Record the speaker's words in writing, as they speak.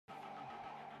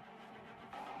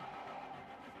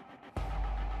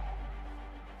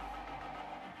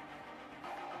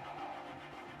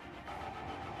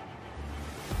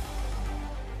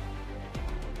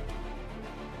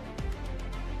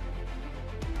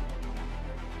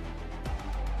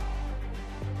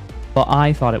Well,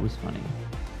 I thought it was funny.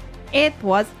 It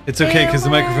was. It's okay because the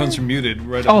microphones are muted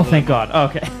right Oh, up thank God.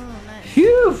 Okay. Oh, nice.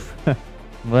 Phew.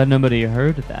 Well, nobody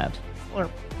heard that.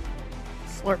 Slurp.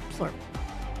 Slurp,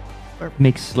 slurp.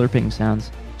 Makes slurping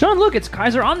sounds. John, look, it's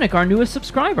Kaiser Omnic, our newest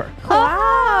subscriber.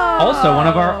 Wow. Also, one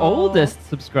of our oldest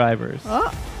subscribers.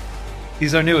 Oh,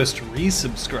 He's our newest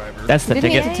resubscriber. That's the didn't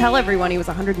ticket. get to tell everyone he was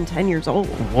 110 years old.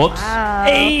 Whoops. Wow.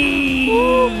 Hey!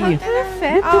 Oh,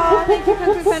 thank you,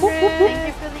 Kung Fu Fenrir. Thank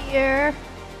you for the year.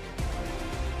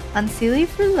 Unseelie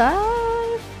for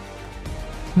life.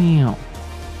 Meow.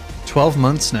 12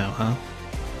 months now, huh?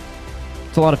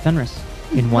 It's a lot of Fenris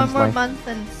in One one's more life. month,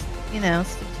 and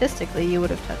statistically, you would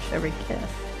have touched every kiss.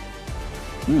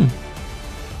 Hmm.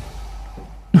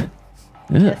 Ugh.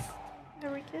 Kiss.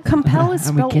 Every kiss. Compel is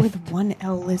And we spelled kissed. with one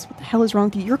L, Liz. What the hell is wrong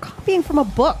with you? You're copying from a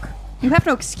book. You have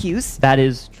no excuse. That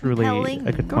is truly Compelling.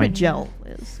 a good Go to point. jail,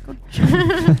 Liz. Go to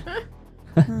jail.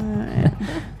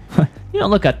 You don't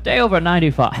look a day over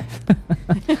 95.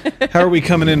 How are we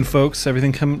coming in, folks?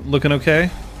 Everything looking okay?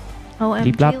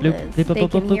 Bleep, blop, OMG, bloop, Liz. bleep, blop, They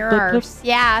blop, can blop, hear blop, our blop.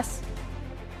 yes.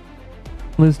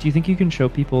 Liz, do you think you can show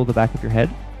people the back of your head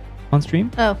on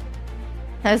stream? Oh.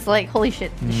 I was like, holy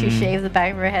shit, did she shave the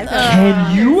back of her head?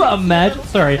 Can you imagine?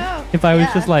 Sorry, No. if I was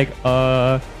Yeah. just like,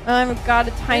 I've got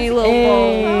a tiny little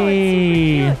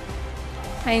hey,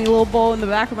 tiny little bowl in the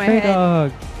back of my Trey head.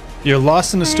 Dog. You're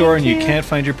lost in a store and you you. can't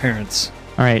find your parents.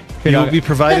 All right, Trey You will Dog, be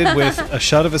provided with a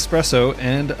shot of espresso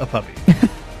and a puppy.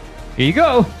 here you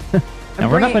go. Now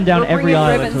run up and down We're every bringing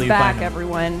aisle ribbons until you back, find them.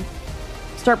 everyone.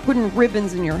 Start putting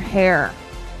ribbons in your hair.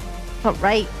 Oh,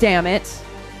 right. Damn it.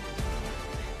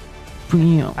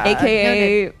 Meow.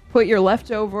 AKA put your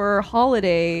leftover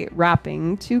holiday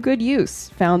wrapping to good use.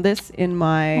 Found this in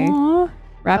my Aw.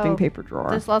 wrapping Oh, paper drawer.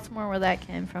 There's lots more where that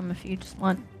came from if you just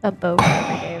want a bow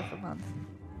every day of the month.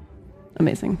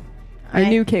 Amazing. I Alright.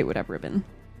 knew Kate would have ribbon.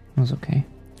 That was okay.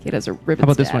 Kate has a ribbon How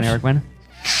about this one, stash. Eric Wen?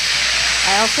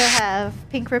 I also have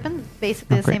pink ribbon,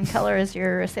 basically Oh, the great. same color as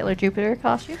your Sailor Jupiter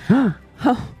costume.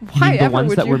 Why the ever ones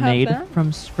would that you were have made that?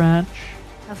 from scratch.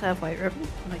 I also have white ribbon,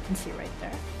 and I can see right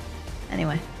there.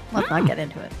 Anyway, let's not get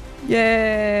into it.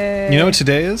 Yay. You know what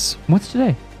today is? What's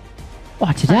today?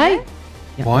 What today?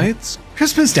 Yeah. Why? It's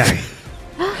Christmas Day.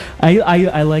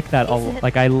 I like that a Is lot. it?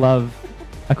 Like I love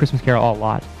A Christmas Carol a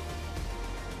lot.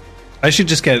 I should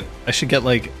get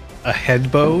like a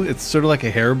head bow. It's sort of like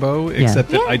a hair bow, except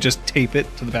that Yeah. I just tape it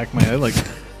to the back of my head. Like,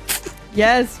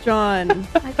 Yes, John.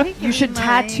 I think You should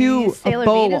tattoo a Sailor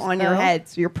bow Venus on your bow. head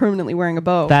so you're permanently wearing a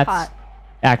bow. That's hot.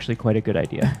 actually quite a good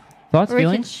idea. Thoughts, Or we can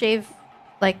feelings? shave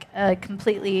like a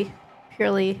completely,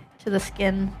 purely to the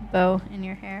skin bow in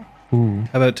your hair. Ooh.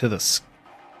 how about to the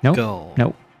Nope. skull?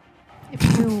 Nope. If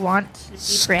you want to be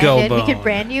Skull branded, we bone. could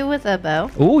brand you with a bow.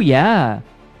 Oh yeah.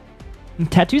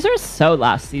 Tattoos are so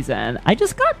last season. I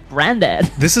just got branded.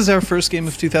 This is our first game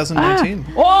of 2019.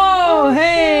 Oh,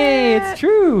 hey, it's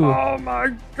true. Oh my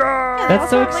god! Yeah,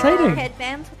 That's they so also have, like, little exciting.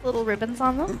 headbands with little ribbons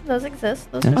on them. Those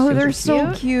exist. Those Yeah. are Oh, super they're so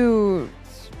cute. cute.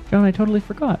 John, I totally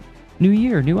forgot. New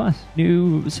year, new us,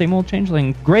 new same old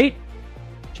changeling. Great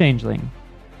changeling,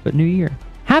 but new year.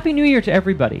 Happy New Year to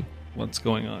everybody. What's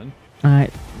going on? I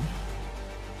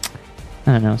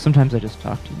don't know. Sometimes I just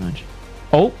talk too much.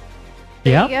 Oh,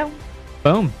 There yeah. you go.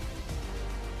 Boom.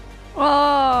 Oh,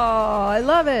 I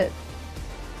love it.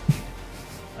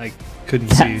 I couldn't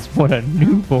see. That's what a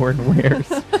newborn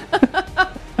wears.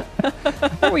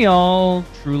 Are we all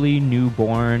truly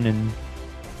newborn and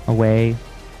away?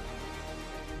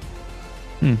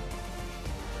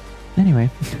 Anyway,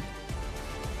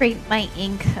 Rate my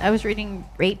ink. I was reading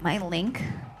Rate My Link,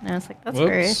 and I was like, that's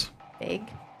very Whoops. vague.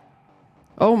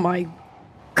 Oh my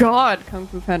god, Kung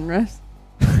Fu Fenris.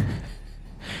 I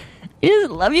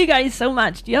just love you guys so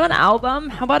much. Do you have an album?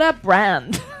 How about a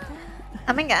brand?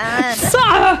 Oh my god.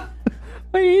 Stop!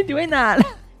 Why are you doing that?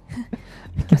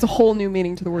 Gives a whole new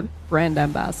meaning to the word brand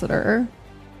ambassador.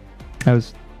 I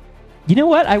was. You know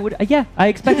what? I would. Yeah, I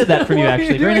expected that from you. What are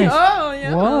Actually, you very doing? nice. Oh,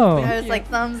 yeah. Whoa. I was like,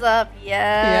 thumbs up. Yes.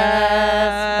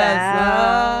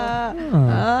 Yes. Bow.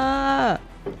 Ah.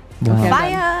 Wow. Okay.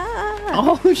 Fire.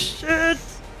 Oh, shit.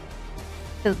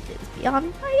 Is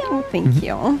beyond fire. Oh, thank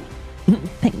you.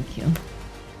 Thank you.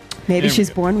 Maybe There we she's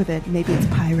go. born with it. Maybe it's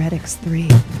Pyretics 3.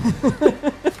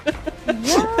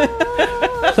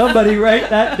 Somebody write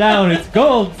that down. It's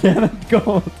gold. Damn it,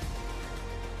 gold.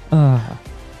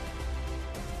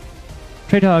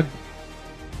 Trey Dog,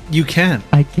 You can.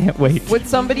 I can't wait. Would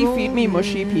somebody feed me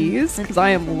mushy peas? Because I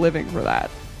am living for that.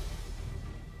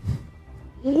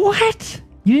 What?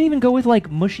 You didn't even go with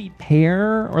like mushy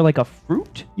pear or like a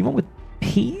fruit? You went with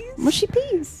peas? Mushy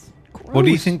peas. What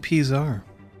do you Gross. think peas are?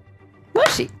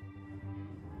 Mushy.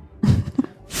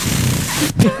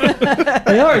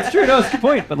 They are. It's true. No, it's a good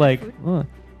point. But like,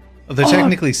 They're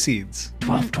technically seeds.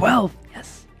 12.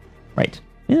 Yes. Right.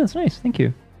 Yeah, that's nice. Thank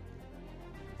you.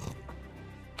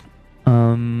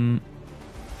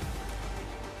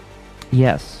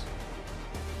 Yes.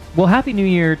 Well, Happy New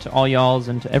Year to all y'alls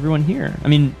and to everyone here. I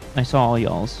mean, I saw all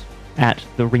y'alls at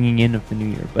the ringing in of the New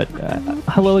Year, but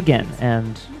hello again,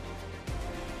 and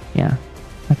yeah,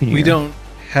 Happy New Year. We don't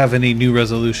have any new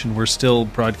resolution. We're still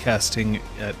broadcasting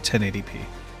at 1080p.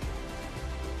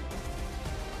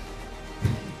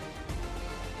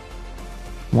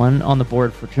 One on the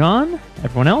board for John.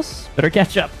 Everyone else better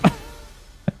catch up.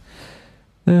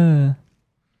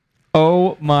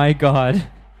 Oh my god.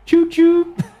 Choo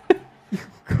choo.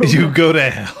 You go to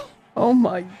hell. Oh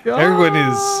my god. Everyone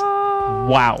is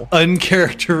Wow.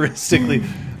 uncharacteristically.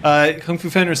 Kung Fu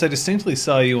Fenris, I distinctly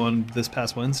saw you on this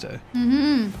past Wednesday.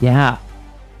 Yeah.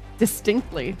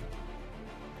 Distinctly.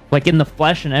 Like in the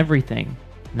flesh and everything.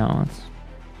 No, it's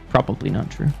probably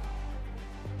not true.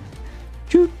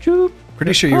 Choo choo.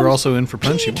 Pretty sure you were also in for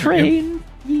Punchy. Train.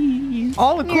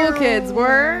 All the cool kids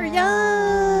were.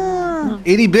 Yeah.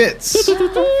 80 bits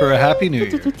for a Happy New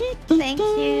Year. Thank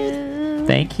you.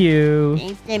 Thank you.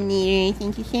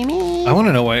 I want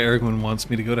to know why Ergwin wants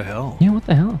me to go to hell. Yeah, what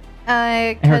the hell?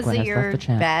 Because Ergwin of has your left the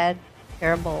chat. bad,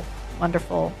 terrible,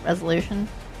 wonderful resolution.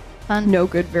 Fun. No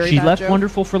good, very She bad left joke.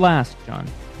 wonderful for last, John.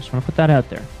 Just want to put that out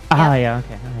there. Ah, yeah,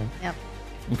 okay. All right. Yep.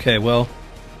 Okay, well,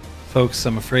 folks,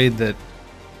 I'm afraid that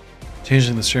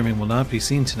Changeling the Streaming will not be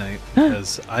seen tonight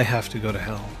because I have to go to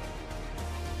hell.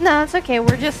 No, it's okay.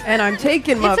 We're just. And I'm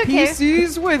taking my It's okay.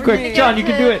 PCs with Quick, me. John, you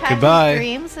can do it. Goodbye.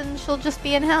 Dreams, and she'll just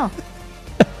be in hell.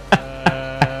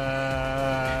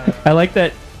 I like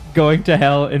that going to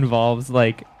hell involves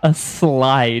like a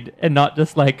slide and not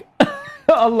just like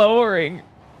a lowering.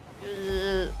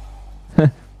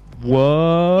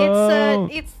 Whoa.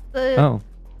 It's the Oh,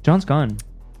 John's gone.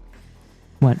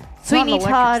 What? Sweeney Not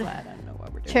an electric Todd slide. I don't know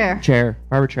what we're doing. chair. Chair.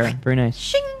 Barber chair. Very nice.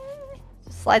 Shing!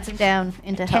 Slides him down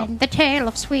into hell. The tale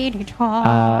of Sweeney Todd.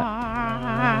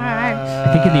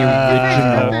 I think in the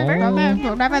original.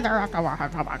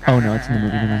 Oh no, it's in the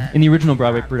movie. Never mind. In the original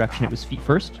Broadway production, it was feet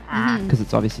first because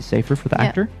it's obviously safer for the Yeah.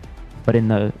 actor. But in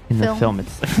the Film. film,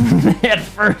 it's head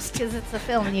first. Because it's a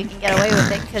film and you can get away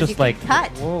with it because Just you like can cut.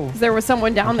 Whoa. There was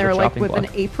someone down Onto the there like chopping with block. an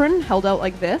apron held out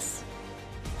like this.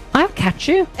 I'll catch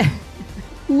you.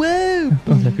 Whoa.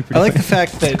 Oh, that'd be pretty I like the funny.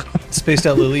 fact that Spaced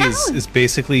Out Lilies is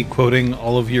basically quoting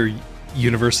all of your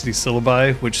university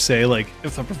syllabi, which say, like,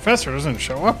 if the professor doesn't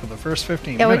show up in the first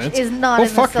 15 Yeah, which minutes, is not go in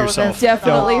the fuck syllabus. yourself.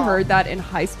 Definitely Oh. heard that in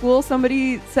high school.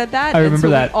 Somebody said that. I and remember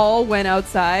so that. We all went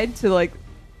outside to like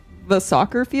the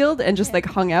soccer field and just like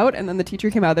hung out. And then the teacher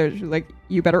came out there. She was like,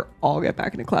 "You better all get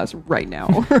back into class right now."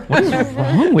 What's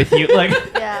wrong with you? Like,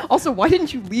 Yeah. Also, why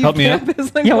didn't you leave Help me out.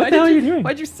 campus? Like, Yeah, why what the hell did are you doing?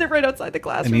 Why'd you sit right outside the I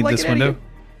classroom? need like this an idiot?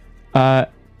 window.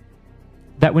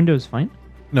 that window's fine.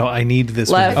 No, I need this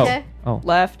Left. window. Okay. Oh,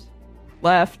 Left,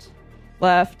 left,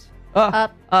 left. Up.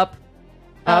 up, up,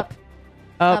 Up.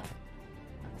 up.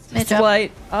 Smidge up.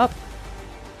 Slight up.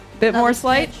 Bit Another more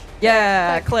slight. smidge.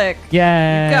 Yeah, click.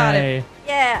 yay! got it.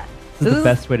 Yeah. This is This the is-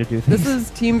 best way to do things. This is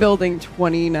team building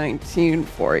 2019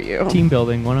 for you. Team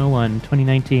Building 101,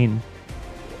 2019,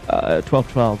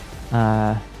 12/12.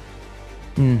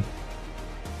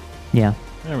 Yeah.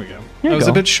 There we go. There I you was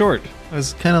go. a bit short. I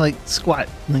was kind of like squat.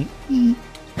 Like,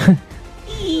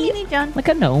 Eeny John. Like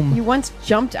a gnome. You once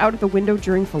jumped out of the window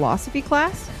during philosophy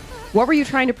class? What were you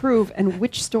trying to prove and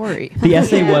which story? The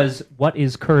essay Yeah. was, "What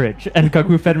is courage?" And Kung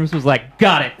Fu Fenris was like,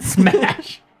 "Got it,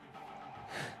 smash."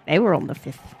 They were on the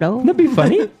 5th floor. That'd be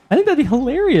funny. I think that'd be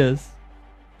hilarious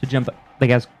to jump. Like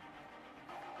as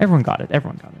everyone got it.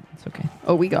 Everyone got it. It's okay.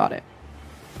 Oh, we got it.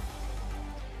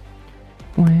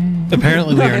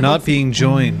 apparently, we are not being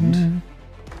joined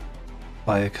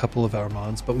by a couple of our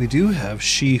mods, but we do have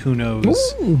She Who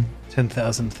Knows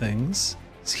 10,000 Things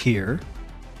is here,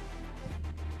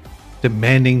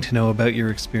 demanding to know about your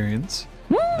experience.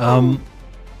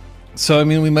 So, I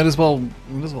mean, we might as well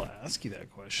ask you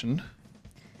that question.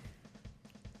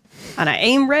 And I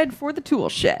aim red for the tool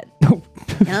shed.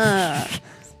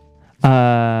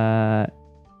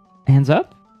 Hands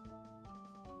up.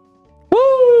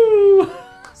 Woo!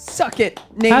 Suck it,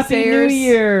 naysayers. Happy New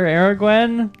Year,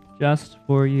 Aragwen. Just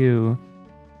for you.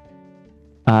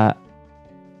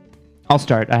 I'll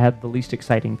start. I had the least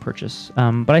exciting purchase,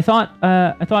 but I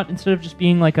thought instead of just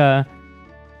being like a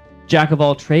jack of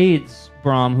all trades,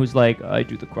 Brahm, who's like, I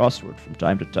do the crossword from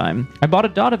time to time, I bought a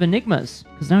dot of enigmas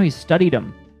because now he's studied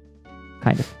them,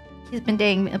 kind of. He's been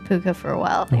dating Apuka for a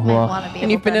while. They might Whoa. want to be. And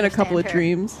able you've been to in a couple of understand her.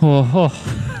 dreams. Oh,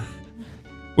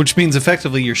 Which means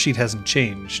effectively your sheet hasn't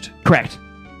changed. correct.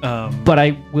 But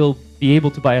I will be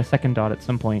able to buy a second dot at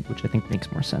some point, which I think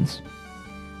makes more sense.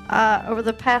 Over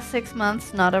the past 6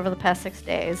 months, not over the past 6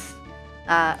 days,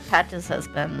 Patches has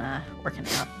been working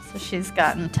out. So she's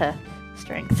gotten to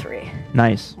strength 3.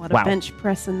 Nice. What Wow. a bench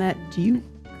press in that Duke.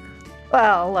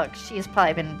 Well, look, she's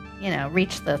probably been,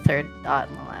 reached the 3rd dot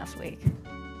in the last week.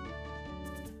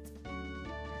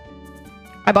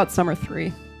 I bought Summer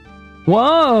 3.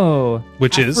 Whoa.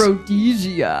 Which is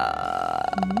Aphrodisia.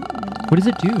 What does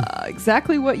it do?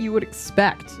 Exactly what you would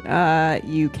expect.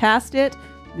 You cast it,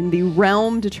 and the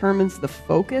realm determines the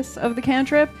focus of the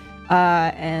cantrip,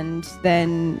 and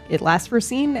then it lasts for a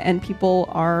scene, and people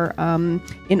are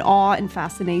in awe and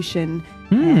fascination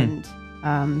and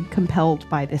compelled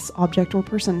by this object or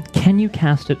person. Can you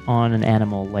cast it on an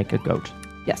animal like a goat?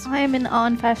 Yes. I am in awe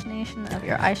and fascination of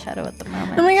your eyeshadow at the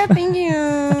moment. Oh my god, thank you.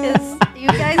 Because you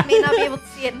guys may not be able to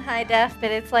see it in high def, but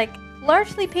it's like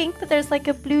largely pink, but there's like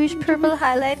a bluish purple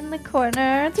highlight in the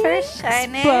corner. It's very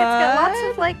shiny. It's got lots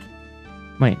of like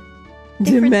Wait.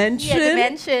 different- Dimension? Yeah,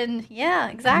 dimension. Yeah,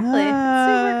 exactly. It's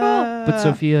super cool. But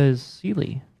Sophia is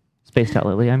Sealy. Spaced out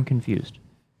Lily. I'm confused.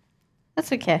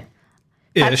 That's okay.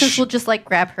 Patches ish. will just like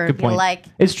grab her Good and be point. like,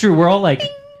 It's true. We're all like,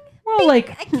 I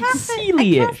cast the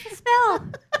Sealy-ish. spell.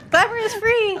 Glamour is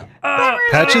free. Glamour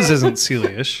is Patches free. isn't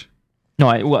Sealy-ish.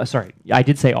 No, sorry. I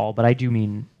did say all, but I do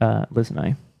mean Liz and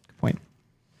I. Good point.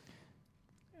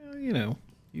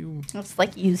 You. It's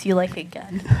like use you like a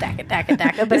gun. Daka, daka,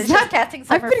 daka. But Is it's just that- casting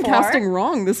I've Summer been 4. casting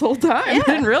wrong this whole time. Yeah.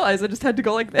 I didn't realize I just had to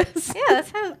go like this. Yeah,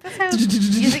 that's how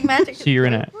using magic. So you're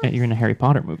in a Harry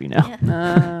Potter movie now.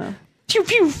 Yeah. Pew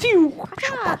pew pew.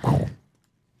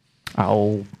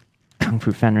 Oh, Kung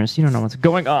Fu Fenris, you don't know what's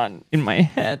going on in my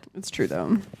head. It's true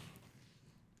though.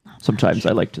 Sometimes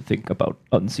I like to think about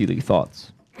unseelie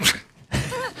thoughts.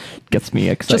 Gets me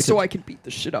excited. Just so I can beat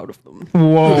the shit out of them.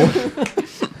 Whoa.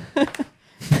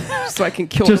 So I can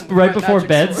kill Just them with right my before magic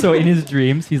bed, sword. so in his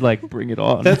dreams, he's like, bring it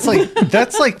on. That's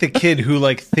like the kid who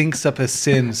like thinks up a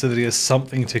sin so that he has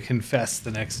something to confess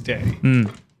the next day.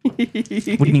 What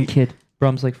do you mean, kid?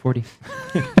 Brahm's like 40.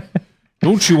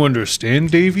 Don't you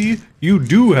understand, Davy? You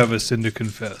do have a sin to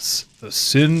confess. The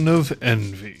sin of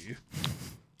envy.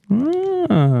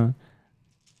 Ah.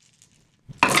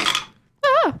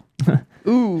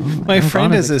 Ooh. My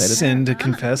friend Anna's has a excited. sin to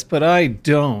confess, but I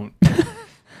don't.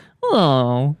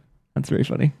 Oh, that's very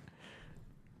funny.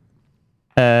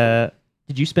 Did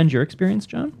you spend your experience,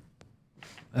 John?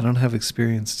 I don't have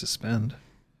experience to spend.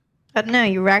 No,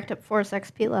 you racked up Force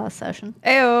XP last session.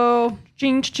 Ayo.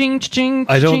 Ching, ching, ching.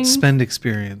 I don't spend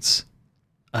experience.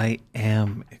 I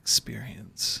am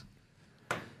experience.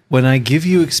 When I give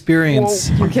you experience,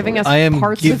 You're giving us I am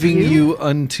parts giving of you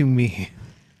unto me.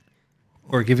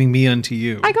 Or giving me unto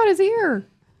you. I got his ear.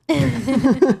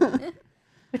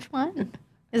 Which one?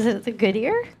 Is it the good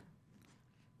ear?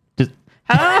 Just,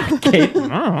 Kate.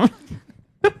 Oh.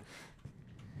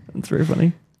 That's very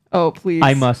funny. Oh, please.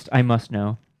 I must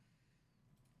know.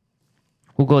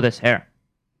 Who go this hair?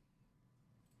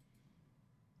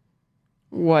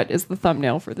 What is the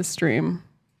thumbnail for the stream?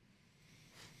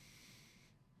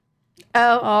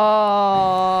 Oh,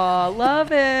 Oh,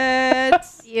 love it.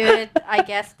 you had, I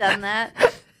guess, done that.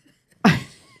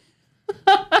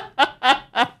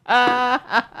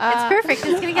 It's perfect.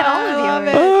 It's gonna get all of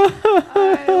you.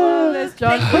 I love this,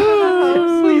 John.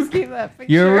 Please keep that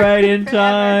picture. You're right in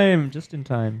time. Just in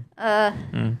time.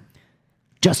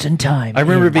 Just in time. I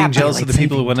remember being That jealous of the daylight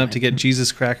people who saving went up time. to get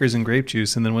Jesus crackers and grape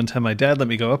juice, and then one time my dad let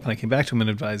me go up, and I came back to him and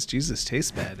advised, Jesus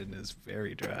tastes bad and is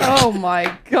very dry. Oh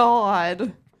my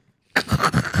god.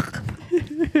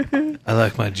 I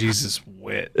like my Jesus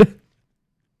wet.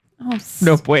 Oh,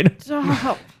 No point.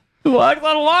 stop. Walks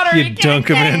on water. You dunk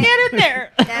him in. Get in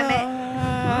there. Damn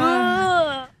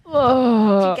it.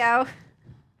 Oh. Go.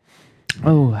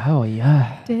 Oh,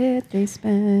 yeah. Did they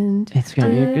spend? It's gonna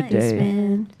be a good Did they day.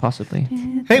 spend? Possibly.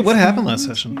 Hey, what happened last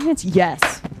session?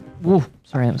 Yes. Whoa.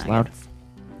 Sorry, that was loud.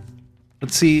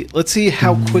 Let's see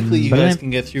how quickly you But guys I-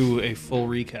 can get through a full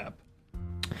recap.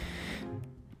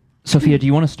 Sophia, do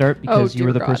you want to start because you dear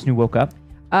were the God. person who woke up?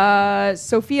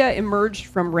 Sophia emerged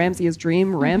from Ramsia's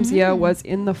dream. Ramsia was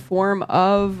in the form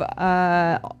of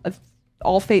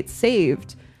All Fates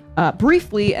Saved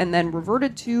briefly and then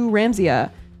reverted to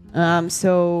Ramsia.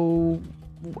 So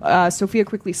Sophia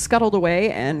quickly scuttled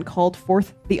away and called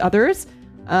forth the others.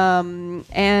 And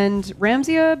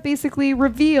Ramsia basically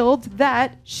revealed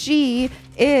that she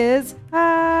is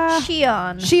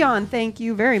Shion. Shion, thank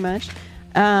you very much.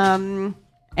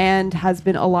 And has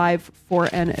been alive for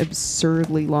an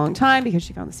absurdly long time because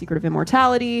she found the secret of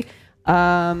immortality.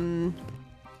 And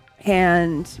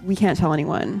we can't tell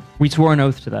anyone. We swore an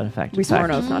oath to that effect. We in swore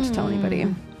an fact. oath not to tell anybody.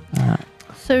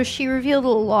 So she revealed a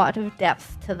lot of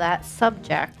depth to that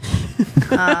subject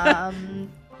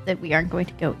that we aren't going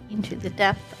to go into the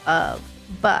depth of.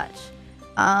 But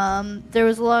there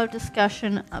was a lot of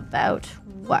discussion about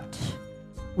what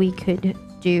we could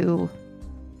do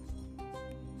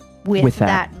with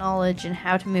that knowledge and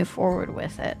how to move forward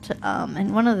with it.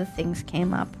 And one of the things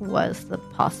came up was the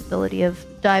possibility of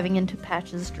diving into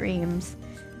Patch's dreams.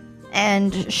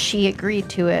 And she agreed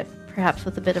to it, perhaps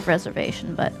with a bit of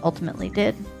reservation, but ultimately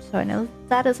did. So I know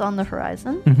that is on the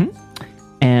horizon. Mm-hmm.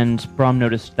 And Brahm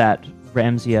noticed that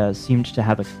Ramsia seemed to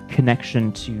have a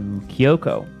connection to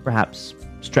Kyoko, perhaps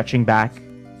stretching back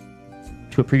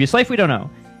to a previous life. We don't know.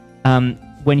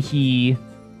 When he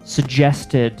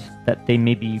suggested that they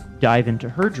maybe dive into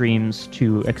her dreams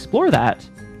to explore that,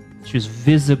 she was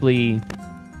visibly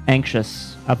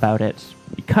anxious about it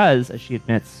because, as she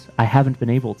admits, I haven't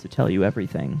been able to tell you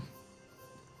everything.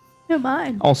 No,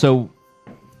 mine. Also,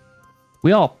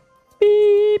 we all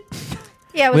beep.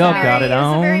 Yeah, it was, We all very, got it it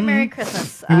was a very on. Merry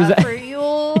Christmas It was for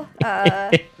Yule.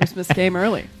 Christmas came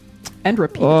early and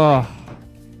repeat. Oh,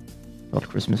 thought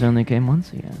Christmas only came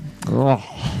once again. Oh,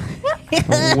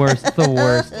 the worst. The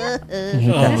worst. I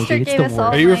hate that Sister movie. It's gave the us all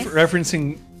Are worst. you nice.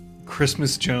 referencing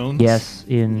Christmas Jones? Yes,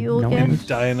 in You'll No get- One And Lives.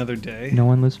 Die Another Day? No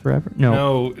One Lives Forever.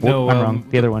 No, No, I'm wrong.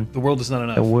 The other one. The World Is Not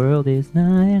Enough. The world is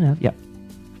not enough. Yep.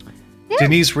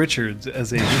 Denise Richards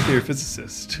as a nuclear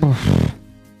physicist.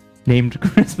 Named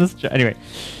Christmas. Anyway.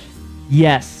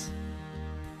 Yes.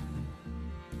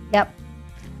 Yep.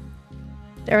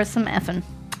 There was some effing.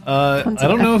 I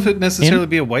don't know if it necessarily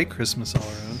be a white Christmas all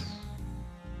around.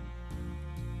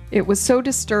 It was so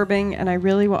disturbing, and I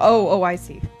really want. Oh, I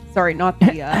see. Sorry, not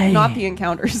the not the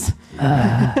encounters.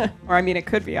 Or I mean, it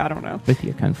could be. I don't know. With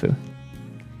your kung fu.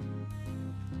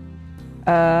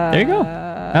 There you go.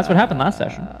 That's what happened last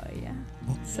session. Yeah.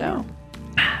 So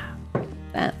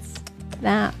that's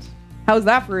that. How's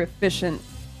that for efficient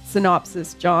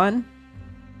synopsis, John?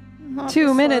 Not 2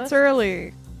 the minutes slowest.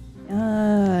 early.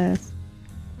 Yes.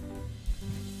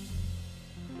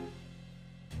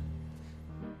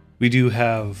 We do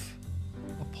have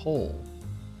a poll.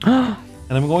 And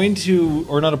I'm going to,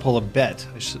 or not a poll, a bet,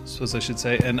 I suppose I should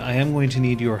say, and I am going to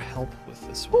need your help with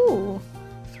this one. Ooh.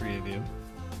 Three of you.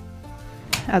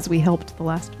 As we helped the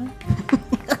last time.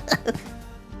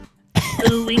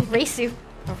 Ooh, we race you.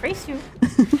 I'll race you.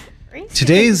 Race you.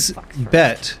 Today's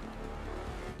bet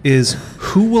is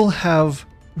who will have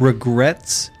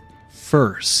regrets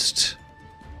first.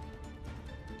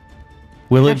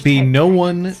 Will it be Hashtag no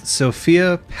one,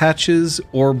 Sophia, Patches,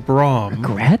 or Brahm?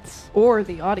 Regrets? Or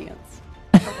the audience.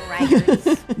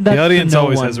 Braggers. That's audience no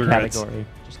always one has regrets. category.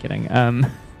 Just kidding.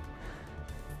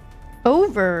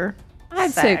 Over.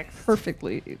 I'd sex. say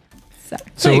perfectly sex.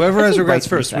 So whoever I has think regrets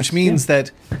rightfully first, which sex, means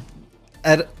that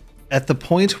at the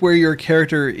point where your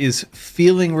character is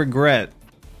feeling regret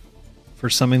for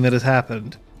something that has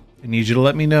happened, I need you to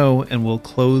let me know, and we'll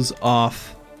close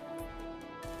off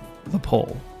the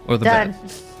poll or the Done.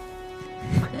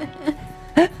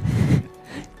 bet.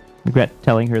 Regret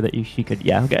telling her that she could.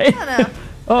 Yeah, okay. I don't know.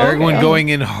 Oh, Everyone okay. going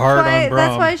in hard on Brahm.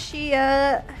 That's why she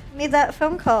made that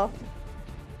phone call.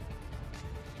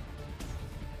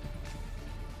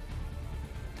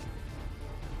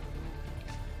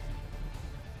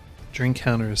 Drink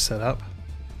counter is set up.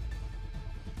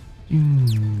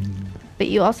 But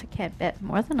you also can't bet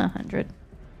more than 100.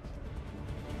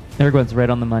 Everyone's right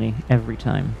on the money every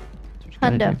time. That's what you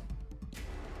gotta Hundo. do.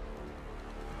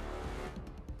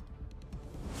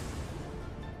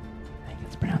 I think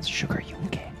it's pronounced sugar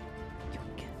yunke.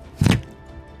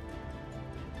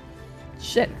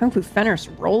 Shit, Kung Fu Fenner's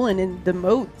rolling in the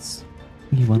modes.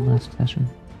 You won last session.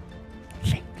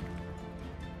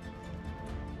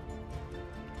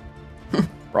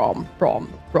 Brom.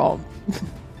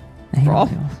 I hate Rob?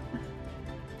 everything else.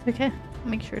 Okay.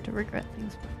 Make sure to regret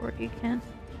things before you can.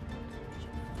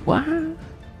 What?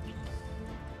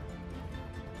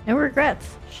 No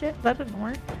regrets. Shit, that didn't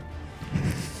work.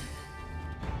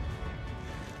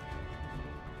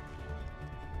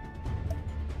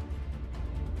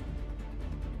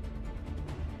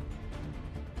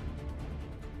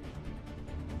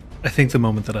 I think the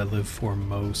moment that I live for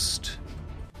most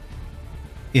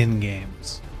in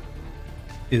games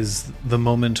is the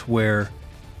moment where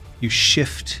you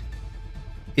shift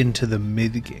into the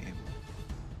mid game.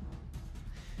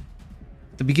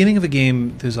 At the beginning of a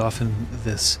game, there's often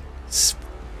this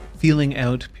feeling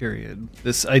out period,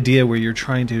 this idea where you're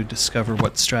trying to discover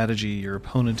what strategy your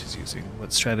opponent is using,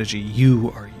 what strategy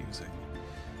you are using.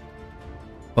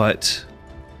 But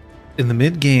in the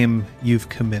mid game, you've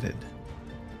committed.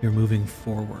 You're moving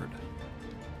forward.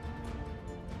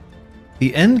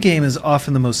 The end game is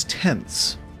often the most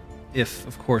tense, if,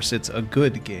 of course, it's a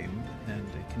good game, and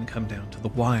it can come down to the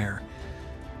wire.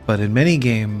 But in many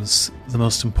games, the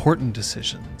most important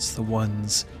decisions, the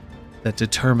ones that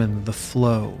determine the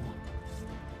flow,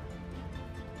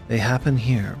 they happen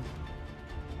here.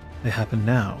 They happen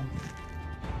now,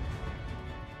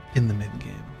 in the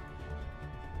mid-game.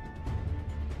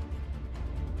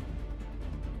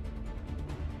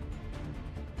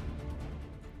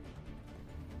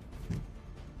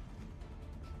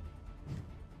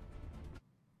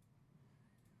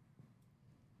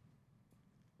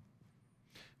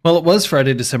 Well, it was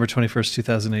Friday, December 21st,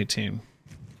 2018.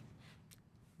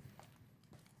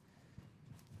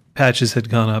 Patches had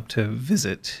gone up to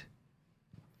visit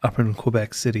up in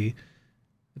Quebec City,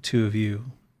 the two of you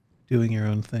doing your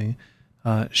own thing.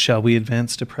 Shall we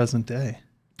advance to present day?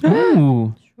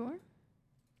 Ooh. Sure.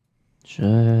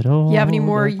 Should You have any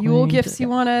more all Yule acquaint- gifts you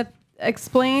want to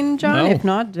explain, John? No. If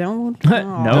not, don't.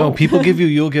 No. No, people give you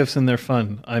Yule gifts and they're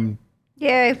fun.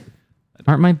 Yay.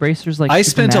 Aren't my bracers like? I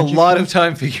super spent a magic? lot of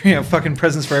time figuring out fucking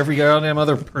presents for every goddamn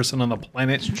other person on the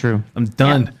planet. It's true. I'm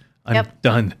done. I'm Yep.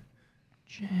 done.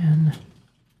 Jan.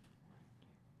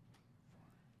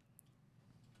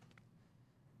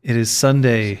 It is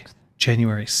Sunday,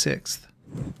 January 6th,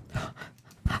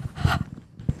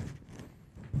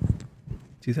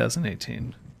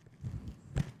 2018.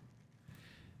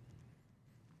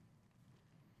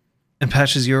 And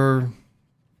Patches, you're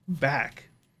back,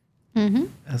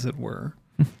 as it were.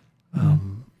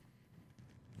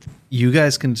 You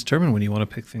guys can determine when you want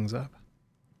to pick things up.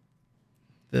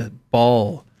 The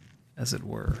ball, as it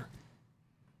were,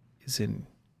 is in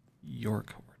your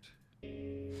court.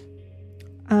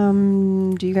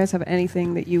 Do you guys have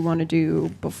anything that you want to do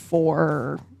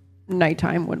before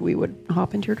nighttime when we would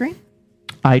hop into your dream?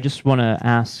 I just want to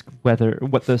ask what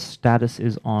the status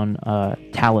is on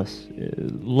Talus.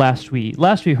 Last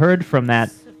we heard from that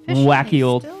Officially wacky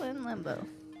old Still in limbo.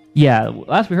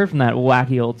 last we heard from that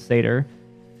wacky old satyr.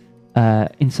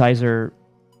 Incisor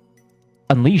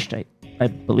unleashed, I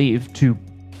believe, to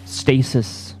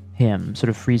stasis him, sort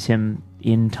of freeze him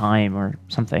in time or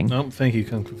something. No, thank you,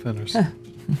 Kung Fu Fenders.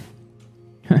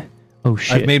 Oh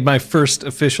shit! I've made my first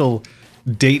official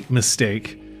date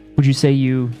mistake. Would you say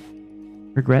you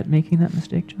regret making that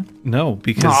mistake, John? No,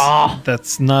 because Aw.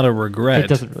 that's not a regret. It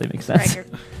doesn't really make sense.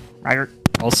 Right.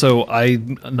 Also,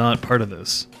 I'm not part of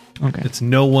this. Okay. It's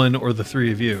no one or the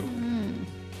three of you.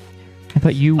 I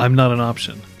thought you. I'm not an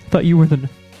option. thought you were the.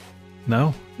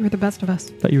 No, You're the best of us.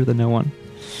 Thought you were the no one.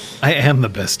 I am the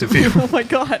best of you. Oh my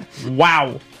god.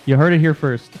 Wow. You heard it here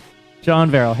first. John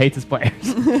Verrill hates his players.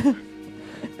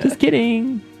 Just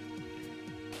kidding.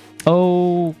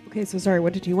 Oh, Okay, so sorry,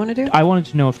 what did you want to do? I wanted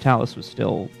to know if Talus was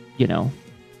still,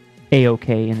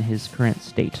 A-okay in his current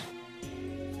state.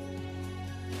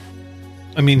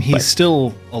 I mean, he's But-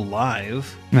 still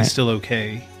alive. He's Right. still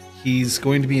okay. He's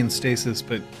going to be in stasis,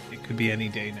 but it could be any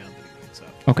day now that he wakes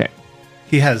up. Okay.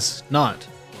 He has not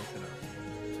woken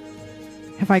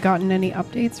up. Have I gotten any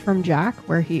updates from Jack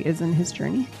where he is in his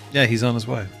journey? Yeah, he's on his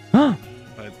way, Huh.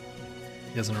 but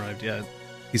he hasn't arrived yet.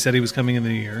 He said he was coming in the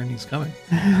new year, and he's coming.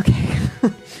 Okay.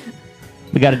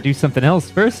 We got to do something else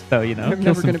first, though, I'm kill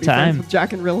never some going to be friends time. with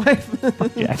Jack in real life.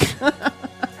 Jack.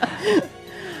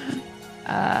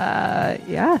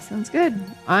 Yeah, sounds good.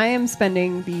 I am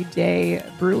spending the day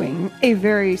brewing a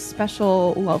very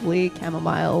special, lovely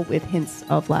chamomile with hints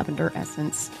of lavender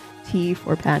essence tea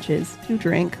for Patches to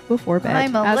drink before bed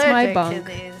I'm as allergic my to bunk.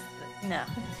 these. No.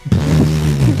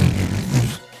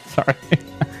 Sorry.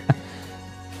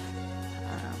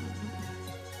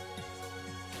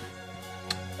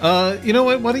 You know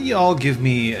what? Why don't you all give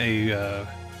me a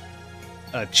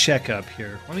checkup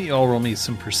here? Why don't you all roll me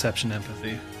some perception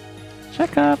empathy?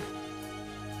 Check up.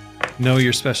 No,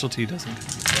 your specialty doesn't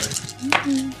come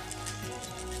into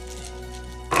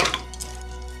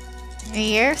play. New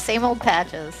year, same old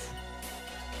Patches.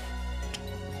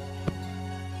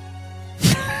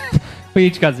 We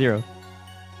each got 0.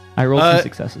 I rolled Uh, 2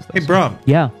 successes, though. Hey, Brom.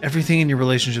 Yeah. Everything in your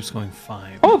relationship's going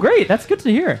fine. Oh, great. That's good to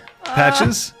hear.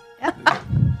 Patches?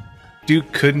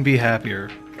 Duke couldn't be happier.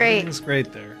 Great. Everything's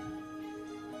great there.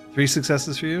 3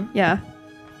 successes for you? Yeah.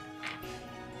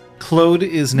 Claude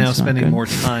is now That's not spending good. more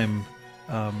time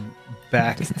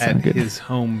back Doesn't at sound good. his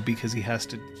home because he has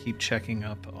to keep checking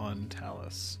up on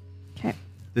Talus. Okay.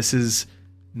 This is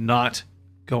not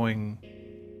going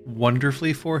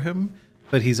wonderfully for him,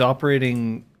 but he's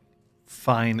operating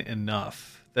fine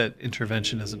enough that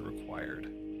intervention isn't required.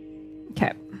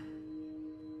 Okay.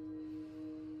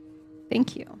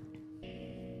 Thank you.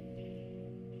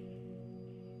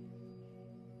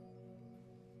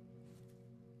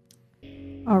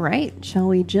 All right. Shall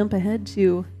we jump ahead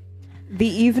to the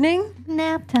evening?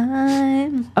 Nap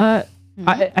time.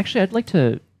 I'd like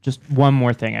to just one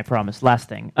more thing. I promise. Last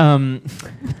thing.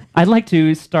 I'd like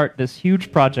to start this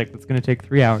huge project that's going to take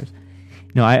 3 hours.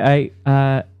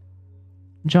 No,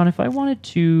 John, if I wanted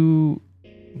to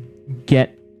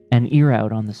get an ear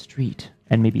out on the street,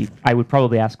 and maybe I would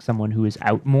probably ask someone who is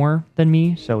out more than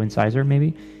me, so Incisor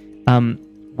maybe,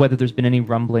 whether there's been any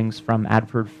rumblings from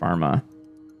Adford Pharma,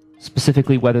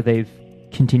 specifically whether they've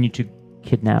continued to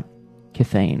kidnap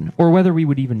Kithane, or whether we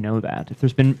would even know that. If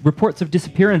there's been reports of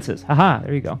disappearances. Haha,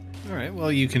 there you go. All right.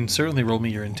 Well, you can certainly roll me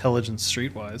your intelligence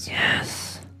streetwise.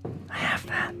 Yes, I have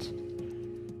that.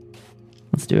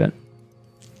 Let's do it.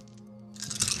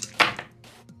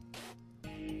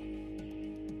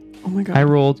 Oh my god. I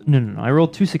rolled I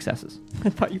rolled 2 successes. I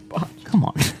thought you botched. Come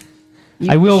on.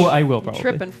 You I will probably.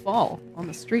 trip and fall on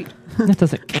the street. That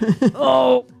doesn't.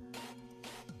 Oh.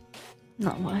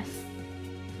 Not wise.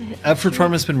 Adford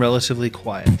Farm has been relatively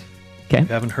quiet. Okay. You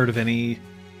haven't heard of any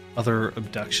other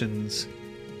abductions.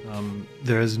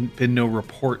 There has been no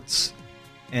reports,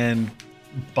 and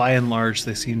by and large,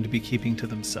 they seem to be keeping to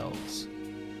themselves.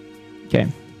 Okay.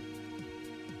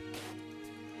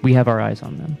 We have our eyes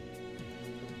on them,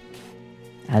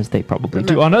 as they probably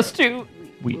do on us too.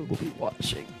 We will be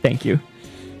watching. Thank you.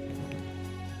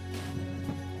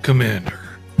 Commander.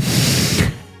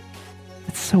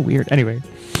 It's so weird. Anyway.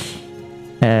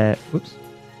 Whoops.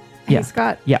 Hey, Yeah.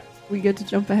 Scott. Yeah. We good to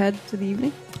jump ahead to the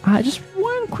evening? Just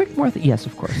one quick more thing. Yes,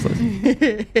 of course.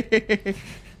 Let's-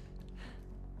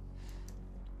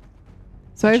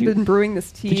 So I've you- been brewing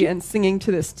this did tea you- and singing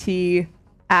to this tea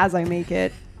as I make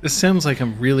it. This sounds like a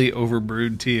really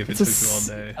overbrewed tea if it It's a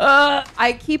took you all day.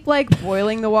 I keep like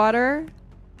boiling the water,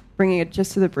 bringing it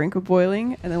just to the brink of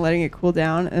boiling, and then letting it cool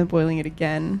down, and then boiling it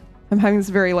again. I'm having this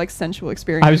very like sensual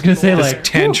experience. I was gonna say, This like,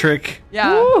 tantric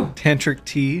yeah, tantric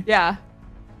tea. yeah.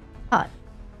 Hot.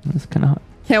 That's kind of hot.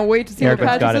 Can't wait to see what Erica's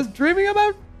got Patches it. is dreaming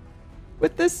about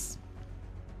with this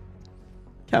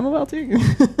chamomile tea.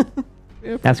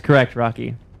 That's correct,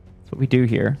 Rocky. That's what we do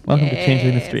here. Welcome to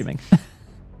Changeling the Yes. Streaming.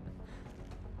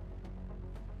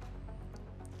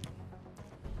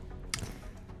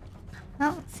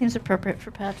 Well, it seems appropriate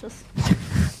for Patches.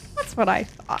 That's what I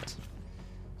thought.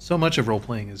 So much of role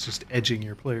playing is just edging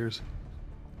your players.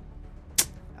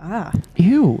 Ah,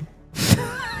 Ew.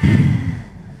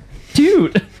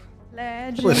 Dude.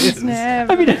 legends Well, it is.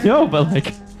 never. I mean, I know, but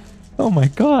like, oh my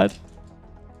god.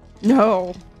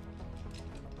 No,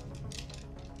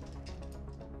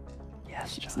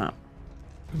 Yes, it's not.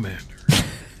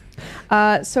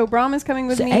 Commander. So Brahm is coming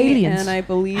with The me, aliens and I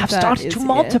believe have that started is to it.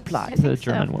 multiply. I The think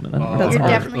German so. woman. Oh. That's You're all.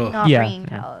 definitely not Yeah, bringing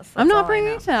yeah. Talus. I'm That's all not I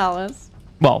bringing know. Talus.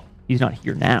 Well, he's not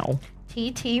here now.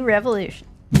 TT Revolution.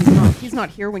 He's not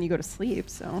here when you go to sleep,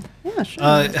 so yeah, sure.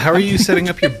 How are you setting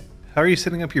up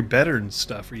your bed and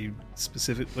stuff? Are you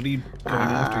specific? What are you going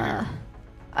after here?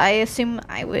 I assume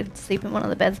I would sleep in one of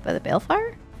the beds by the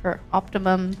balefire for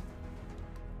optimum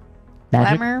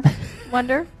Magic. glamour,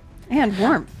 wonder, And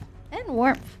warmth. and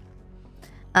warmth.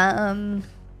 I'm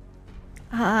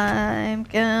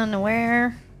gonna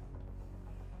wear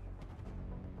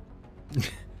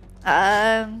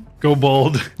Go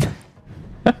bold.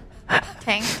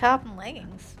 tank top and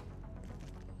leggings.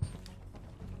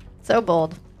 So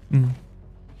bold. Mm.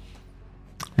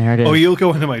 There it is. Oh, you'll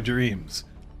go into my dreams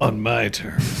on my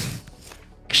terms.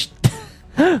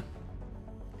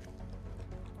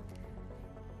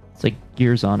 It's like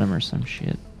gears on him or some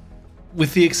shit.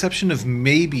 With the exception of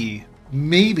maybe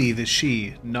the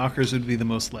she, knockers would be the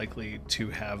most likely to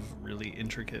have really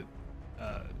intricate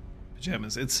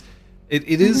pajamas. It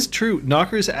is true.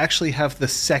 Knockers actually have the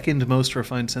second most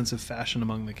refined sense of fashion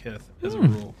among the Kith, as a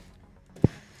rule.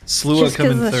 Slua Just come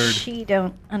in because the third. she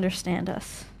don't understand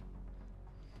us.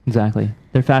 Exactly.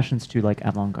 Their fashion's too like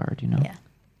avant-garde, you know. Yeah.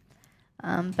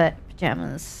 But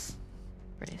pajamas,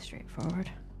 pretty straightforward,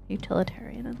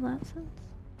 utilitarian in that sense.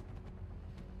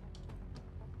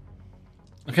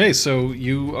 Okay, so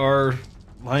you are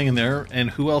lying in there, and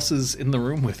who else is in the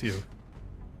room with you?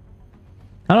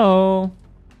 Hello.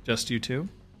 Just you two?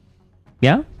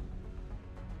 Yeah. All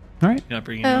right. You're not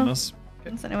bringing anyone else?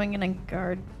 Is anyone gonna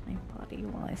guard my body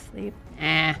while I sleep?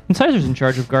 Incisor's in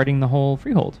charge of guarding the whole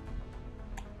freehold.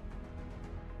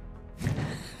 'Cause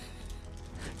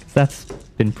that's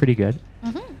been pretty good.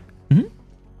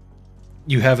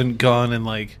 You haven't gone and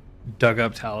like dug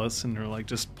up Talus and are like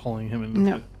just pulling him into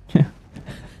No.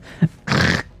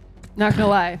 Not gonna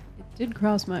lie, it did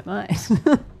cross my mind,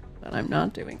 but I'm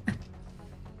not doing it.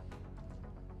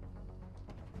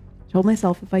 Told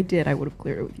myself if I did, I would have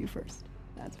cleared it with you first.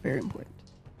 That's very important.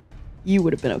 You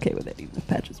would have been okay with it, even if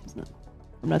Patches was not.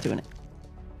 I'm not doing it.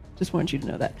 Just want you to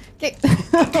know that. Okay.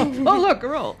 Oh, look, a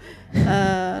roll.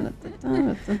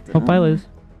 Oh, bye, Liz.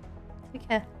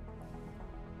 Okay.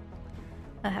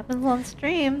 That happens on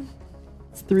stream.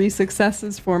 It's 3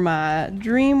 successes for my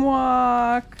dream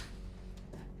walk.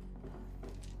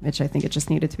 Which I think it just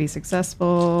needed to be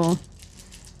successful.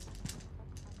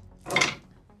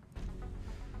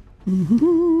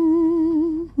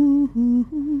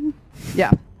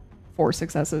 Yeah. 4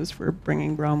 successes for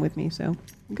bringing Brom with me, so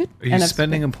I'm good. Are you And I've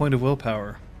spending a point of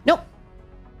willpower? Nope.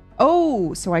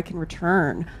 Oh, so I can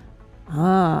return.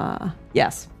 Ah,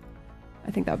 yes.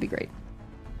 I think that would be great.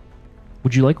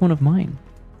 Would you like one of mine?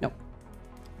 Nope.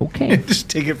 Okay. Just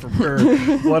take it from her.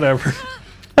 Whatever.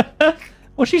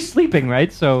 Well, she's sleeping,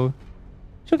 right? So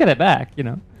she'll get it back, you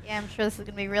know. Yeah, I'm sure this is going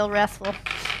to be real restful.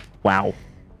 Wow.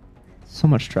 So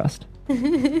much trust.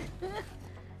 Yeah,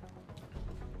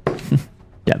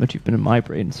 but you've been in my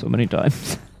brain so many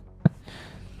times.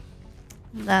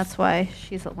 That's why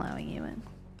she's allowing you in.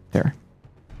 There.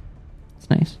 It's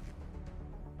nice.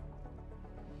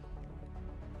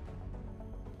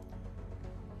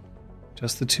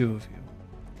 Just the two of you.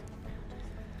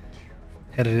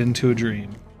 Headed into a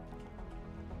dream.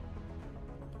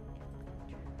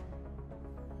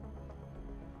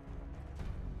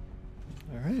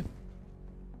 All right.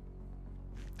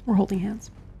 We're holding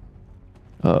hands.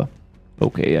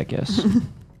 Okay, I guess. And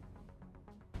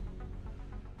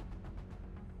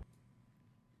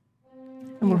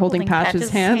we're holding Patch's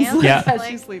hands. Yeah. As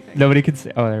she's sleeping. Nobody can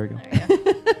say. Oh, there we go. There we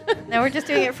go. No, we're just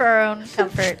doing it for our own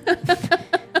comfort.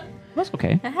 That's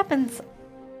okay. That happens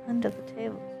under the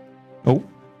table. Oh. Oh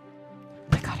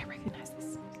my god, I recognize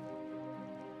this.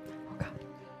 Oh god.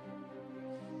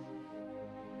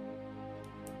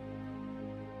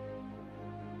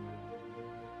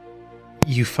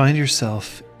 You find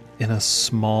yourself in a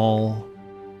small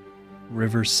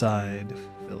riverside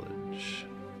village.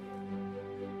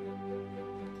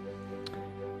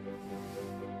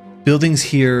 Buildings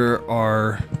here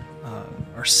are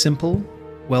simple,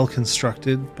 well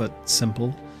constructed, but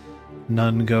simple.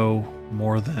 None go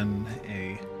more than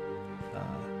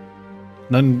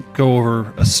none go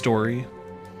over a story.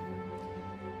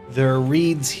 There are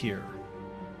reeds here.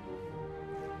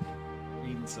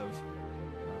 Reeds of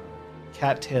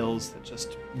cattails that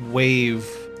just wave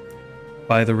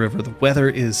by the river. The weather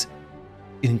is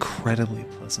incredibly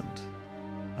pleasant.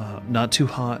 Not too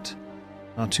hot,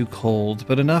 not too cold,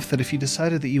 but enough that if you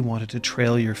decided that you wanted to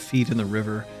trail your feet in the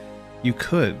river, you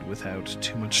could without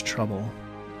too much trouble.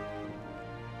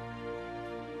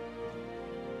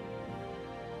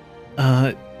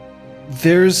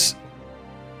 There's,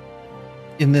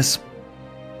 in this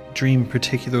dream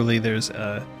particularly, there's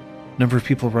a number of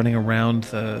people running around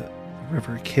the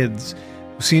river, kids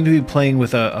who seem to be playing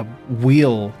with a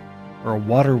wheel or a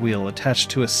water wheel attached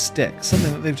to a stick,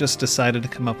 something that they've just decided to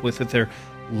come up with, that they're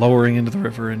lowering into the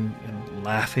river and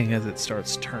laughing as it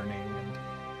starts turning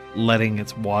and letting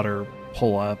its water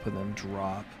pull up and then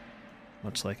drop,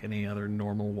 much like any other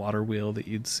normal water wheel that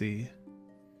you'd see.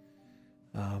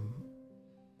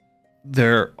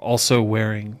 They're also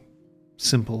wearing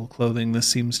simple clothing. This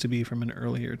seems to be from an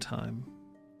earlier time.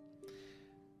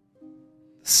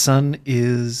 The sun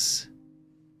is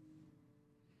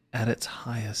at its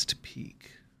highest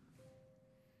peak.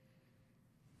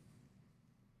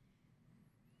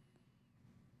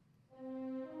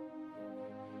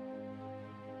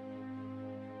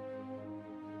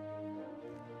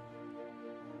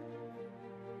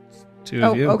 Two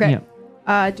of you. okay.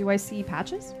 Yeah. Do I see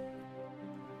Patches?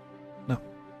 No.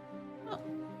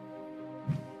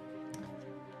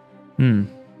 Hmm.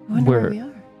 I wonder where Where- we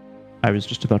are. I was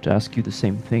just about to ask you the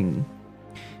same thing.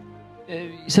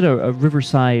 You said a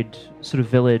riverside sort of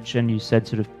village, and you said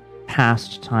sort of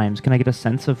past times. Can I get a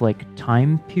sense of like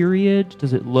time period?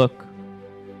 Does it look?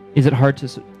 Is it hard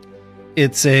to?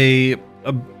 It's a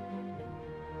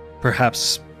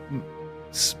perhaps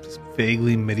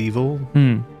vaguely medieval,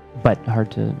 But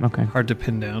hard to. Okay. hard to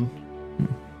pin down.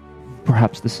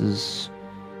 Perhaps this is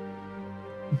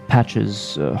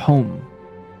Patch's home,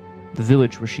 the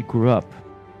village where she grew up.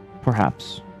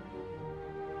 Perhaps.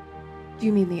 Do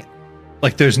you mean the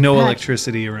Like there's no Patch.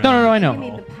 electricity around. No, I know. You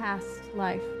mean the past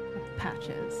life of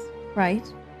Patches, right?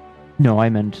 No, I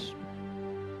meant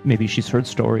maybe she's heard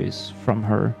stories from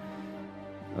her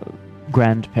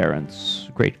grandparents,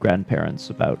 great-grandparents,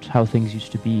 about how things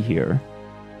used to be here.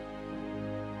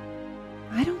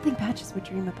 I don't think Patches would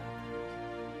dream about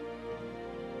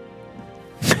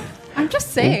that. I'm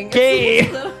just saying. it Okay.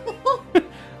 seems a little-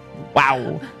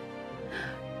 Wow.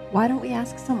 Why don't we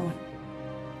ask someone?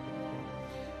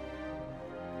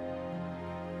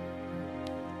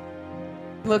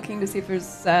 looking to see if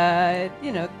there's, the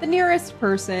nearest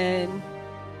person.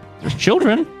 There's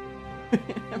children.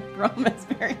 Brom is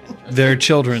very interested. Their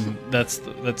children. That's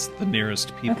the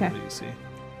nearest people Okay. that you see.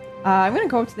 I'm going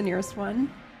to go up to the nearest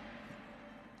one.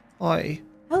 Oi,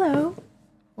 Hello.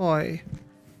 oi.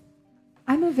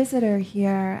 I'm a visitor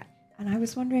here, and I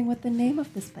was wondering what the name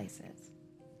of this place is.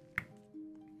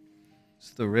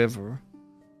 It's the river.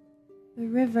 The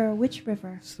river. Which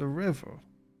river? It's the river.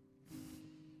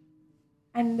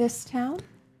 And this town?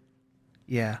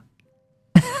 Yeah.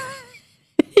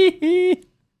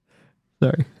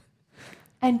 Sorry.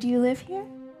 And do you live here?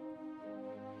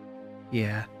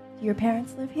 Yeah. Do your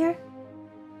parents live here?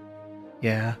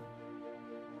 Yeah.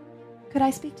 Could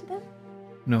I speak to them?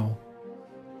 No.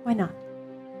 Why not?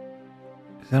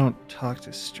 'Cause I don't talk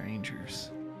to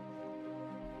strangers.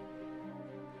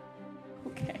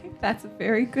 Okay, that's a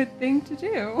very good thing to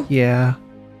do. Yeah.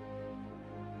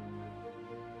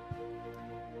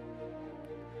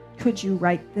 Could you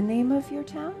write the name of your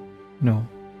town? No.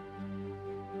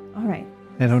 All right.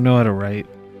 I don't know how to write.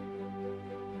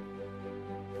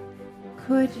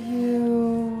 Could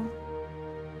you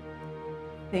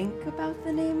think about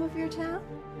the name of your town?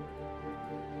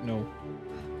 No.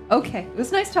 Okay, it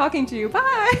was nice talking to you. Bye.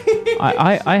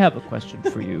 I have a question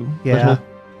for you, Yeah.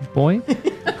 little boy.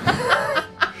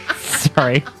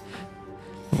 Sorry.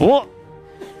 What?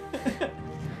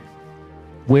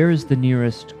 Where is the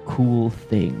nearest cool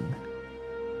thing?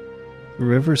 The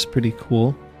river's pretty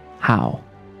cool. How?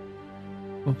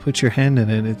 Well, put your hand in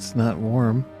it. It's not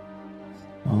warm.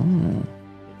 Oh,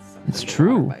 it's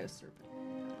true. It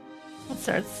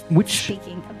starts Which?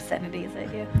 speaking obscenities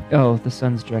at you. Oh, the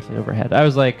sun's directly overhead. I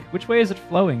was like, which way is it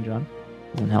flowing, John?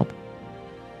 Doesn't help.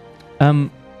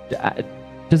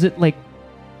 Does it like?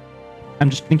 I'm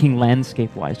just thinking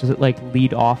landscape-wise. Does it like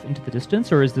lead off into the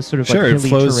distance, or is this sort of Sure, like it hilly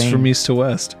flows terrain? from east to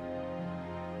west.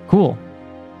 Cool.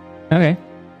 Okay.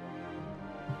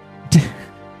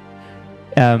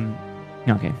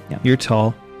 Okay. Yeah. You're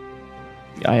tall.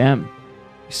 I am.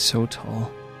 You're so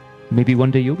tall. Maybe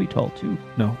one day you'll be tall too.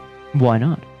 No. Why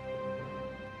not?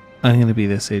 I'm going to be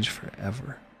this age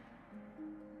forever.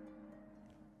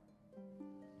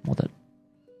 Well, that.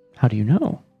 How do you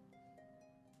know?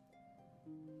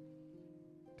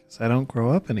 Because I don't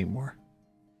grow up anymore.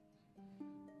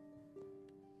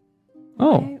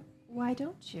 Oh, Why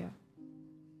don't you?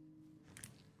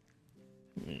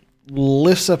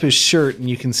 Lifts up his shirt and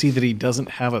you can see that he doesn't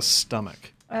have a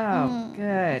stomach. Oh,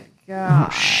 good oh God.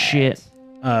 shit.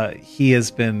 He has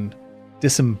been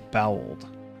disemboweled.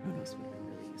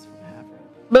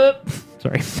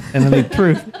 Sorry. And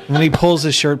then he pulls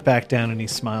his shirt back down and he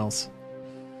smiles.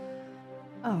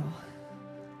 Oh.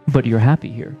 But you're happy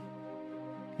here.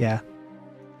 Yeah.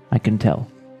 I can tell.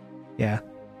 Yeah.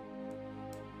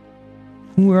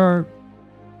 Who are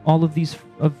all of these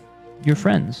of your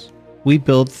friends? We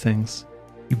build things.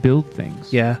 You build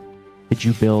things. Yeah. Did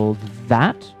you build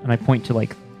that? And I point to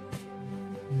like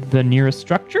the nearest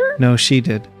structure? No, she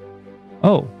did.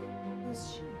 Oh.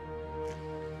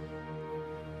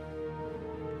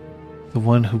 The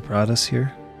one who brought us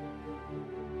here.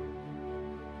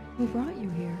 Who brought you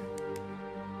here?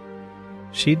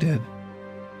 She did.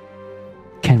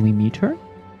 Can we meet her?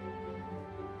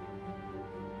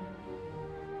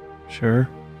 Sure.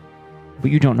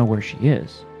 But you don't know where she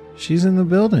is. She's in the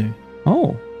building.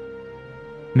 Oh.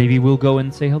 Maybe we'll go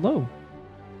and say hello.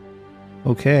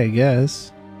 Okay, I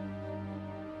guess.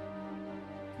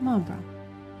 Come on, bro.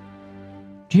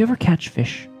 Do you ever catch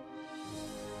fish?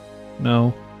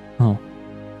 No. Oh.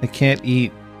 I can't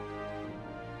eat.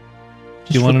 Do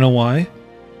Just you want to know why?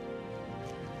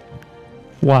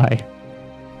 Why?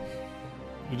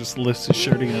 He just lifts his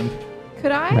shirt again.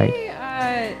 Could I,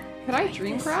 Right. could I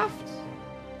dreamcraft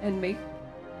and make,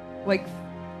 like,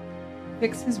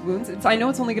 fix his wounds? I know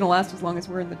it's only going to last as long as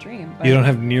we're in the dream. But You don't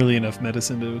have nearly enough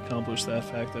medicine to accomplish that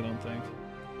fact, I don't think.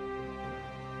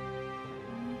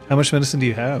 How much medicine do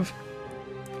you have?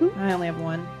 I only have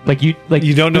one. Like you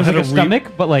don't know there's how like to a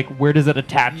stomach, but like where does it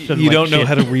attach? And, You like, don't know shit?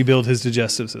 how to rebuild his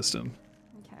digestive system.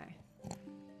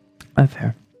 Okay.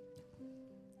 Fair.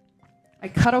 I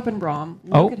cut open Brom,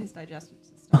 look Oh. at his digestive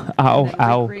system. Ow, and then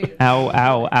ow, recreate it. ow,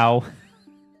 ow, ow.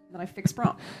 Then I fix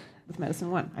Brom with medicine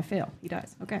 1. I fail. He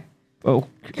dies. Okay. Oh,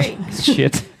 Great.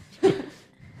 shit.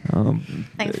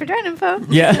 Thanks for joining, folks.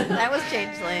 Yeah. That was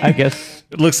Changeling. I guess.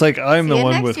 It looks like I'm See the you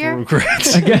one next with year.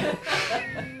 regrets.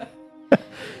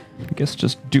 I guess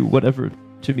just do whatever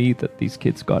to me that these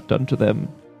kids got done to them.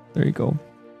 There you go.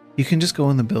 You can just go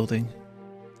in the building.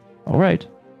 All right.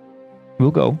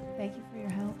 We'll go. Thank you for your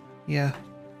help. Yeah.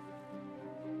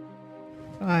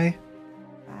 Bye.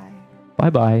 Bye.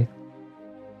 Bye-bye.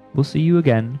 We'll see you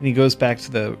again. And he goes back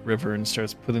to the river and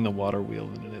starts putting the water wheel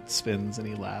in, and it spins, and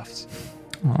he laughs.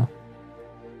 Aw.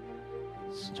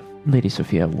 Lady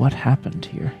Sophia, what happened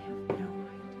here?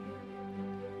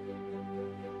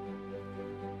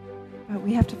 But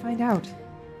we have to find out.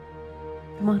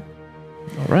 Come on.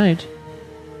 All right.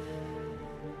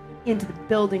 Into the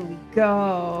building we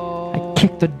go. I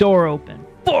kicked the door open.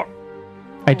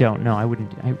 I don't know. I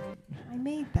wouldn't. I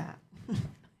made that. I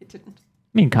didn't.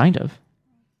 mean, kind of.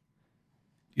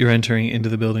 You're entering into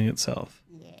the building itself.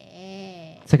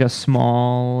 It's like a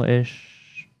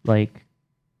small-ish, like,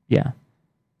 yeah.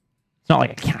 It's not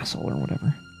like a castle or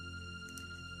whatever.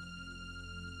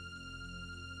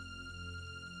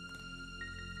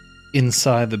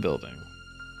 Inside the building,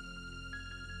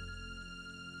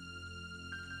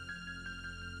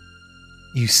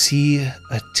 you see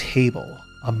a table,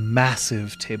 a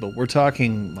massive table. We're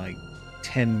talking like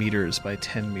 10 meters by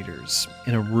 10 meters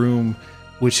in a room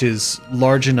which is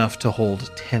large enough to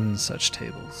hold 10 such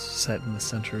tables set in the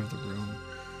center of the room.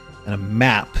 And a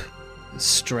map is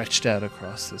stretched out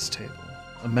across this table.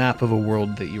 A map of a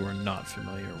world that you are not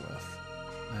familiar with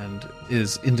and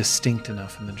is indistinct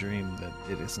enough in the dream that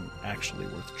it isn't actually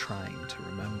worth trying to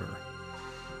remember.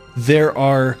 There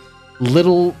are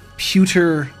little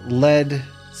pewter, lead,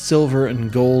 silver,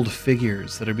 and gold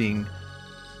figures that are being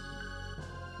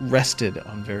rested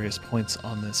on various points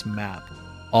on this map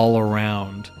all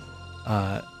around.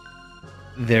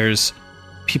 There's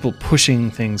people pushing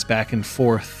things back and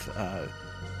forth,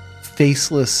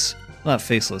 not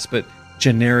faceless, but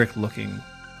generic looking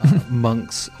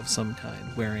monks of some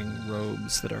kind wearing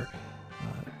robes that are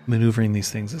maneuvering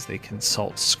these things as they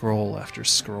consult scroll after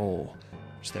scroll,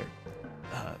 which they're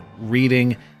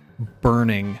reading,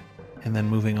 burning, and then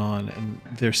moving on. And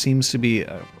there seems to be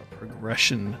a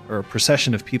progression or a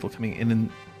procession of people coming in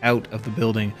and out of the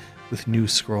building with new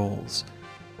scrolls.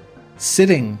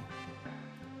 Sitting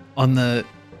on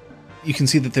you can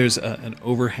see that there's an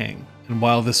overhang, and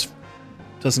while this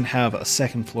doesn't have a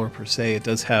second floor per se, it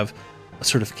does have a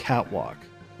sort of catwalk.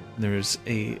 And there's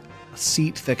a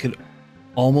seat that could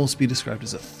almost be described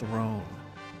as a throne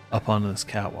up on this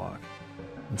catwalk.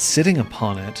 And sitting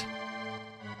upon it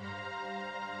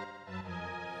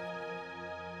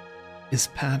is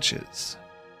Patches.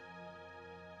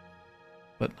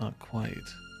 But not quite.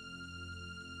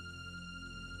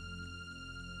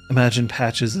 Imagine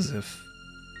Patches as if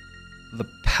the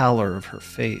pallor of her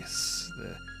face,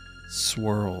 the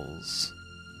swirls,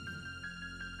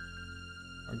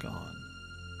 are gone.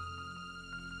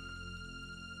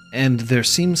 And there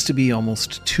seems to be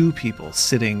almost two people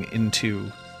sitting in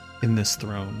this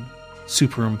throne,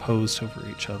 superimposed over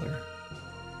each other.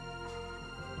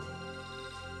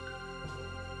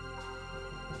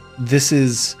 This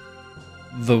is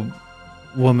the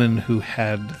woman who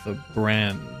had the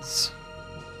brands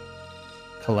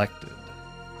collected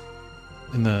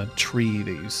in the tree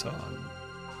that you saw in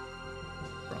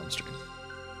Bromstream.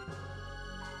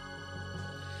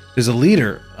 There's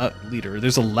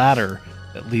there's a ladder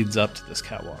that leads up to this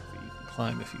catwalk that you can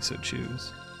climb if you so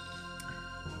choose.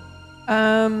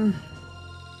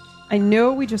 I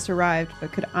know we just arrived,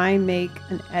 but could I make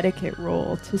an etiquette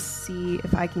roll to see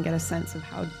if I can get a sense of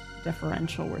how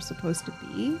deferential we're supposed to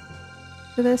be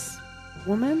to this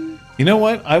woman? You know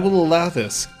what? I will allow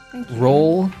this. Thank you.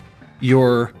 Roll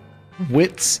your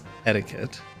wits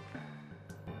etiquette.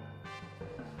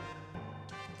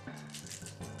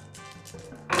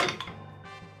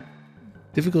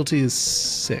 Difficulty is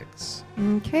 6.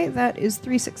 Okay, that is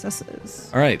 3 successes.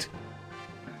 All right.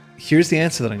 Here's the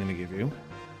answer that I'm going to give you.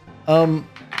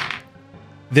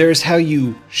 There's how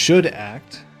you should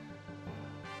act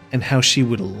and how she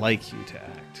would like you to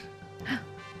act.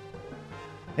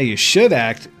 How you should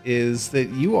act is that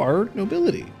you are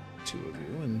nobility, two of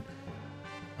you, and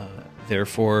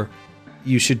therefore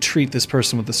you should treat this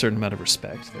person with a certain amount of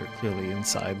respect. They're clearly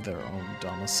inside their own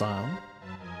domicile.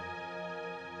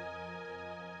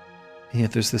 And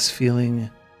yet there's this feeling,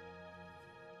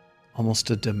 almost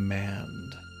a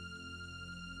demand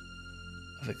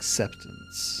of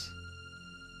acceptance,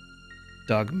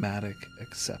 dogmatic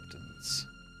acceptance,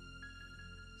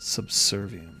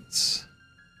 subservience.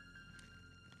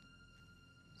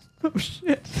 Oh,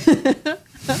 shit.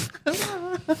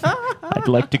 I'd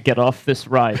like to get off this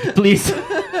ride, please.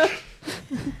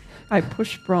 I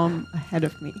push Brom ahead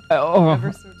of me. Oh,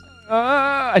 Ever so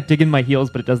I dig in my heels,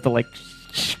 but it does the like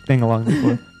thing along the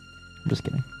floor. I'm just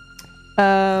kidding.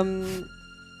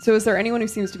 So is there anyone who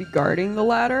seems to be guarding the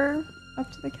ladder up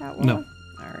to the catwalk? No.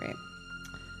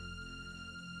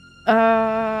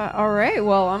 All right.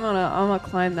 Well, I'm gonna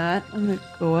climb that. I'm gonna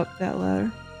go up that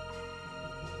ladder.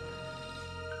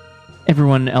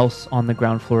 Everyone else on the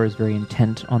ground floor is very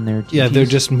intent on their duties. Yeah, they're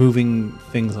just moving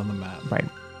things on the map. Right.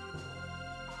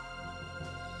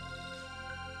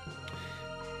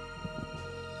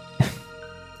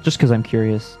 Just because I'm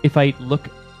curious, if I look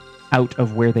out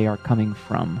of where they are coming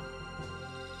from,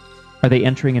 are they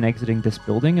entering and exiting this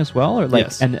building as well, or like?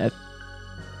 Yes. And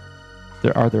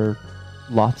are there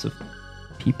lots of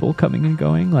people coming and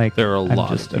going? Like There are a I'm lot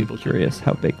just, of people I'm curious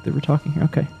how big they were talking here.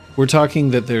 Okay. We're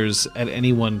talking that there's, at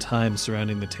any one time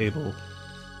surrounding the table,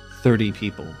 30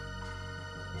 people.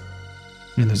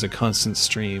 And there's a constant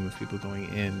stream of people going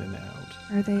in and out.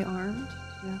 Are they armed?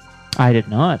 Yes. I did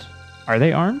not. Are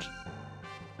they armed?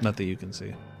 Not that you can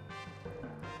see.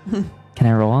 Can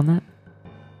I roll on that?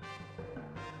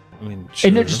 I mean, sure.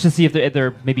 And no, just to see if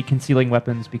they're maybe concealing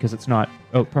weapons because it's not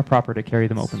proper to carry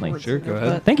them openly. Swords Sure, in go their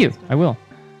ahead. butts Thank you. and stuff. I will.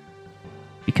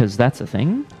 Because that's a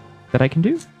thing that I can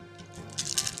do.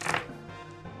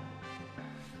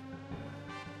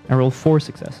 I roll 4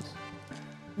 successes.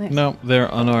 Nice. No, they're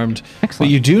unarmed. Excellent.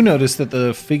 But you do notice that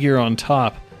the figure on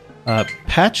top,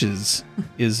 Patches,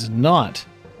 is not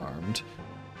armed.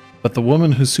 But the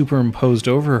woman who's superimposed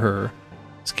over her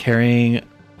is carrying a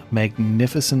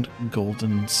magnificent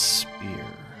golden spear.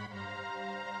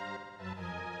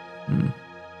 Hmm.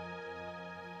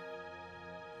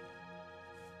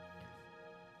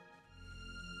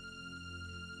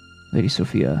 Lady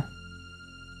Sophia,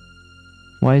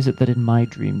 why is it that in my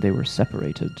dream they were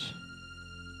separated?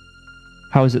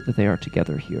 How is it that they are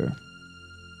together here?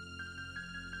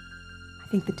 I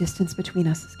think the distance between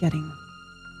us is getting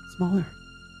smaller.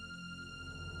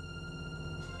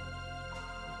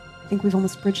 I think we've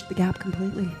almost bridged the gap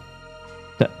completely.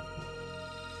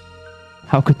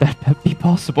 How could that be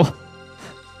possible?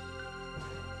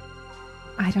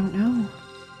 I don't know.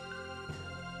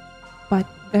 But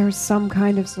there's some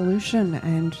kind of solution,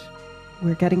 and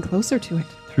we're getting closer to it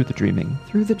Through the dreaming.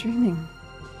 through the dreaming.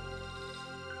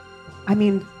 I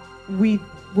mean, we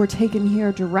were taken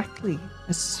here directly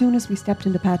as soon as we stepped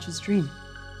into Patch's dream.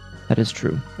 That is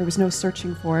true. There was no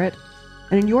searching for it.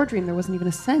 And in your dream, there wasn't even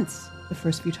a sense the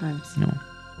first few times. No.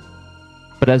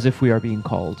 But as if we are being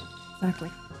called. Exactly.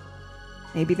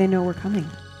 Maybe they know we're coming.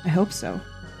 I hope so.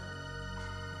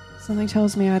 Something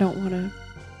tells me I don't want to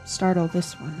startle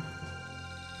this one.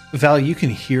 Val, you can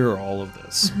hear all of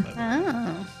this. by the way.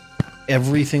 Oh.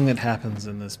 Everything that happens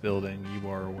in this building, you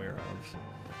are aware of.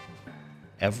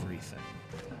 Everything.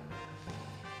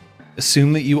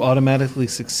 Assume that you automatically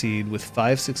succeed with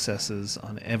 5 successes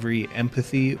on every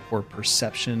empathy or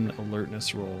perception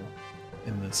alertness roll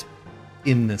in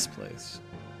this place.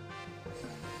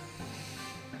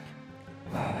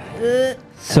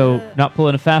 So, not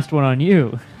pulling a fast one on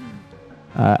you.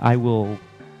 I will,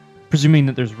 presuming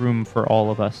that there's room for all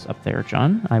of us up there,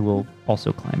 John, I will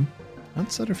also climb.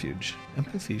 Not subterfuge.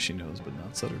 Empathy she knows, but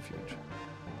not subterfuge.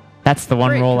 That's the one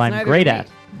Great, roll 'cause I'm neither great do at.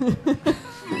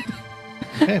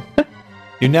 Okay.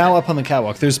 You're now up on the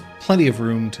catwalk. There's plenty of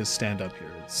room to stand up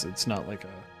here. It's not like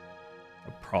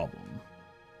a problem.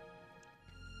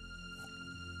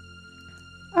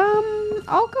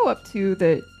 I'll go up to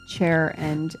the chair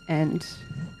and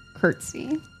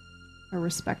curtsy. A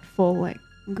respectful,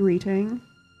 greeting.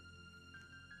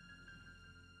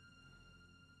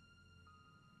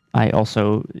 I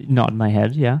also nod my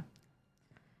head, yeah.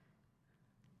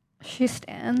 She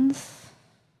stands,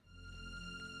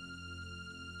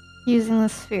 using the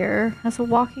sphere as a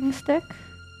walking stick,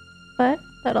 but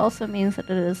that also means that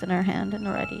it is in her hand and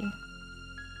ready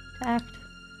to act.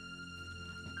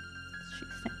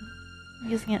 She's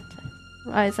using it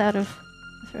to rise out of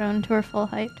the throne to her full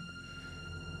height.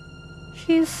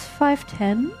 She's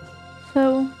 5'10",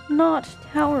 so not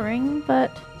towering,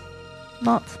 but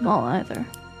not small either.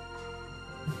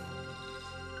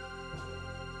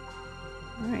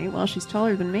 All right, well, she's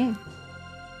taller than me.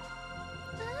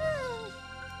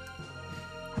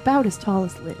 About as tall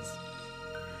as Liz.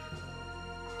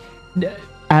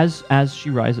 As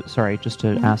she rises, sorry, just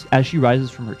to ask, as she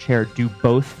rises from her chair, do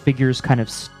both figures kind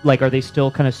of, are they still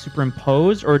kind of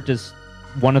superimposed, or does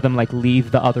one of them,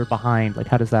 leave the other behind?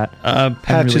 How does that...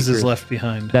 Patches is curious. left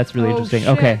behind. That's really Oh, interesting. shit.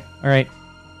 Okay, all right.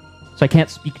 So I can't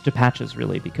speak to Patches,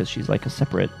 really, because she's a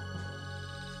separate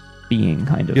being,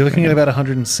 kind of. You're looking right at now. about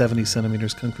 170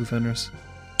 centimeters, Kung Fu Fenris.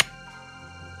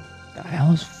 I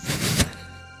almost...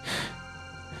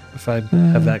 If I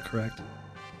have that correct.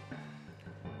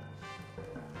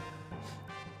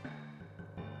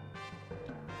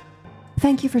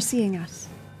 Thank you for seeing us.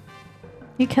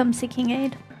 You come seeking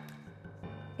aid?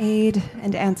 Aid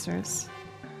and answers.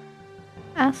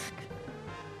 Ask.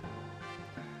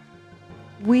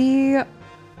 We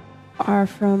are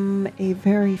from a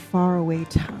very far away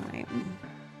time.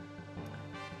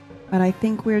 but I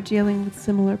think we're dealing with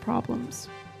similar problems.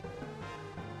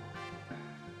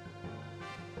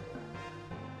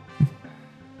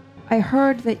 I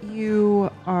heard that you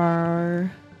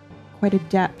are quite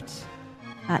adept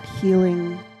at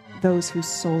healing those whose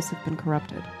souls have been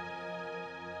corrupted.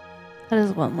 That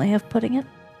is one way of putting it.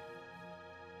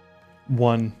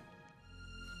 One.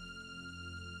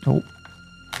 Oh,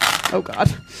 Oh God.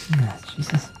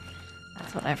 Jesus.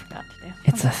 That's what I forgot to do.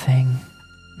 It's a thing.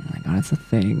 Oh my god, it's a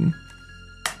thing.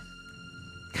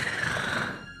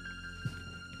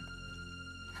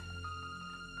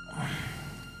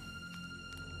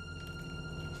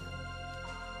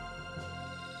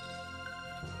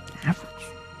 Average.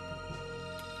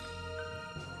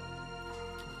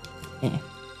 Eh.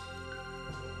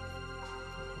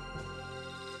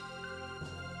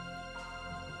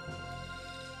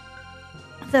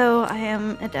 Though I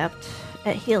am adept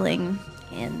at healing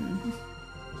in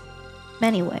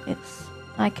many ways.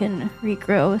 I can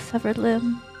regrow a severed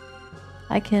limb.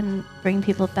 I can bring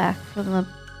people back from the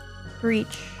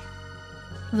breach,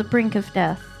 from the brink of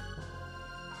death.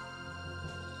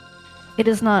 It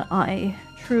is not I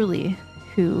truly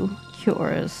who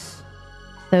cures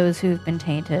those who've been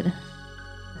tainted.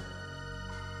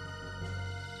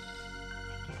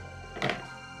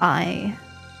 I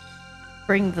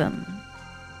bring them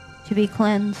to be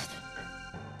cleansed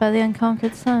by the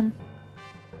unconquered sun.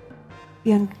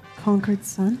 The unconquered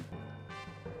sun?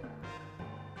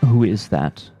 Who is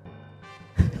that?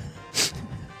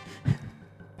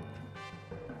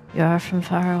 You are from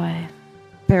far away.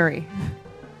 Barry.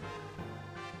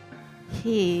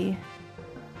 He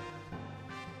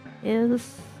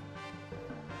is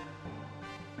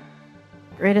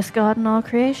the greatest god in all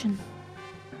creation.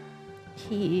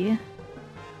 He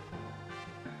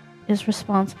is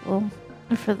responsible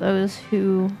for those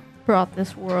who brought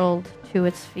this world to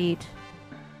its feet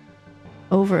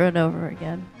over and over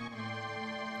again.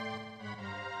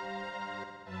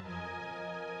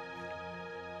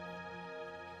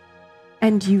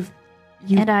 And you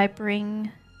And I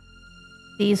bring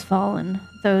these fallen,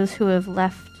 those who have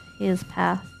left his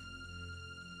path,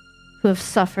 who have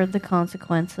suffered the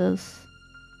consequences.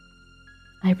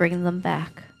 I bring them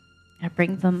back. I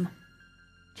bring them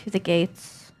to the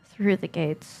gates, through the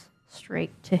gates,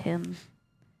 straight to him,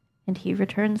 and he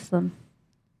returns them.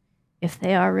 If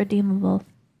they are redeemable.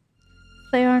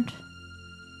 If they aren't,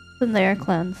 then they are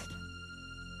cleansed.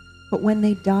 But when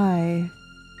they die,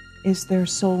 is their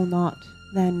soul not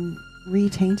then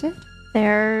retainted?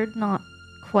 They're not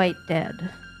quite dead.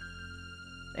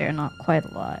 They're not quite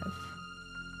alive.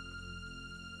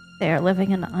 They are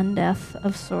living an undeath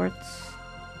of sorts.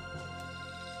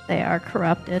 They are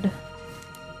corrupted.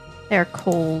 They are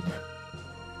cold.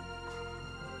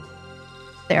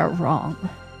 They are wrong.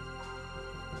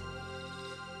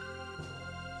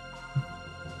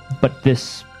 But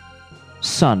this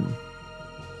sun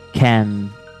can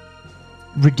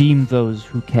redeem those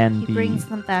who can He be. brings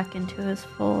them back into his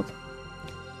fold.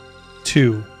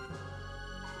 2.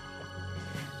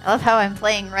 I love how I'm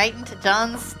playing right into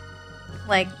John's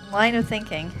line of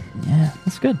thinking. Yeah,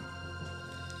 that's good.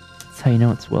 That's how you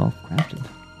know it's well crafted.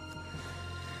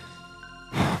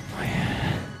 Oh boy.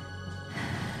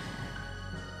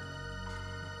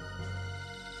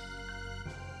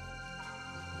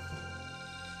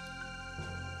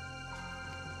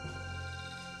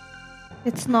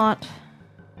 It's not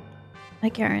a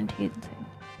guaranteed thing.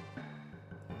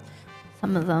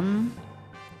 Some of them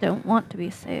don't want to be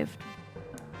saved.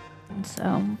 And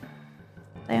so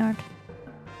they aren't.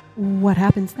 What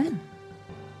happens then?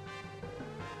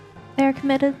 They are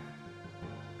committed.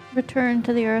 Return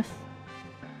to the earth.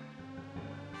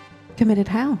 Committed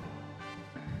how? You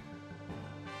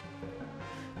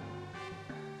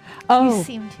Oh.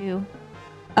 seem too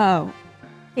Oh.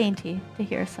 dainty to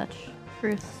hear such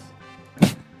truths.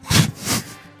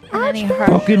 In any harsh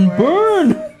Fucking words.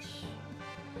 burn!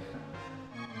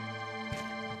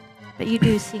 But you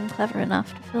do seem clever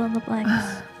enough to fill in the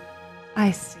blanks.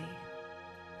 I see.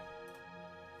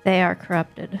 They are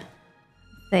corrupted.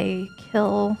 They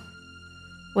kill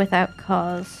without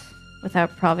cause,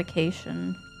 without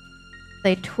provocation.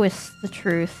 They twist the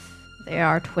truth. They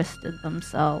are twisted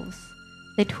themselves.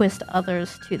 They twist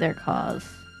others to their cause.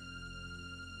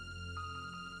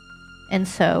 And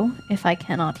so, if I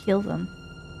cannot heal them,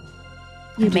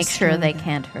 you make sure they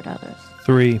can't hurt others.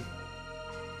 3.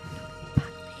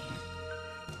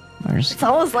 There's- It's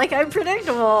almost like I'm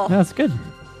predictable. No, that's good.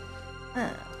 Uh,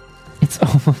 It's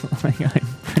almost like I'm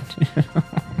pretty.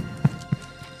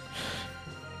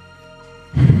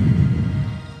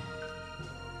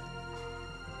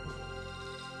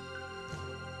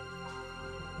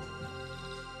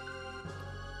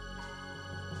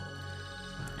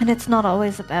 And it's not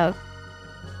always about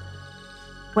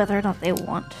whether or not they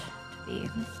want to be.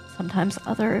 Sometimes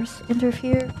others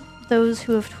interfere. Those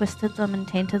who have twisted them and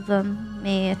tainted them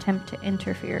may attempt to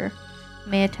interfere,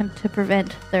 may attempt to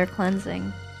prevent their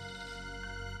cleansing.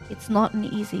 It's not an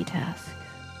easy task,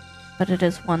 but it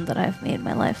is one that I've made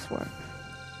my life's work.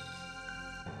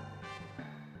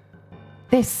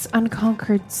 This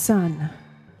unconquered sun.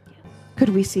 Could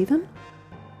we see them?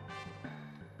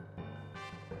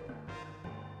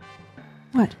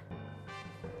 What?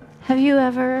 Have you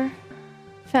ever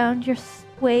found your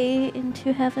way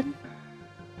into heaven?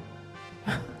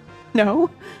 No.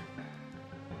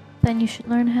 Then you should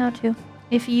learn how to.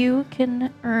 If you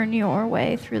can earn your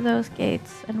way through those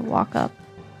gates and walk up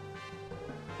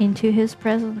into his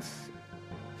presence,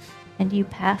 and you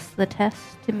pass the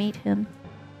test to meet him,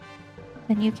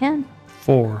 then you can.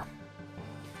 4.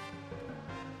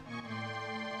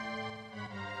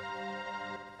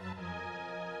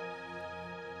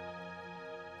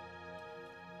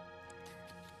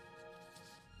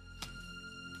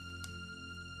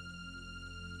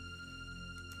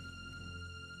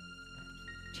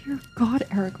 Dear God,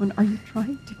 Aragorn, are you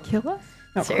trying to kill us?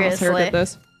 No, Crosshair Seriously. did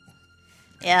this.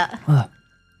 Yeah.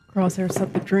 Crosshair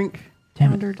set the drink.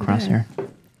 Damn under it, today. Crosshair.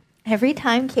 Every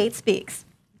time Kate speaks.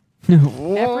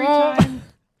 Every time.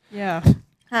 Yeah.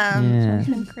 Yeah. It's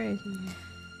been crazy.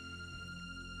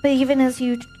 But even as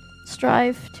you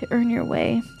strive to earn your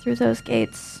way through those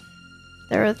gates,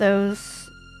 there are those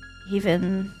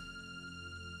even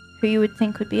who you would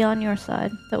think would be on your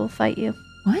side that will fight you.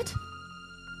 What?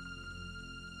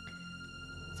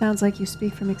 Sounds like you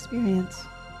speak from experience.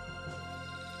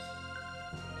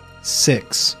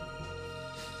 6.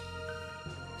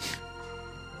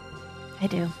 I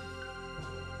do.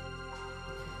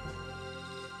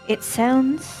 It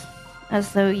sounds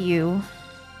as though you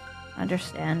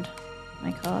understand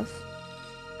my cause,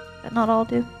 but not all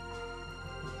do.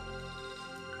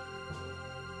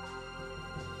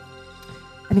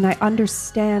 I mean, I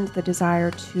understand the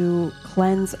desire to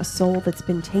cleanse a soul that's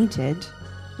been tainted,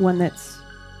 one that's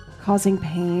causing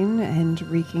pain and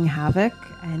wreaking havoc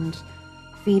and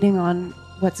feeding on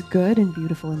what's good and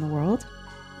beautiful in the world.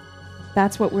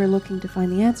 That's what we're looking to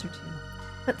find the answer to.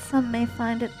 But some may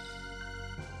find it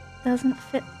doesn't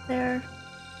fit their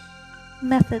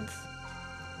methods.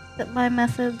 That my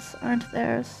methods aren't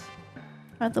theirs,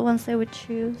 aren't the ones they would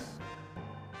choose.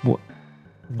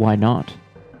 Why not?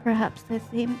 Perhaps they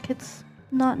think it's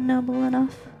not noble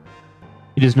enough.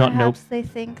 It is not noble. Perhaps they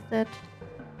think that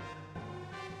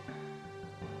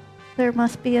there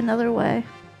must be another way.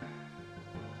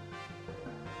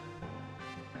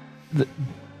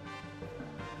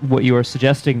 What you are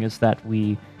suggesting is that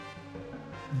we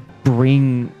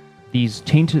bring these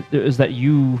tainted, is that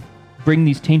you bring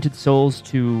these tainted souls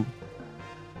to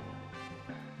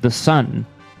the sun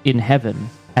in heaven,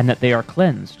 and that they are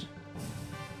cleansed.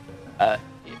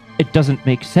 It doesn't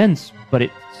make sense, but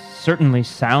it certainly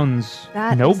sounds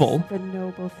That noble. is the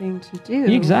noble thing to do.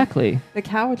 Exactly. The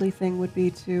cowardly thing would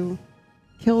be to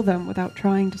kill them without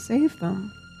trying to save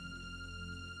them.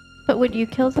 But would you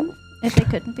kill them if they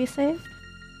couldn't be saved?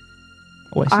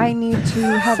 Oh, I I see. need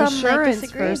to have Some might assurance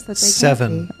disagree. first that they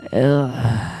 7. can't be.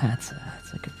 That's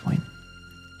a good point.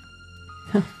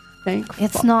 Thank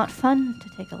It's fuck. not fun to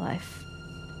take a life.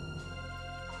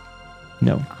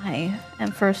 No. I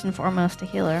am first and foremost a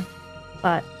healer,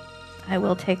 but I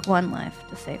will take one life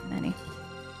to save many.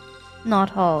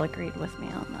 Not all agreed with me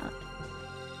on that.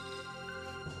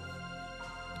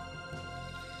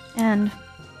 And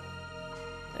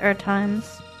there are times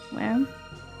where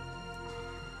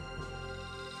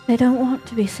they don't want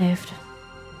to be saved.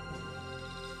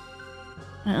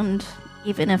 And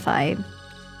even if I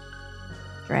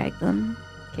drag them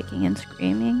kicking and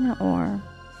screaming or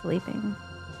sleeping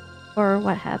or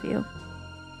what have you,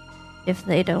 if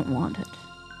they don't want it,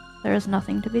 there is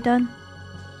nothing to be done.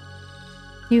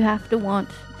 You have to want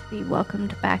to be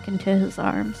welcomed back into his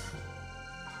arms.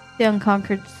 The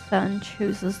unconquered sun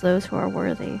chooses those who are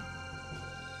worthy.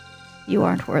 You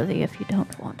aren't worthy if you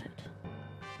don't want it.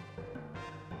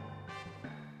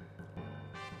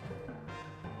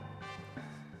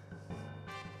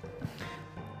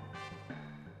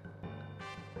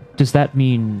 Does that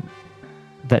mean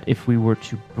that if we were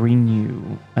to bring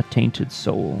you a tainted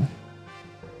soul,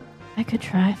 I could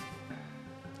try.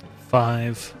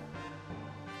 5.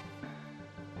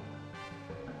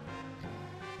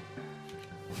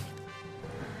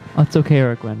 oh, it's okay,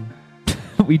 Erwin.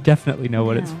 We definitely know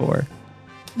what it's No. for.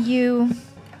 You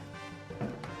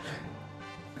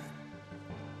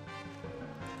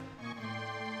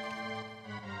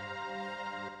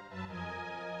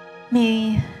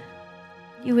may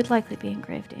You would likely be in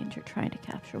grave danger trying to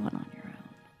capture one on your own.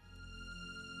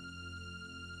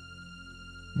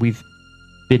 We've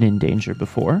been in danger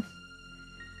before.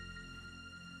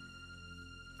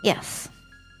 Yes.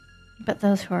 But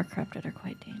those who are corrupted are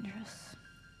quite dangerous.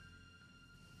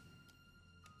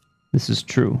 This is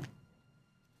true.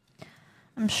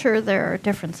 I'm sure there are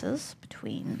differences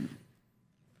between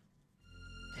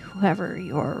whoever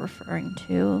you're referring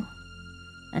to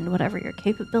and whatever your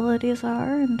capabilities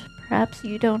are, and perhaps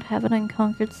you don't have an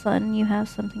unconquered son, you have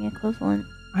something equivalent.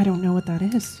 I don't know what that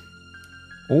is.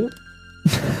 Oh.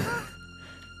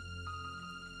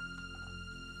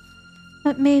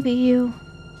 But maybe you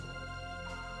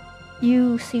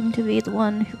seem to be the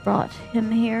one who brought him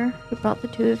here, who brought the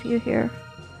two of you here.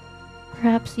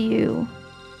 Perhaps you,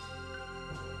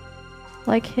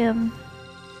 like him,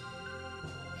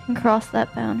 can cross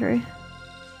that boundary.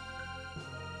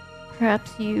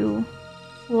 Perhaps you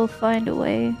will find a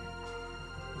way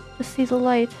to see the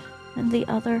light in the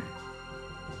other.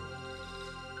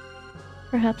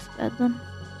 Perhaps bed them.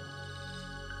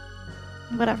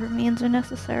 Whatever means are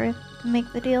necessary to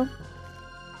make the deal.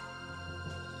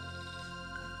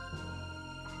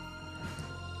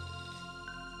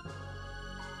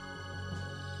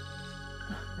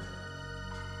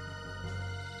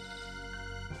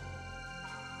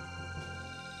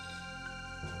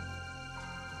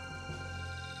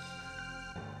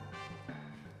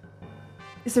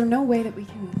 Is there no way that we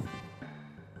can...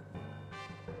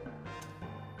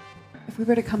 If we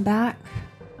were to come back,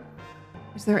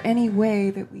 is there any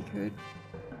way that we could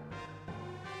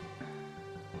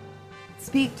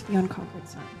speak to the unconquered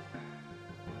son?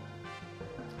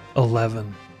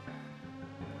 11.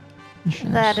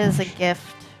 That is a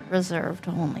gift reserved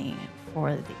only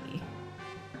for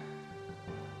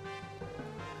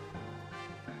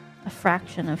a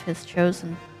fraction of his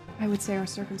chosen. I would say our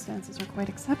circumstances are quite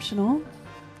exceptional.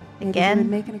 Maybe Again? he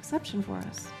would make an exception for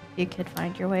us. You could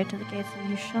find your way to the gates of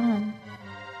Yushan.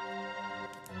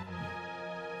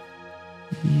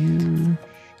 You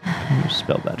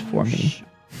spell that for me.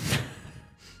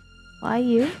 Why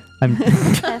you? I'm.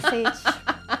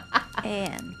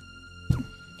 S-H-A-N.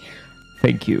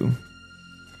 Thank you.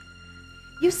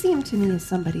 You seem to me as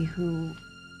somebody who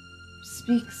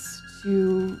speaks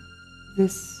to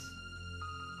this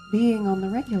being on the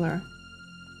regular.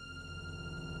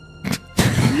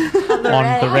 On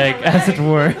the reg, as it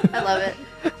were. I love it.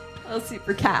 Oh,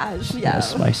 super cash.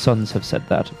 Yes, my sons have said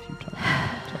that a few times.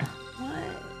 Sorry. What?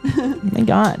 Oh my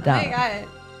God, I got it.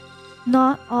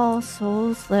 Not all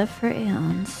souls live for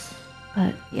aeons,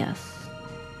 but yes,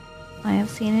 I have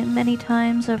seen it many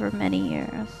times over many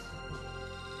years.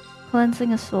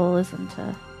 Cleansing a soul isn't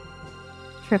a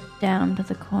trip down to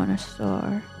the corner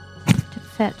store to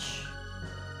fetch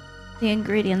the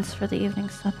ingredients for the evening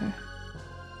supper.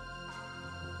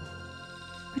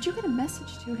 Could you get a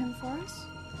message to him for us?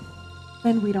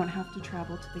 Then we don't have to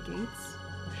travel to the gates.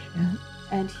 Shit.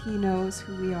 And he knows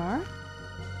who we are.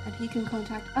 And he can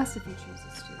contact us if he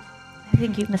chooses to. I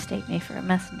think you mistake me for a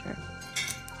messenger.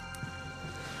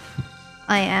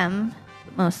 I am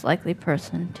the most likely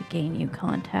person to gain you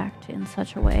contact in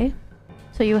such a way,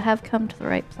 so you have come to the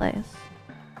right place.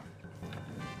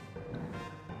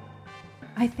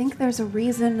 I think there's a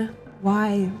reason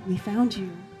why we found you.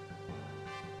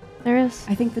 There is.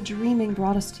 I think the dreaming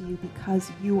brought us to you because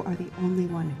you are the only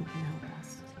one who can help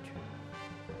us.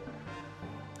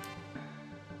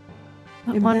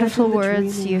 What Imagine wonderful the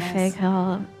words dreaming you as- fake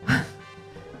out.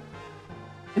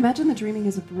 Imagine the dreaming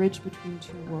is a bridge between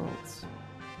two worlds.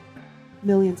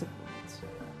 Millions of worlds.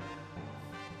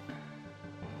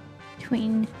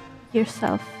 Between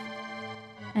yourself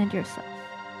and yourself.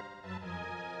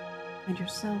 And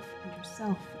yourself, and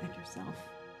yourself, and yourself.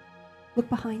 Look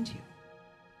behind you.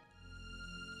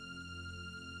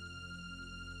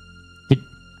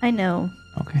 I know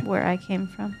Okay. where I came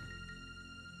from.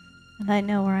 And I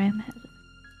know where I am headed.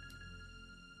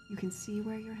 You can see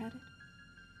where you're headed.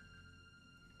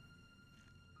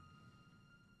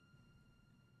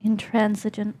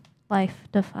 Intransigent, life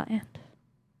defiant.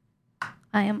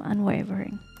 I am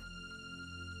unwavering.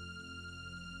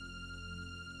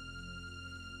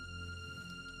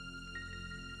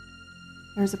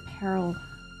 There's a peril,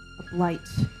 a blight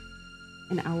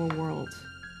in our world.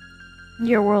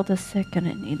 Your world is sick and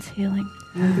it needs healing.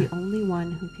 You're the only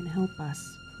one who can help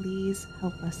us. Please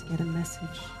help us get a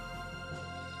message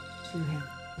to him.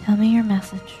 Tell me your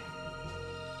message.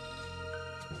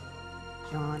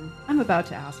 John, I'm about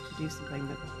to ask to do something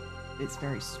that is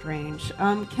very strange.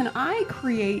 Can I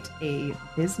create a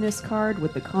business card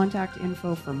with the contact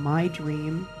info for my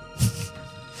dream?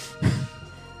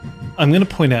 I'm going to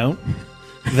point out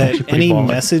that pretty any baller.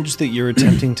 message that you're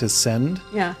attempting to send,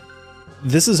 Yeah.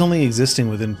 this is only existing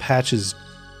within Patch's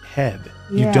head.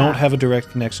 Yeah. You don't have a direct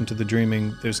connection to the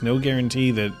dreaming. There's no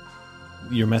guarantee that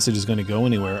your message is going to go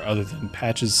anywhere other than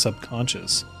Patch's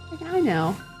subconscious. I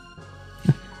know.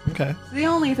 Okay. It's the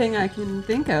only thing I can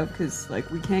think of because, like,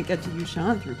 we can't get to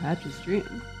Yushan through Patch's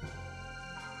dream.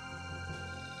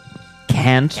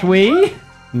 Can't we?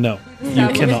 No, you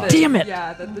Established cannot. that- Damn it.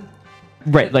 Yeah,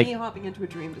 Right, that like, me hopping into a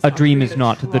dream. Does a not dream create is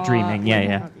not the traught, dreaming. Yeah, like,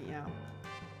 yeah. hopping, yeah.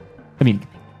 I mean,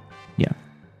 yeah.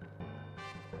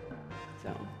 So,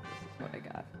 this is what I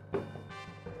got.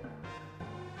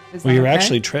 Is Well, that you're okay?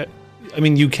 actually. I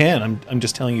mean, you can. I'm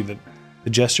just telling you that the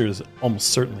gesture is almost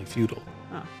certainly futile.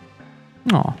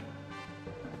 Aw.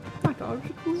 My dogs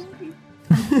are cool.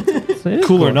 So it is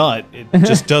Cool or not, it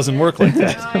just doesn't work like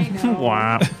that. I know.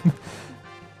 Wow.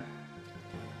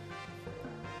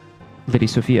 Lady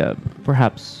Sophia,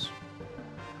 perhaps.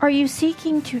 Are you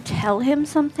seeking to tell him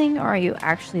something, or are you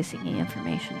actually seeking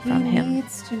information from He him?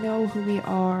 needs to know who we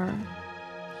are.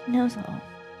 He knows all.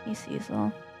 He sees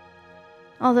all.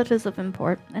 All that is of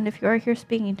import. And if you are here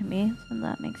speaking to me, then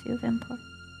that makes you of import.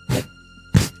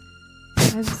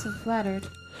 I'm so flattered.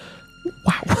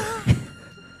 Wow.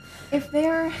 If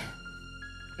there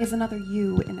is another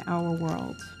you in our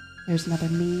world, there's another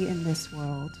me in this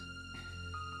world,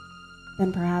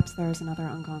 then perhaps there is another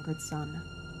unconquered sun.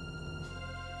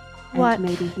 What and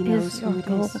maybe he is knows your who it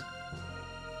goal? is.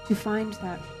 To find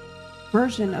that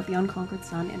version of the unconquered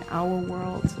sun in our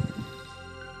world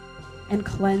and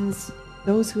cleanse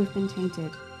those who have been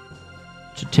tainted.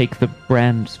 To take the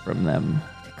brands from them.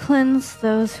 To cleanse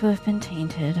those who have been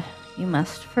tainted, you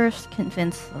must first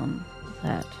convince them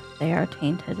that they are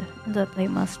tainted and that they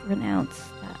must renounce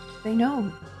that. They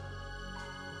know.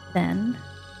 Then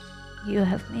you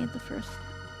have made the first step.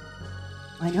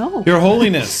 I know. Your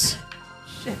Holiness,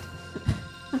 Shit.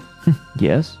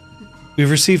 Yes?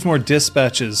 we've received more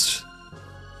dispatches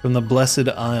from the Blessed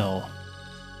Isle.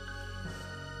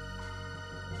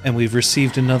 And we've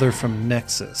received another from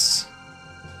Nexus.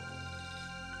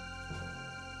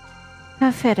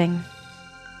 How fitting.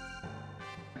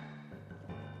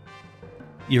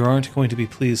 You aren't going to be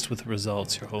pleased with the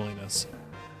results, Your Holiness.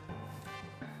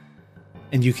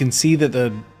 And you can see that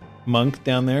the monk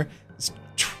down there is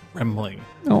trembling.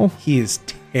 Oh. He is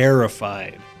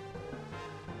terrified.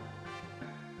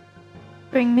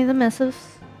 Bring me the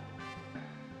missives.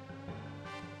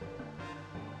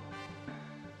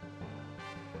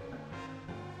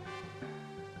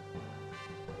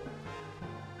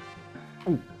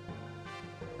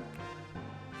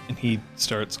 And he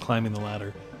starts climbing the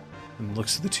ladder and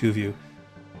looks at the two of you.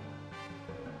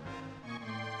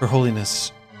 Her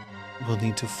Holiness will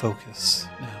need to focus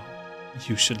now.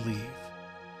 You should leave.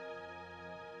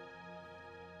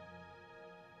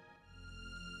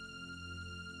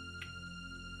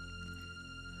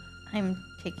 I'm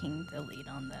taking the lead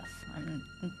on this. I'm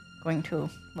going to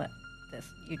let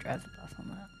you drive the bus on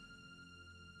that.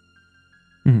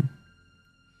 Mhm.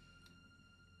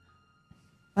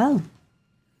 Well,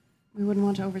 we wouldn't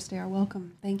want to overstay our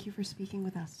welcome. Thank you for speaking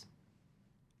with us.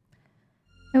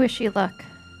 I wish you luck.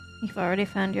 You've already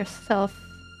found yourself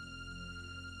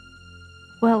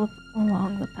well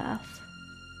along the path.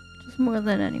 Just more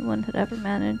than anyone had ever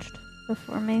managed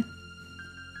before me.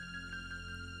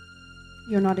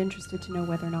 You're not interested to know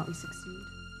whether or not we succeed.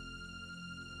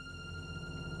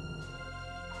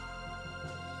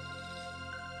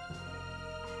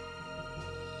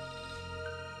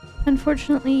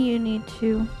 Unfortunately, you need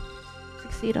to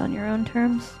succeed on your own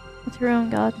terms, with your own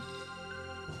god.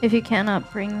 If you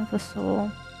cannot bring the soul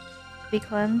to be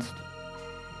cleansed,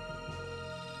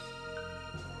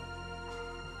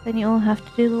 then you'll have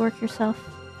to do the work yourself.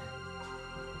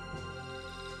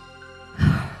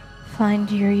 Find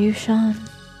your Yushan.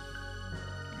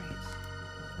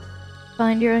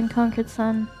 Find your unconquered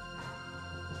son.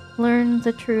 Learn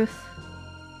the truth.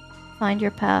 Find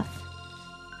your path.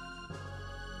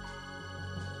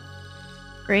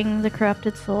 Bring the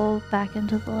corrupted soul back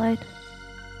into the light.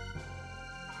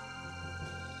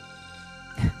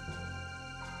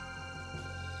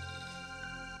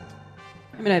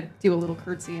 I'm gonna do a little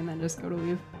curtsy and then just go to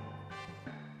leave.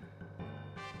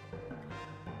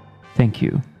 Thank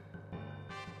you.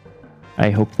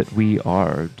 I hope that we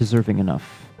are deserving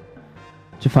enough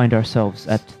to find ourselves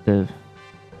at the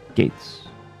gates.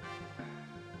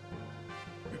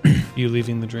 You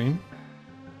leaving the dream?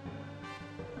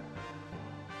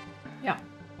 Yeah.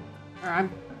 Or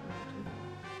I'm.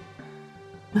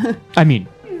 I mean,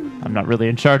 I'm not really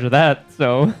in charge of that,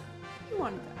 so You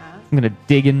wanted to ask. I'm gonna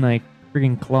dig in my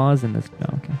friggin' claws in this.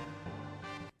 No, okay.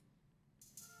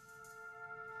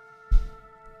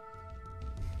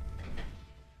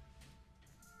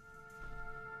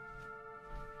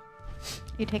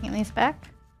 You taking these back?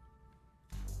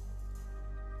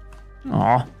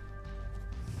 Aw.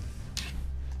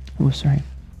 Oh, sorry.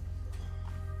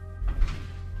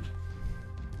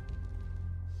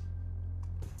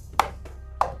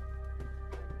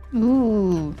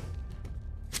 Ooh.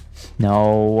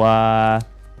 No,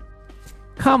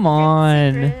 come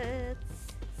on.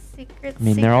 Secrets. I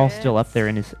mean, they're all still up there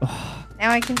in his. Oh,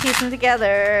 Now I can piece them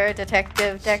together.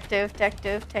 Detective,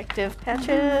 Patches.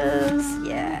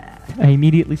 Yeah. I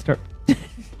immediately start.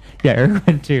 Yeah, Eric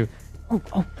went too. Oh.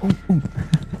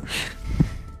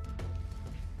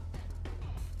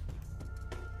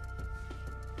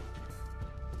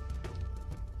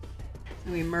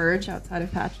 So we merge outside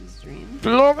of Patch's dream.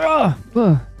 I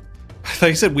thought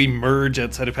you said we merge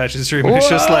outside of Patch's dream, and it's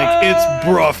just like, it's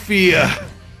Brafia.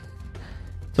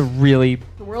 It's a really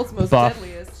The world's most buff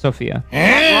deadliest. Sophia.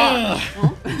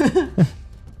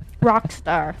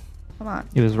 Rockstar. Come on.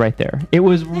 It was right there. It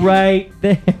was right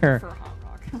there. For hot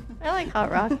rock. I like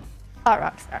Hot Rock. Hot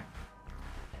Rockstar.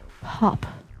 Hop.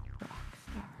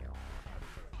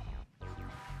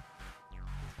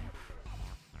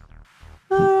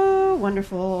 Oh,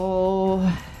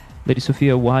 wonderful. Lady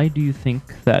Sophia, why do you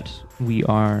think that we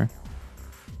are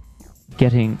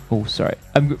getting... Oh, sorry.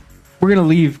 We're going to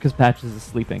leave because Patches is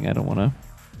sleeping. I don't want to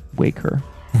wake her.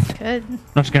 Good. I'm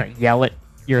not just going to yell at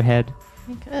your head.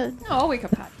 You could. No, I'll wake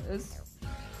up Patches.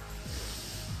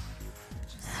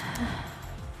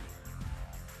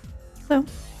 So,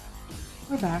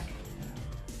 We're back.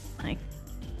 I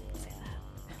say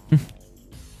that.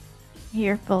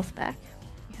 You're both back.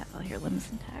 You have all your limbs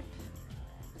intact.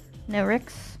 No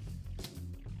Ricks.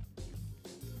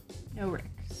 No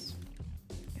Ricks.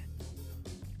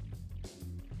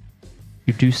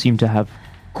 You do seem to have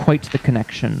quite the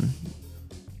connection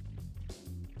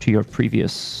to your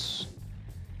previous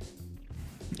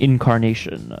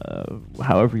incarnation,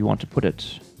 however you want to put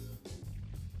it.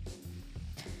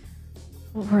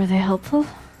 Were they helpful?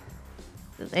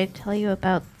 Did they tell you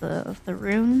about the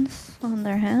runes on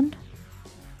their hand?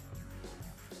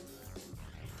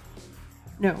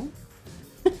 No.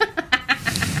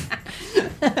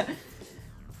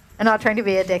 I'm not trying to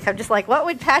be a dick. I'm just like, what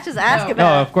would Patches ask No. Oh,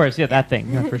 about? of course. Yeah, that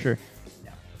thing. Yeah, for sure.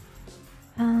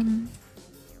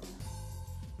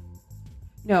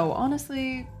 No,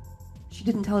 honestly, she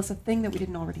didn't tell us a thing that we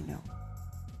didn't already know.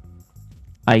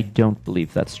 I don't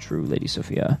believe that's true, Lady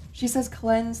Sophia. She says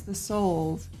cleanse the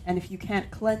souls, and if you can't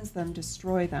cleanse them,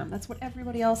 destroy them. That's what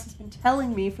everybody else has been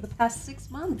telling me for the past 6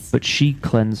 months. But she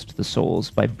cleansed the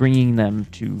souls by bringing them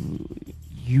to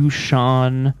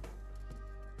Yushan,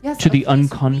 Yes, to a the place we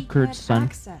unconquered can't sun.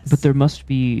 access. But there must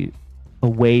be a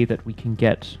way that we can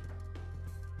get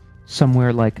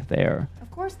somewhere like there.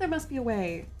 Of course there must be a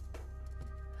way.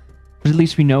 But at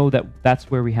least we know that that's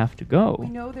where we have to go. We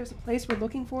know there's a place we're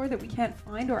looking for that we can't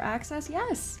find or access.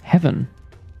 Yes. Heaven.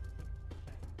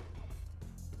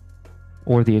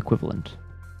 Or the equivalent.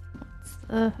 It's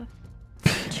the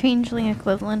changeling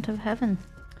equivalent of heaven.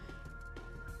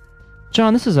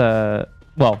 John, this is a...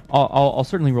 Well, I'll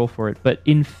certainly roll for it, but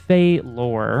in Fey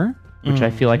lore, which I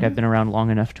feel like I've been around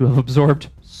long enough to have absorbed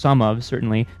some of,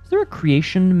 certainly, is there a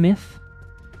creation myth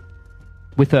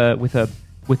with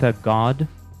a god?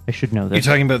 I should know You're this.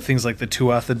 talking about things like the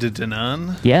Tuatha De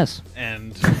Danann Yes.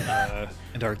 and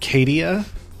Arcadia?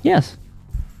 Yes.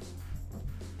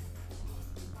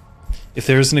 If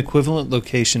there's an equivalent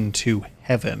location to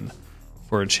heaven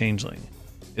for a changeling,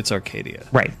 it's Arcadia.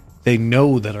 Right. They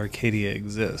know that Arcadia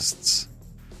exists,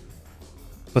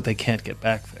 but they can't get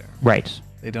back there. Right.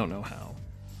 They don't know how.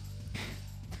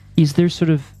 Is there sort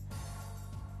of...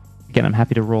 Again, I'm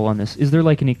happy to roll on this. Is there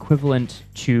like an equivalent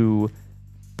to...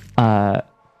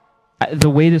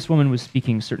 the way this woman was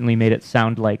speaking certainly made it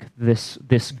sound like this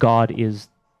god is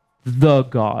the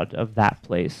god of that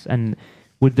place. And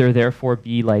would there therefore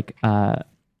be like, a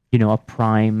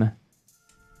prime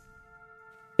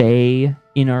Fae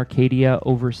in Arcadia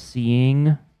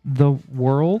overseeing the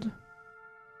world?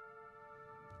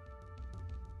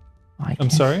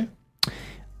 I'm sorry?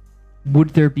 Would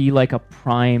there be like a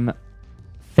prime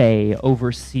Fae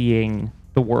overseeing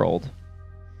the world?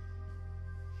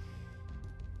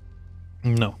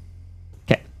 No.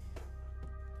 Okay.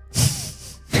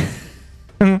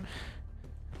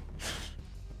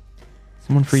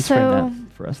 Someone freeze frame that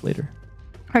for us later.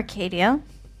 Arcadia.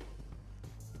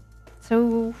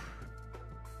 So,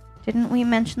 didn't we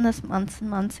mention this months and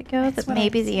months ago That's that what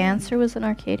maybe I'm the saying. answer was in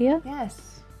Arcadia?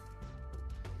 Yes.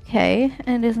 Okay,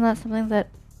 and isn't that something that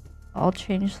all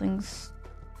changelings,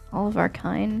 all of our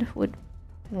kind, would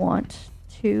want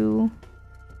to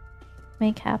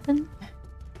make happen?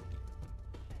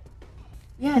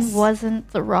 Yes. And wasn't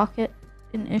the rocket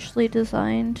initially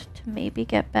designed to maybe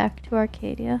get back to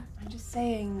Arcadia. I'm just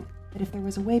saying that if there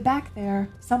was a way back there,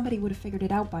 somebody would have figured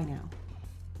it out by now.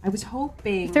 I was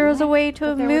hoping If there was a way to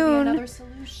a that there would be moon, another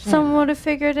solution. someone would have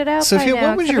figured it out Sophia, by now.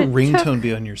 what would 'cause your it ringtone took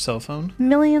be on your cell phone?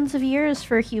 millions of years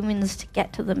for humans to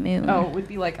get to the moon. Oh, it would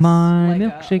be like My like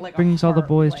milkshake like brings all the heart,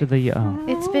 boys to like- the.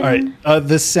 It's All been right.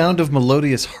 The sound of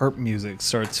melodious harp music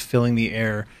starts filling the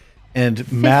air,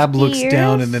 and Mab 50 looks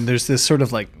down, years? and then there's this sort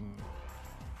of like.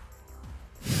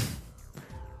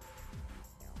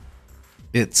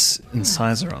 It's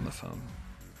Incisor on the phone.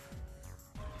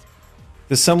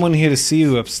 There's someone here to see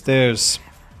you upstairs.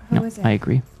 Who No, is it? I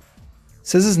agree.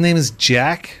 Says his name is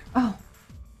Jack. Oh,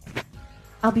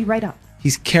 I'll be right up.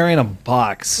 He's carrying a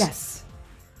box. Yes,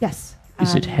 yes.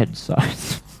 Is it head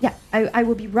size? Yeah, I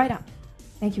will be right up.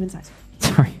 Thank you, Incisor.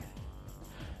 Sorry.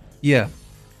 Yeah.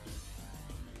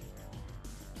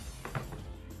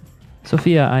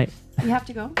 Sophia, I. We have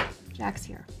to go. Jack's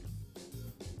here.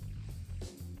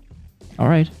 All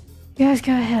right. You guys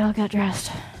go ahead, I'll get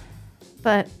dressed.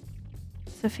 But,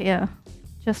 Sophia,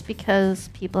 just because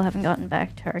people haven't gotten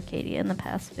back to Arcadia in the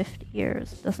past 50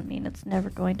 years doesn't mean it's never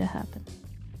going to happen.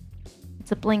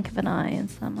 It's a blink of an eye in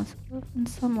some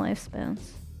lifespans.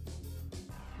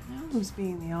 Now who's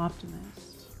being the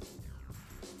optimist?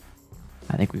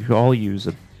 I think we could all use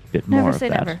a bit Never more say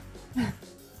of that. never.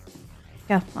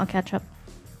 Yeah, I'll catch up.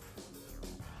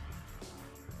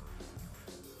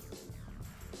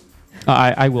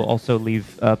 I will also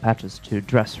leave Patches to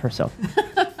dress herself.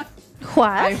 What?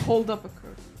 I hold up a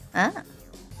curtain. Ah,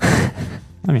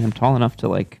 I mean, I'm tall enough to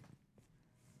like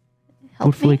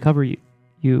help hopefully me? cover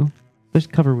you.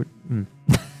 Just cover with.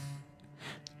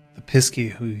 The Pisky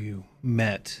who you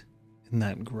met in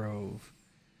that grove,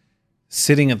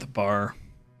 sitting at the bar,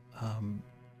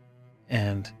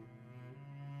 and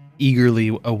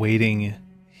eagerly awaiting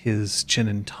his gin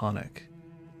and tonic,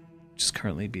 which is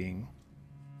currently being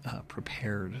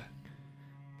prepared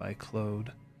by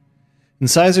Claude.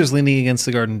 Incisor's leaning against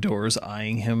the garden doors,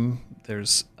 eyeing him.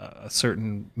 There's a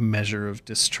certain measure of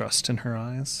distrust in her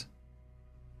eyes.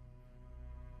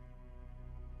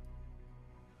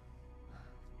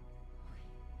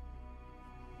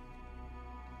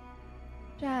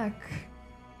 Jack.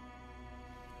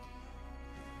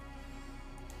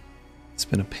 It's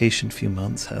been a patient few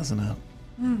months, hasn't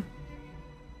it?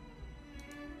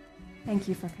 Thank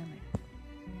you for coming.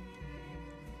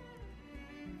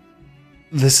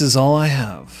 This is all I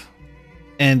have.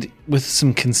 And with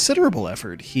some considerable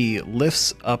effort, he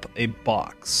lifts up a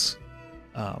box,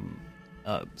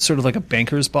 sort of like a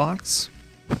banker's box,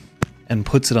 and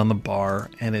puts it on the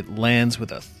bar, and it lands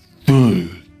with a thud.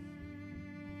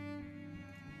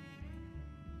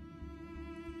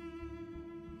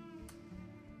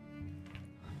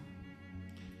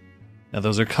 Now,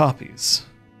 those are copies.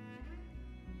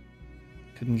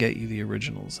 Couldn't get you the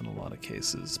originals in a lot of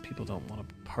cases. People don't want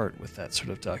to part with that sort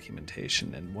of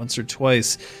documentation, and once or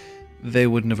twice they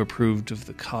wouldn't have approved of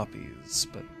the copies,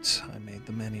 but I made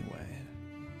them anyway.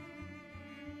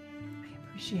 I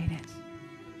appreciate it.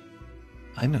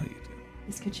 I know you do,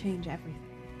 This could change everything.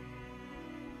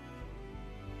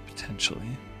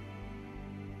 potentially.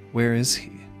 Where is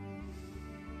he?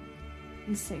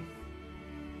 He's safe.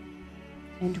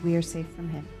 And we are safe from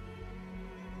him.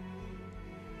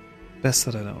 Best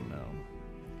that I don't know.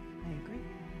 I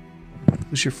agree.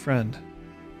 Who's your friend?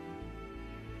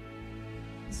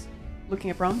 Looking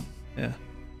at Brom, Yeah.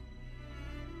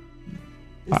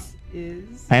 this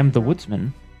is... I am the Brom.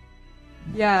 woodsman.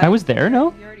 Yeah. I was there,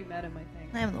 no? You already met him, I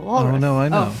think. I am the walrus. Oh no, I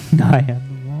know. I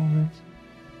am the walrus.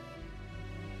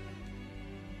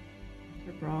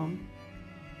 For Brom.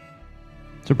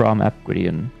 Sir Brom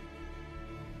Apquidian.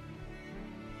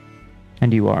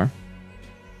 And you are?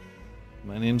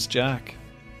 My name's Jack.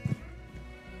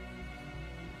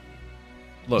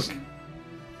 Look,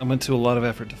 I went to a lot of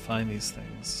effort to find these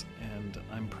things, and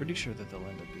I'm pretty sure that they'll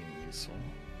end up being useful.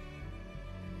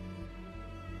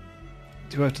 I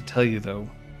do have to tell you, though,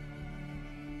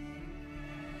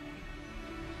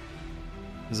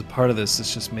 there's a part of this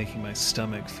that's just making my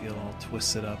stomach feel all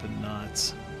twisted up in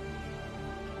knots.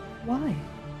 Why?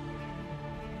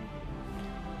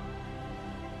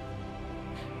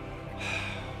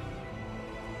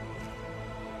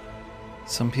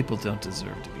 Some people don't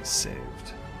deserve to be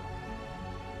saved.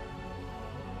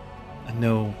 I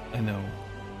know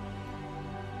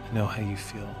how you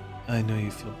feel. I know you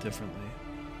feel differently.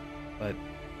 But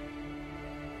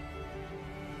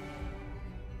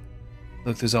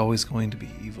look, there's always going to be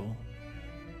evil.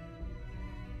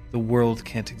 The world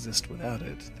can't exist without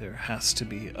it. There has to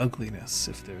be ugliness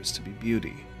if there's to be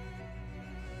beauty.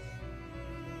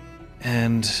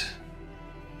 And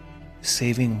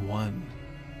Saving one.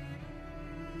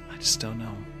 I just don't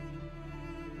know.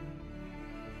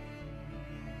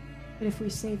 But if we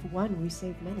save one, we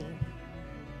save many.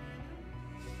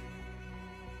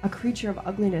 A creature of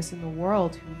ugliness in the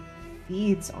world who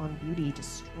feeds on beauty,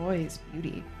 destroys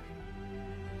beauty.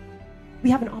 We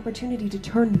have an opportunity to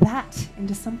turn that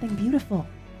into something beautiful.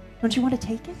 Don't you want to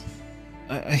take it?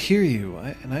 I hear you,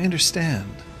 and I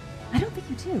understand. I don't think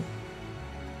you do.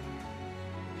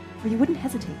 Or you wouldn't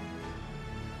hesitate.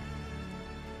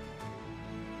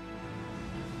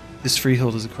 This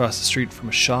freehold is across the street from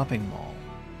a shopping mall.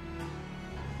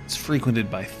 It's frequented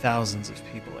by thousands of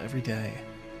people every day.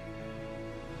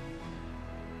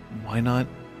 Why not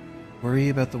worry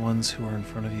about the ones who are in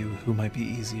front of you who might be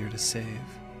easier to save?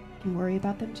 You can worry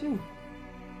about them too.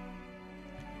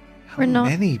 How We're not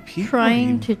many people trying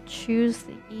are you... to choose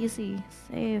the easy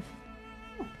save.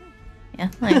 Yeah,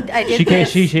 I did She can't-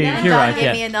 this. she- and you're Don right, gave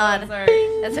yeah. me a nod.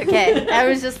 That's okay. I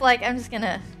was just like, I'm just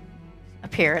gonna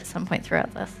appear at some point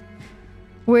throughout this.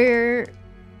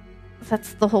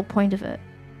 That's the whole point of it.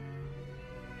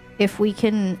 If we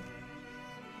can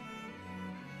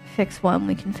fix one,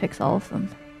 we can fix all of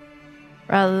them.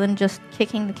 Rather than just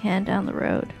kicking the can down the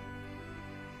road.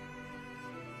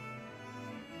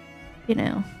 You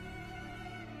know.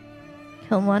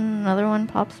 Kill one, another one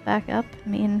pops back up. I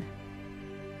mean,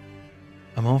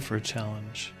 I'm all for a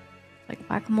challenge. it's like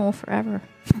whack-a-mole forever.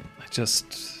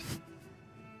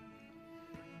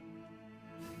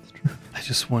 I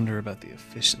just wonder about the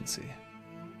efficiency.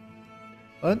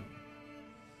 But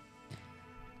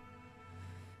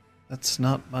that's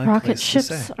not my Rocket place to ships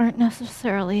say. aren't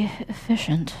necessarily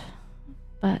efficient,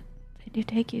 but they do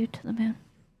take you to the moon.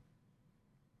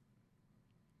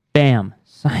 Bam.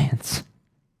 Science.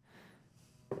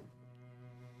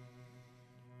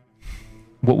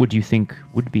 What would you think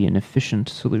would be an efficient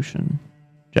solution,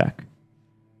 Jack?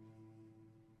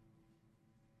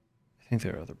 I think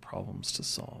there are other problems to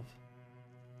solve.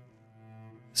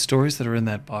 The stories that are in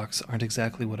that box aren't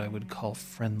exactly what I would call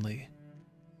friendly.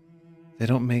 They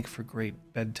don't make for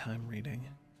great bedtime reading.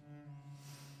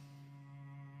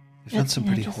 They've done Good some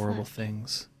thing I pretty just horrible left.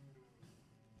 things.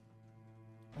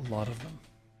 A lot of them.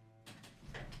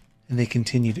 And they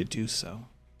continue to do so.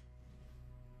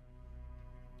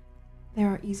 There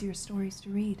are easier stories to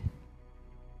read.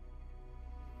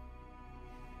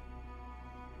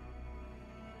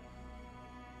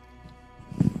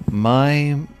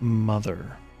 My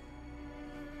mother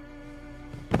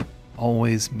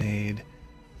always made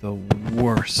the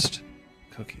worst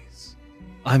cookies.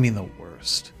 I mean the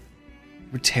worst.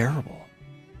 They were terrible.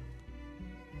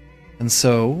 And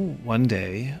so one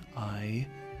day I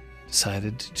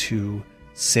decided to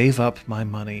save up my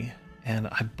money and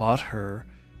I bought her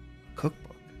a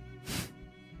cookbook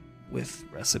with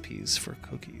recipes for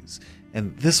cookies.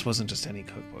 And this wasn't just any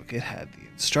cookbook. It had the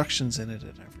instructions in it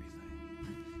and everything.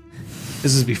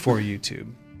 This is before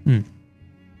YouTube. Hmm.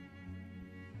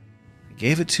 I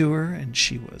gave it to her and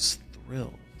she was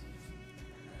thrilled.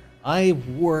 I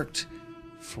worked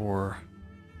for,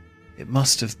 it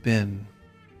must have been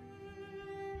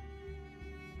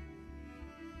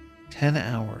 10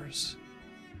 hours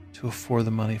to afford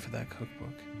the money for that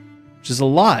cookbook, which is a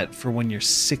lot for when you're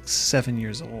 6, 7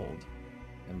 years old.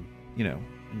 And, you know,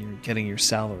 when you're getting your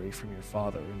salary from your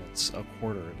father and it's a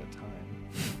quarter at a time.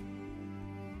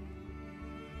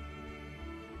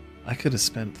 I could have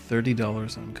spent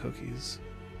 $30 on cookies.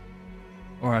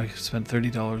 Or I spent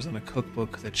 $30 on a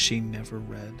cookbook that she never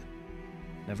read,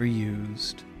 never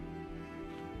used,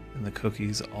 and the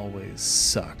cookies always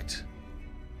sucked.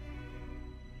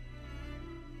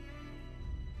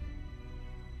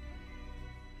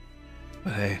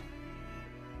 But hey,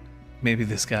 maybe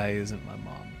this guy isn't my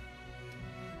mom.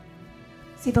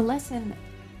 See, the lesson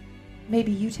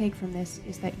maybe you take from this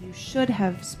is that you should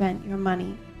have spent your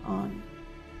money on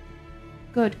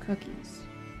good cookies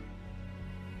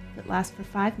that last for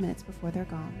 5 minutes before they're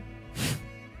gone.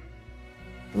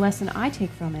 The lesson I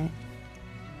take from it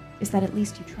is that at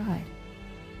least you tried.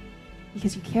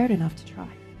 Because you cared enough to try.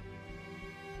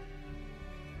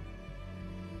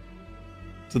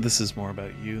 So this is more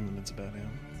about you than it's about him.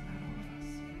 It's about all of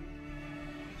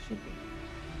us. Should be.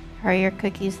 How are your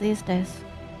cookies these days?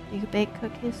 Do you bake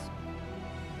cookies?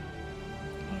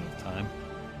 I don't have time.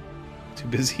 Too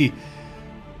busy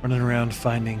running around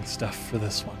finding stuff for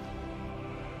this one.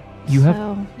 You have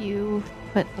So you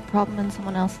put the problem in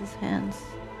someone else's hands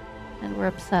and were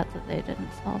upset that they didn't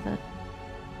solve it.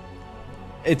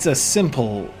 It's a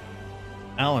simple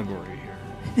allegory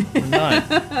here. We're not.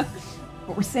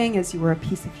 What we're saying is you were a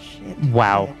piece of shit.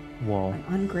 wow. Kid. Whoa. An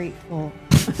ungrateful.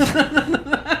 That's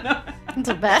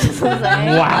a bad thing.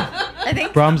 Wow. I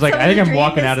think Brahm's like, some I of think the I'm dream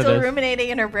walking is out of still this. ruminating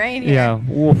in her brain here. Yeah.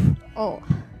 Woof. Oh.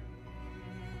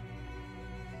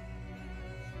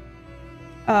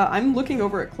 I'm looking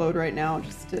over at Claude right now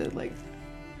just to, like,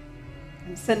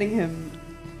 I'm sending him.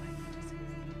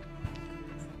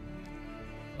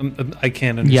 I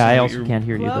can't understand. Yeah, I what also you're- can't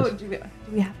hear you. Claude, This. do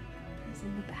we have cookies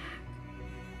in the back?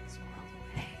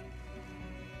 Squirreled away.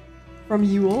 From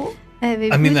Yule? I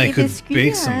mean, I could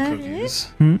bake some cookies.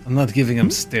 Hmm? I'm not giving him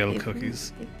stale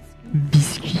cookies. Yeah.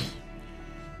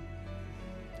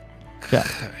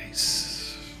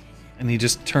 Christ. And he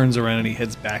just turns around and he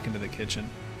heads back into the kitchen.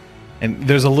 And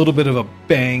there's a little bit of a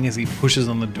bang as he pushes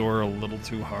on the door a little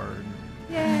too hard.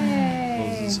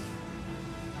 Yay! Closes.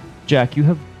 Jack, you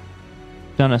have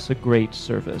done us a great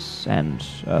service, and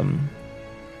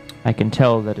I can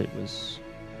tell that it was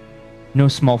no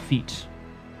small feat,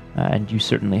 and you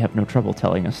certainly have no trouble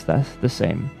telling us that the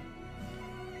same.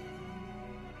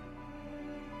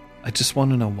 I just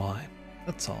want to know why.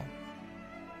 That's all.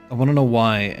 I want to know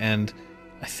why, and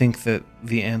I think that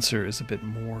the answer is a bit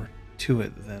more to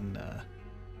it than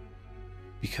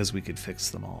because we could fix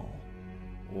them all,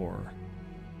 or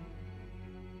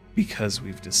because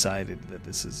we've decided that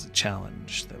this is a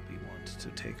challenge that we want to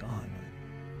take on.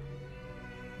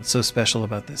 What's so special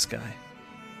about this guy?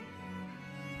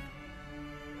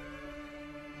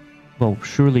 Well,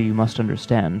 surely you must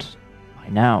understand. By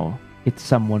now, it's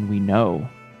someone we know.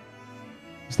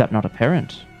 Is that not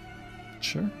apparent?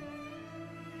 Sure.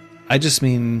 I just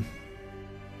mean,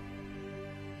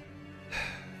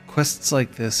 quests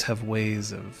like this have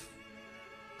ways of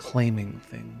claiming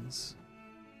things.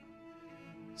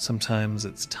 Sometimes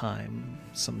it's time,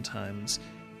 sometimes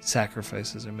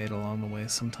sacrifices are made along the way,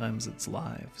 sometimes it's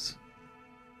lives.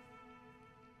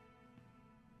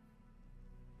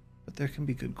 But there can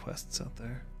be good quests out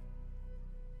there.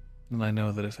 And I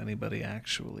know that if anybody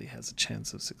actually has a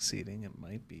chance of succeeding, it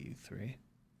might be you three.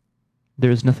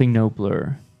 There is nothing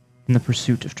nobler in the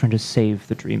pursuit of trying to save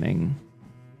the dreaming.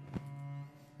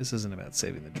 This isn't about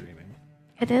saving the dreaming.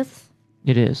 It is.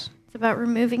 It is. It's about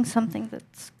removing something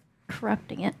that's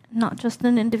corrupting it, not just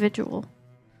an individual.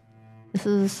 This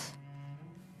is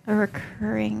a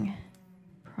recurring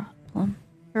problem,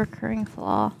 a recurring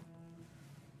flaw.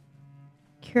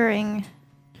 Curing.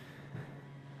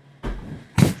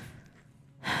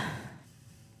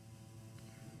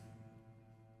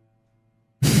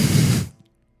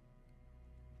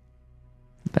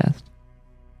 Best.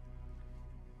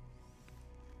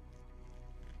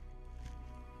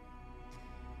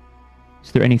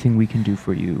 Is there anything we can do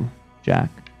for you, Jack?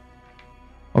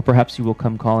 Or perhaps you will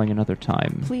come calling another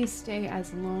time. Please stay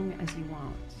as long as you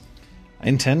want. I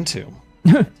intend to.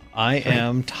 I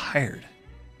am tired,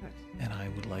 and I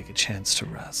would like a chance to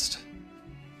rest.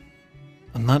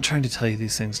 I'm not trying to tell you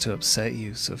these things to upset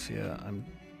you, Sophia. I'm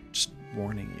just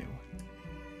warning you.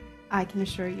 I can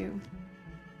assure you,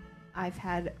 I've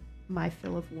had my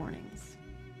fill of warnings.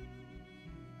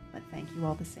 But thank you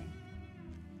all the same.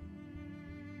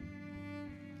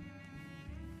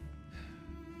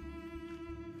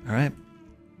 All right.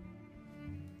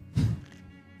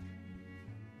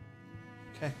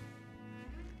 Okay.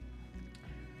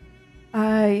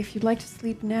 If you'd like to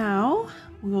sleep now,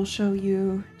 we'll show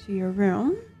you to your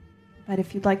room. But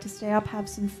if you'd like to stay up, have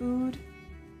some food.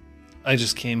 I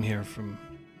just came here from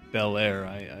Bel Air.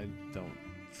 I don't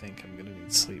think I'm going to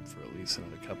need sleep for at least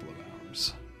another couple of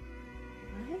hours.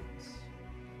 Right.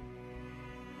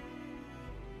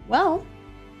 Well,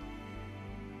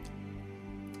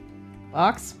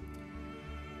 Fox,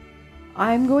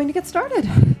 I'm going to get started.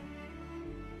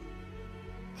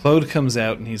 Claude comes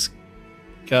out, and he's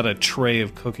got a tray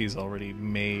of cookies already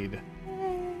made.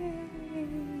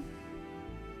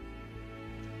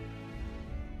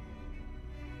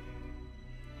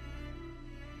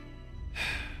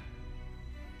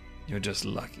 You're just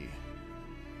lucky.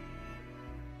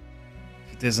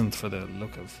 If it isn't for the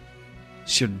look of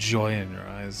sheer joy in your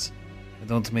eyes, I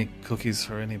don't make cookies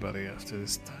for anybody after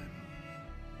this time.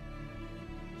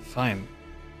 Fine.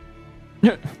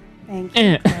 Thank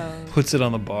you, Claude. Puts it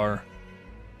on the bar.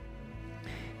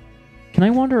 Can I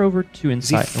wander over to Is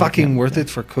he inside? fucking worth it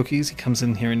for cookies? He comes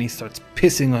in here and he starts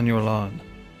pissing on your lawn.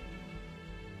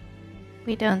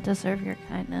 We don't deserve your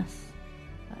kindness,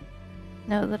 but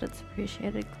know that it's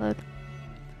appreciated, Claude.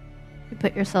 You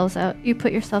put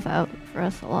yourself out for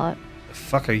us a lot. The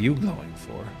fuck are you going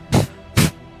for?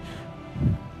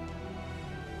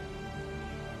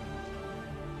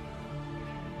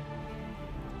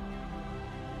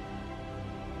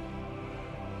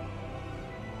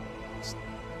 It's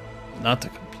not a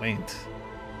complaint.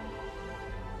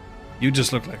 You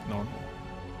just look like normal.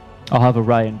 I'll have a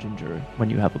rye and ginger when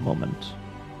you have a moment.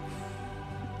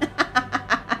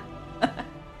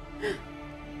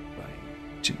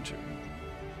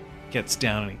 gets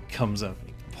down and he comes up and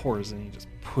he pours and he just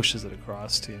pushes it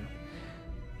across to you.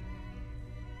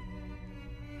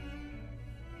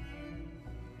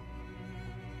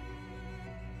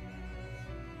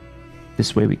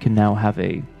 This way we can now have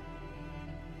a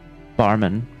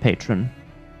barman patron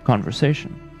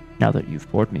conversation. Now that you've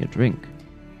poured me a drink,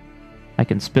 I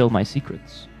can spill my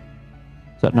secrets.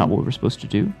 Is that not what we're supposed to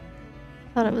do?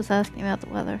 Thought it was asking about the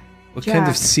weather. What kind of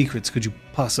Jack. secrets could you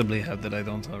possibly have that I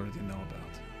don't already know about?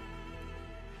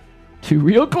 Too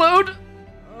real, Claude?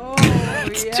 Oh,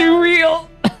 It's too real!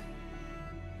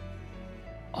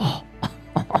 Oh.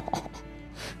 I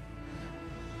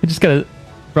just gotta...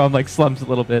 Brom like slumps a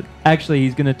little bit. Actually,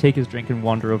 he's gonna take his drink and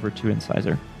wander over to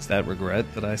Incisor. Is that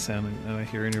regret that I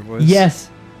hear in your voice? Yes,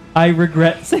 I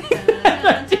regret saying that.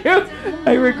 I do.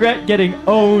 I regret getting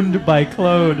owned by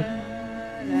Claude.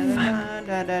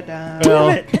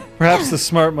 Well, perhaps the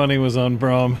smart money was on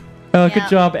Brom. Oh, Yeah. good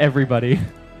job, everybody.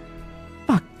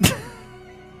 Fuck.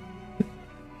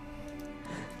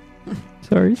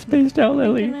 Sorry, spaced out,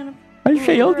 Lily. I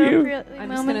failed you. I'm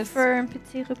just Moment gonna for un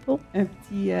petit repos. A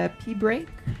petit pee break.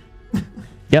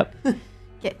 Yep.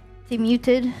 Get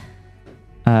demuted.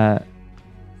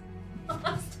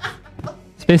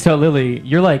 Spaced out Lily,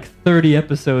 you're like 30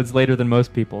 episodes later than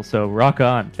most people, so rock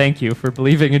on. Thank you for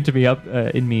believing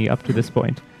in me up to this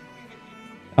point.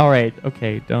 All right,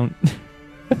 okay, don't.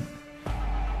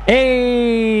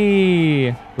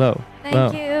 Hey, low, Thank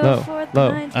low, you low, for the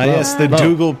low. 9 Ah, yes, the Low,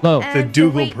 Dougal, low. the And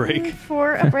Dougal waiting break.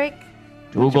 for a break. Much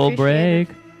Dougal break.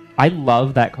 appreciated. I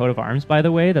love that coat of arms, by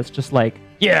the way. That's just like,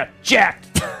 yeah,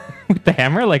 jacked with the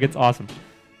hammer. Like, it's awesome.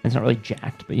 It's not really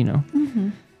jacked, but you know. Mm-hmm.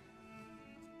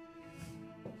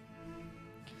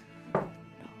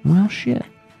 Well, shit.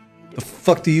 The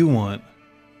fuck do you want?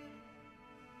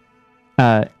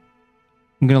 I'm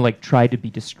gonna like try to be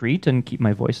discreet and keep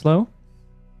my voice low.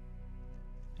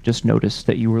 Just noticed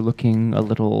that you were looking a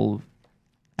little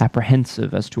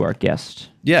apprehensive as to our guest.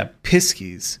 Yeah,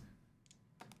 piskies.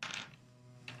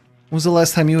 When was the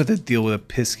last time you had to deal with a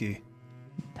pisky?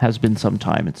 Has been some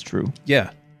time, it's true.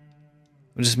 Yeah.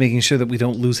 I'm just making sure that we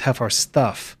don't lose half our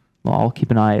stuff. Well, I'll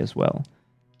keep an eye as well.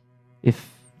 If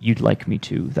you'd like me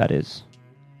to, that is.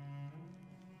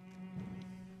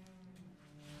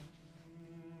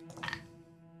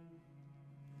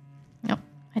 No,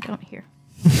 I don't hear.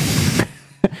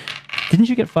 Didn't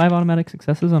you get 5 automatic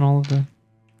successes on all of the...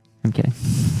 I'm kidding.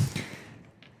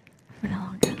 We're no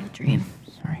longer in the dream.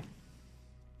 Sorry.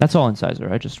 That's all, Incisor.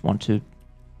 I just want to...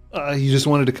 You just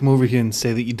wanted to come over here and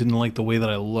say that you didn't like the way that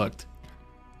I looked.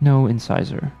 No,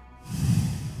 Incisor.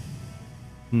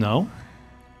 No?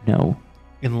 No.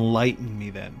 Enlighten me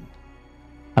then.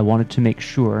 I wanted to make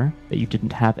sure that you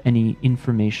didn't have any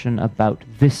information about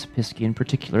this Pisky in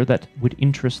particular that would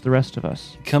interest the rest of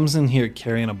us. He comes in here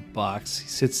carrying a box. He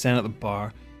sits down at the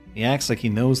bar. He acts like he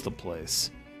knows the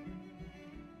place.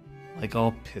 Like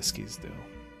all piskies do.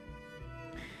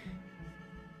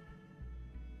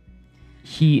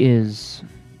 He is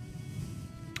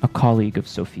a colleague of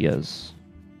Sophia's,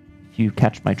 if you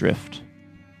catch my drift.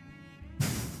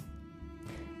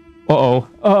 Uh-oh.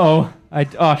 Uh-oh.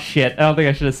 Oh, shit. I don't think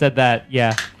I should have said that.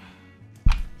 Yeah. Is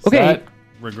Okay. that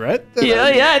regret?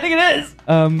 Yeah, I think it is.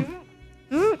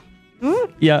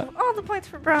 Yeah. All the points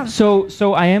for Brown. So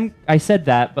I said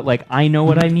that, but like I know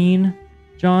what I mean,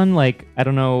 John. Like I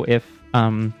don't know if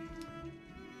Hold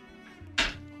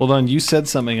on, you said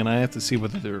something and I have to see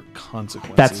whether there are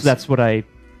consequences. that's what I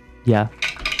yeah.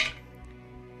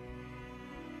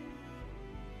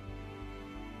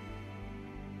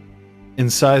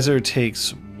 Incisor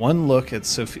takes one look at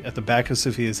at the back of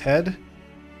Sophia's head.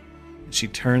 And she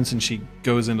turns and she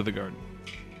goes into the garden.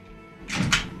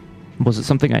 Was it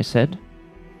something I said?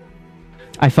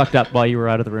 I fucked up while you were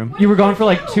out of the room. You were gone for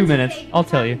like 2 minutes. I'll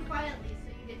tell you.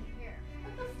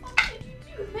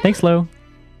 Thanks, Lo.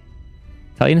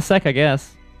 Tell you in a sec, I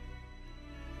guess.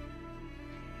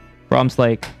 Brom's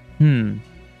like,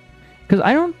 because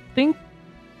I don't think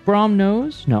Brom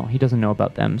knows. No, he doesn't know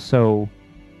about them. So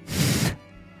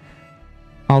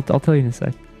I'll tell you in a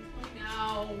sec.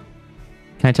 No.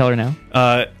 Can I tell her now?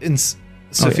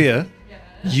 Sophia,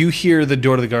 you hear the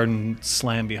door to the garden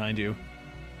slam behind you.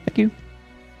 Thank you.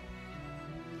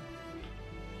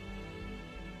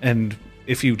 And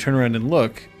if you turn around and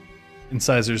look,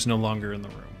 Incisor's no longer in the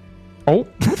room. Oh.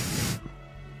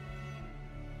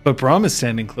 But Brahm is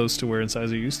standing close to where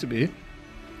Incisor used to be.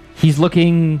 He's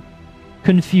looking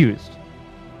confused,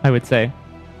 I would say.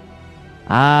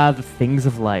 Ah, the things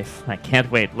of life. I can't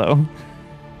wait, Lo.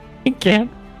 I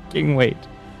can't fucking wait.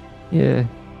 Yeah.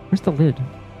 Where's the lid?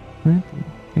 Right?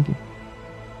 Thank you.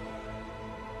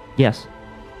 Yes.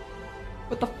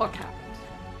 What the fuck happened?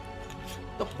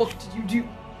 What book did you do?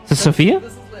 Is this Sophia?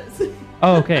 This is Liz.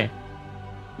 Oh, okay.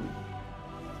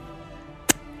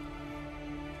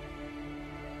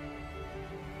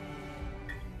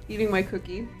 Eating my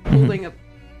cookie, holding a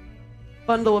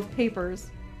bundle of papers.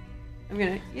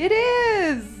 It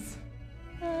is!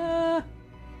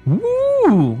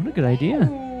 Ooh, what a good idea.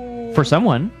 Ooh. For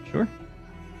someone, sure.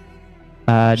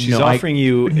 She's no, offering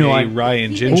you no, a I- rye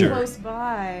and Keep it ginger. close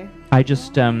by. I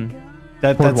just God.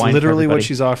 That's poured wine for literally what everybody.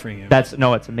 she's offering you.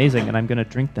 it's amazing, and I'm gonna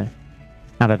drink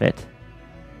out of it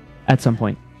at some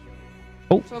point.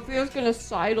 Sophia's gonna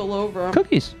sidle over.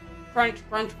 Cookies. Crunch,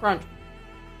 crunch, crunch.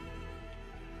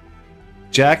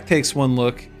 Jack takes one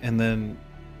look and then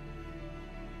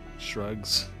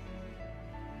shrugs.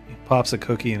 He pops a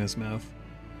cookie in his mouth.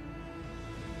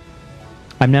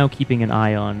 I'm now keeping an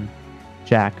eye on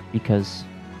Jack because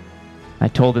I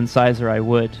told Incisor I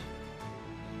would.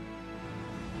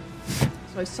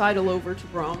 So I sidle over to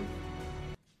Brom.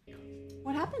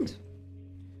 What happened?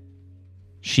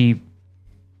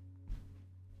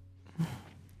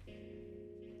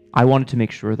 I wanted to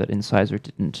make sure that Incisor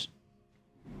didn't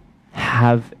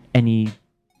have any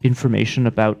information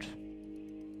about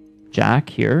Jack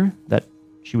here that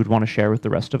she would want to share with the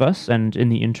rest of us, and in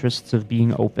the interests of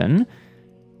being open,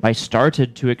 I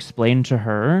started to explain to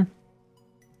her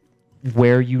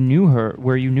where you knew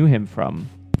him from.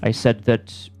 I said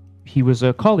that he was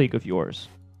a colleague of yours.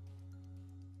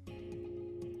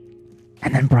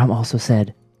 And then Brom also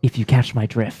said, if you catch my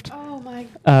drift. Oh my.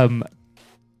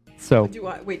 So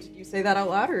Wait, did you say that out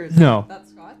loud or is No. that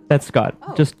Scott? that's Scott.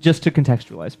 Oh. Just to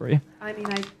contextualize for you. I mean,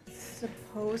 I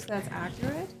suppose that's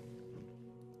accurate.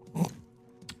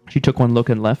 She took one look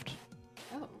and left.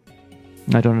 Oh,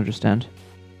 I don't understand.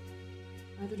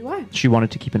 neither do I. She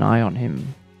wanted to keep an eye on him.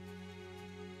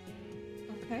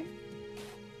 Okay.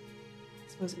 I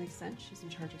suppose it makes sense. She's in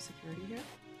charge of security here.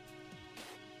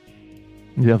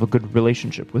 You have a good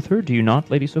relationship with her, do you not,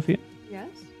 Lady Sophia? Yes.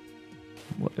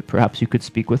 Well, perhaps you could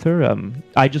speak with her.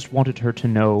 I just wanted her to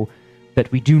know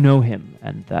that we do know him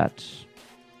and that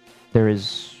there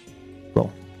is,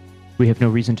 well, we have no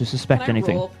reason to suspect Can I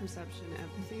anything. roll perception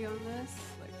empathy on this?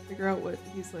 Like, figure out what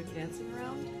he's like dancing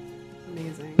around?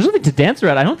 Amazing. There's nothing to dance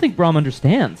around. I don't think Brom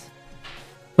understands.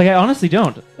 Like, I honestly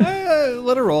don't.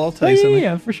 Let her roll. I'll tell Oh, you yeah, something.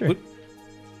 yeah, for sure. What-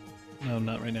 No,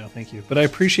 not right now. Thank you. But I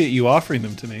appreciate you offering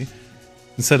them to me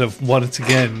instead of once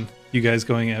again you guys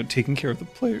going out taking care of the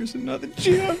players and not the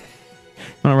GM. Want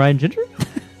to ride Ginger?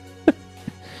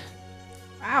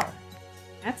 Wow.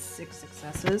 That's 6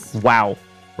 successes. Wow.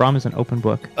 Brom is an open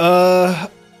book.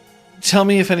 Tell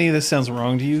me if any of this sounds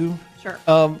wrong to you. Sure.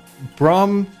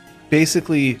 Brom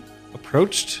basically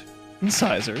approached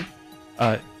Incisor,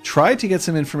 tried to get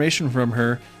some information from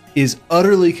her, is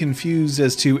utterly confused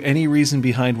as to any reason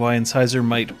behind why Incisor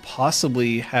might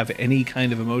possibly have any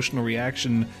kind of emotional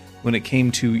reaction when it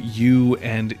came to you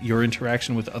and your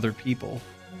interaction with other people.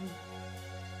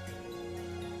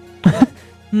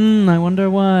 I wonder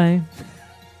why.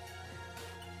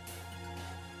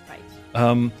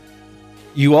 Right.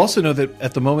 You also know that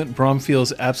at the moment Brom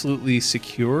feels absolutely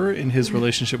secure in his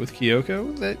relationship with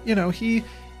Kyoko, that, you know, he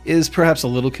is perhaps a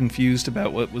little confused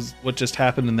about what just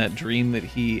happened in that dream that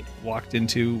he walked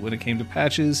into when it came to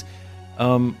Patches.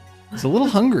 He's a little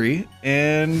hungry,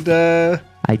 and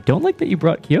I don't like that you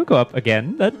brought Kyoko up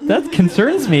again. That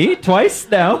concerns me twice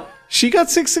now. she got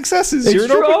 6 successes. It's You're an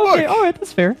true. open Oh, okay, book. all right,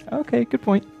 that's fair. Okay, good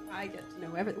point. I get to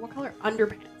know everything. What color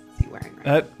underpants is he wearing right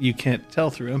That you can't tell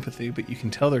through empathy, but you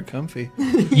can tell they're comfy.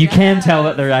 You can tell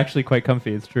that they're actually quite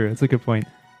comfy. It's true. It's a good point.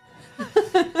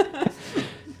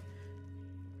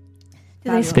 Do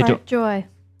they They spark don't- joy?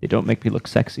 They don't make me look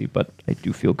sexy, but I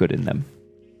do feel good in them.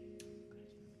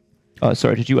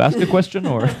 Sorry, did you ask a question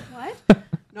or What?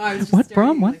 No, I was just what, staring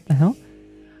Brom? at What you the hell?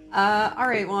 like- all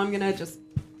right, well, I'm going to just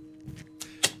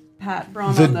pat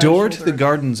Brom The on the door to the shoulder.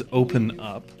 gardens open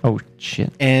up, Oh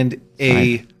shit! and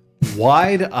a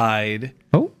wide-eyed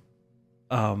Oh,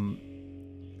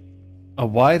 a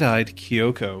wide-eyed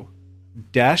Kyoko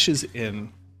dashes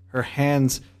in, her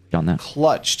hands on that.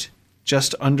 clutched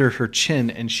just under her chin,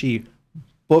 and she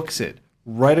books it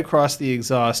right across the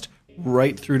exhaust,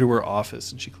 right through to her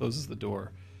office, and she closes the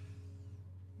door.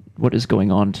 What is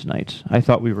going on tonight? I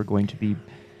thought we were going to be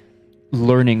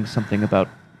learning something about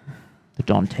the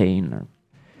Dantean or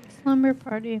Slumber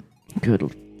party.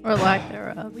 good. Or lack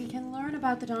thereof. We can learn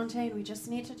about the Dante. We just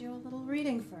need to do a little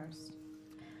reading first.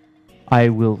 I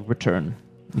will return.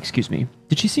 Excuse me.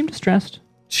 Did she seem distressed?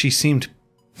 She seemed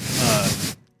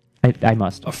I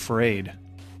must. afraid.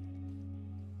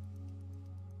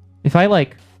 If I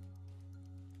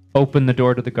open the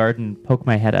door to the garden, poke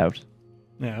my head out,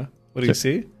 Yeah. What do you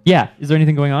see? Yeah. Is there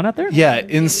anything going on out there? Yeah,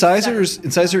 Incisor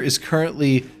is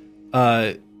currently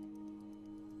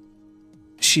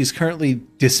she's currently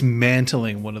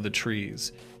dismantling one of the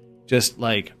trees. Just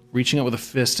like reaching out with a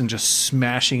fist and just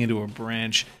smashing into a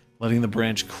branch, letting the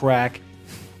branch crack,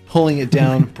 pulling it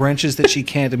down. Branches that she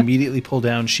can't immediately pull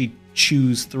down, she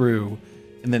chews through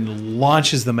and then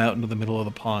launches them out into the middle of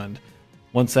the pond.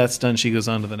 Once that's done, she goes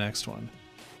on to the next one.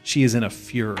 She is in a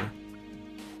furor.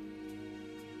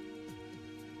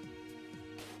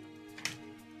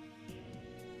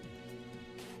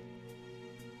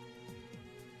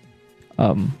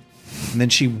 And then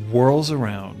she whirls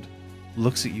around,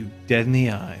 looks at you dead in the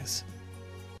eyes.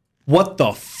 What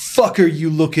the fuck are you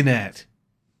looking at?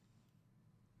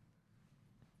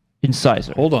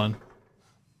 Incisor. Hold on.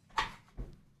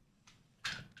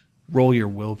 Roll your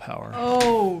willpower.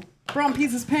 Oh, Brom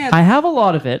pees his pants. I have a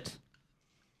lot of it.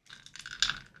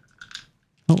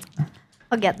 Oh.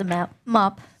 I'll get the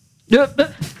mop.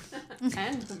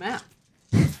 And the map.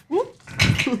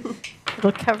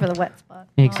 It'll cover the wet spot.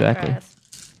 Exactly. Oh, guys.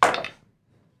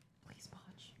 Please,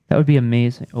 Podge. That would be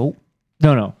amazing. Oh.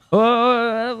 No.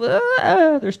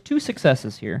 There's 2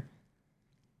 successes here.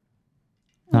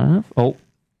 Not enough? Oh.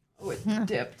 Oh, it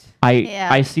dipped.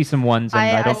 I see some ones and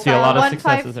I don't see a lot of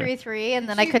successes 1, 5, there. 3, 3, and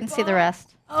then I couldn't see the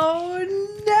rest. Oh,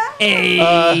 no.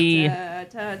 Hey.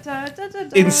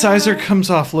 Incisor comes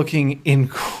off looking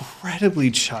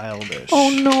incredibly childish. Oh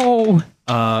no.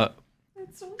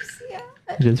 That's so sad.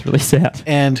 It is really sad.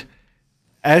 And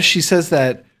as she says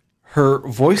that, her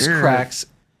voice cracks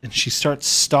and she starts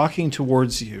stalking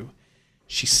towards you.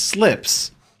 She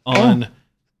slips on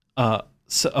a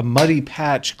muddy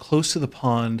patch close to the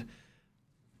pond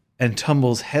and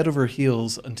tumbles head over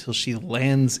heels until she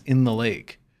lands in the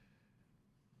lake.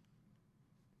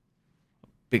 A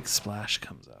big splash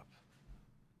comes up.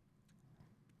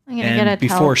 I'm gonna And get a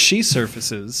before towel she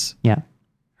surfaces, Yeah.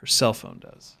 her cell phone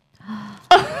does.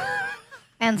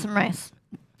 and some rice.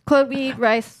 Could we eat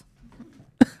rice?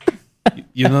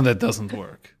 You know that doesn't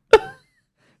work.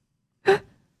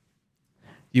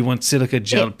 You want silica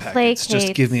gel It packets.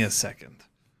 Just give me a placates. second.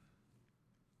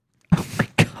 Oh my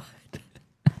god.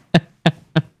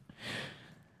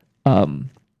 I'm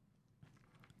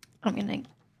gonna.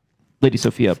 Lady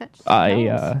Sophia, Fetch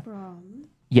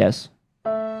yes.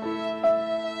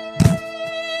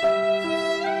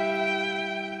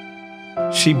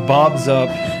 She bobs up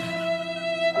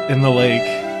in the lake,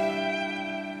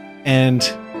 and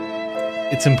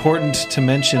it's important to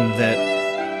mention that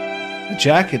the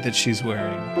jacket that she's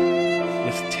wearing,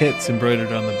 with tits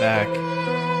embroidered on the back,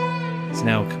 is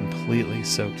now completely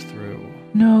soaked through,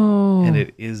 No. and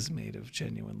it is made of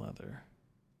genuine leather.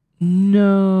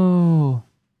 No.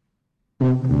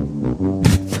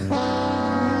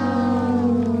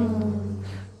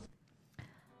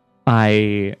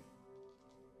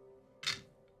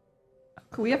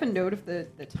 Could we have a note of the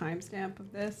timestamp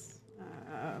of this?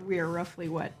 We are roughly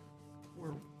what?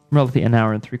 We're Roughly an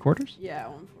hour and 3/4. yeah,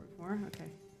 144. Okay.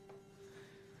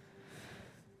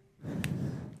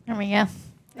 There we go.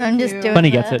 I'm just you. doing. Bunny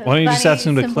the gets it. Why don't you just bunny ask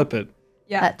him to symbol. clip it?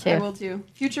 Yeah, That too. I will too.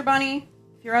 Future Bunny,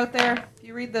 if you're out there, if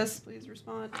you read this, please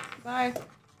respond. Bye.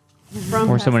 From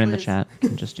Or someone in the Liz. chat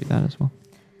can just do that as well.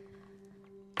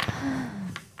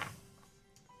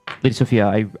 Lady Sophia,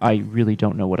 I really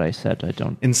don't know what I said. I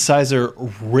don't. Incisor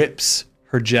rips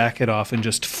her jacket off and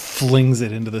just flings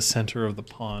it into the center of the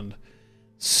pond.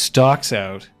 Stalks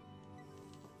out,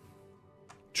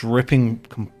 dripping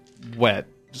wet,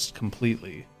 just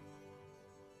completely.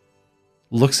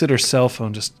 Looks at her cell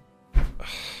phone, just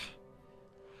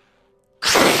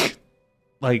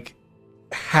like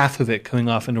half of it coming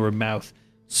off into her mouth,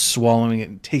 swallowing it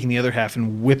and taking the other half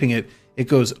and whipping it. It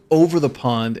goes over the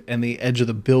pond and the edge of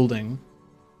the building.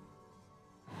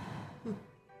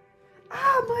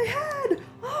 Ah, my head!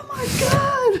 Oh my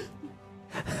god!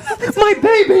 It's my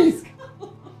babies!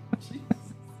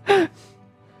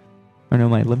 Or no,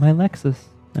 my Lexus.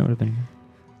 That would have been.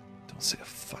 Don't say a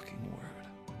fucking word.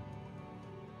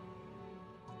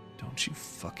 Don't you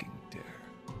fucking dare.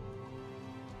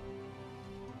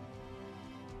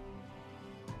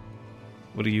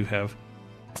 What do you have?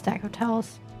 Stack of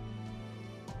towels.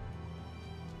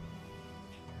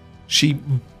 She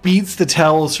beats the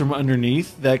towels from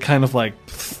underneath. That kind of like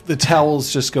the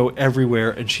towels just go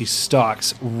everywhere, and she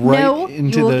stalks right No,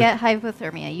 into you will the. get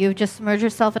hypothermia. You've just submerged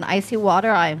yourself in icy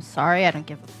water. I am sorry. I don't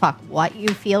give a fuck what you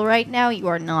feel right now. You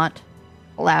are not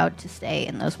allowed to stay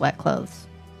in those wet clothes.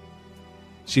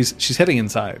 She's heading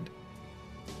inside,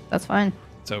 That's fine.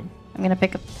 so I'm gonna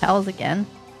pick up the towels again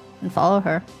and follow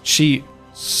her. she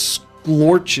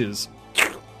scorches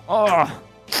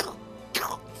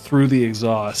through the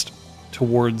exhaust,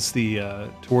 towards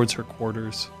towards her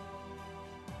quarters,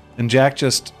 and Jack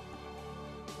just.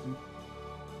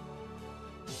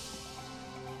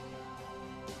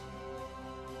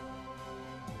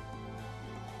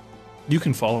 You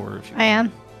can follow her if you I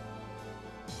am.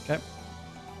 Okay.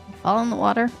 You fall in the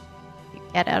water, you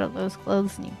get out of those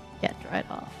clothes, and you get dried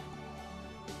off.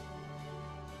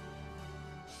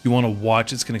 You want to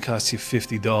watch, it's going to cost you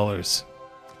 $50.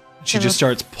 She Give just a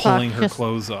starts pulling fuck, her just-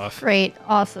 clothes off. Great,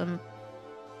 awesome.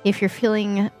 If you're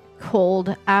feeling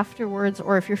cold afterwards,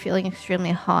 or if you're feeling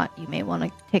extremely hot, you may want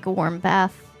to take a warm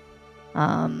bath.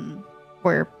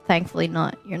 Where thankfully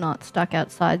you're not stuck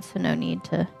outside, so no need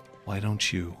to. Why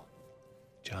don't you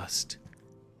just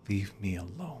leave me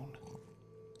alone?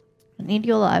 I need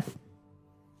you alive.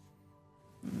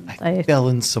 I fell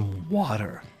in some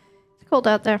water. It's cold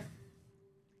out there.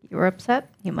 You were upset.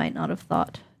 You might not have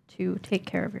thought to take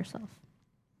care of yourself.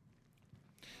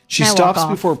 She I walk stops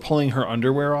off. before pulling her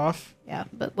underwear off, Yeah,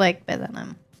 but by then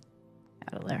I'm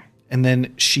out of there. and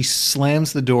then she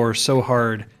slams the door so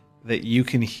hard that you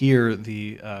can hear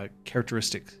the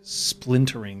characteristic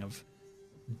splintering of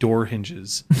door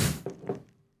hinges.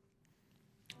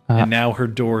 And now her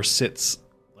door sits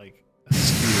like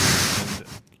askew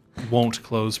and won't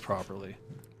close properly.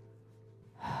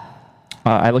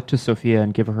 I look to Sophia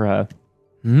and give her a.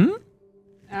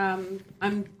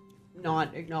 I'm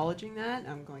not acknowledging that.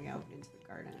 I'm going out into the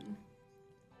garden.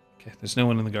 Okay, there's no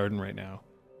one in the garden right now,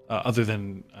 other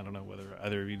than I don't know whether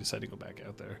either of you decide to go back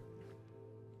out there.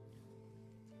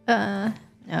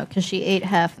 No, because she ate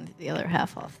half and the other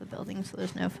half off the building, so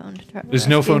there's no phone to try. There's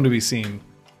no phone to be seen.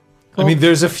 Cool. I mean,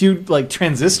 there's a few like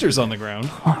transistors on the ground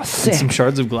Oh, and sick! some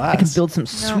shards of glass. I can build some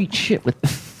sweet shit with.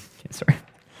 Okay, sorry.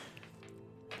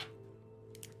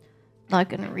 Not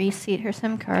going to reseat her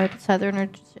SIM card. It's either in her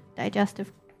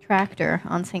digestive tractor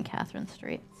on St. Catherine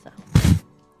Street. So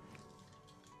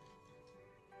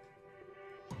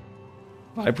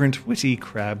Vibrant, witty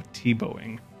crab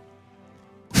T-bowing.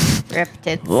 ripped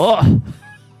it. Ugh.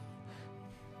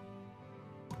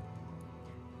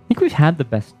 I think we've had the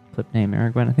best clip name,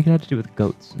 Aragorn. I think it had to do with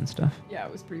goats and stuff. Yeah,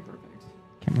 it was pretty perfect.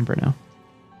 Can't remember now.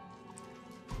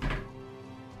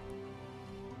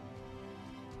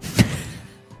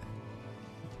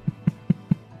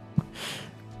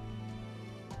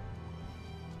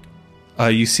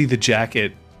 You see the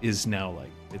jacket is now like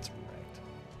it's wrecked.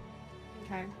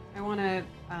 Okay. I want to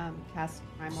cast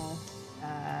Primal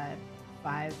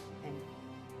 5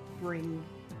 and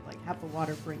have the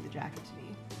water bring the jacket to me.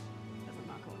 Because I'm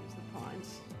not going into the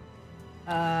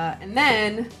pond. And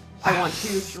then I want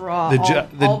to draw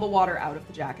all the water out of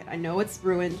the jacket. I know it's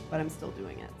ruined, but I'm still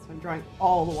doing it. So I'm drawing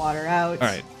all the water out. All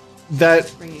right,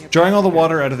 that Bringing it drawing back all the together.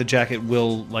 water out of the jacket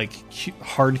will like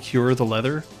hard cure the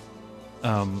leather.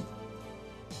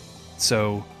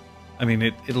 So, I mean,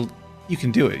 it'll you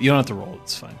can do it. You don't have to roll.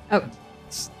 It's fine. Oh,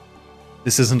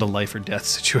 This isn't a life or death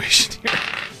situation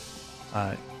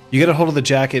here. You get a hold of the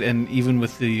jacket, and even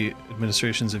with the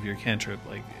administrations of your cantrip,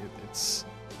 like it's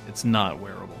not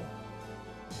wearable.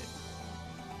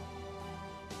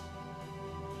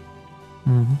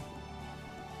 Mm-hmm.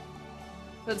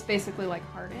 so it's basically like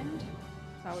hardened. Is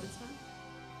that what it's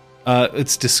done?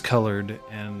 It's discolored,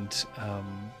 and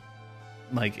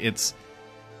like it's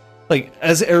like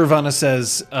as Eravana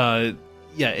says,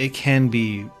 yeah, it can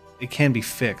be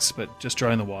fixed, but just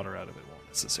drawing the water out of it won't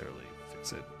necessarily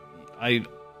fix it.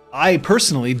 I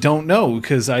personally don't know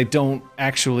because I don't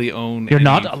actually own. You're any-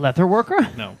 not a leather worker?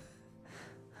 No,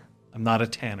 I'm not a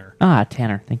tanner. Ah,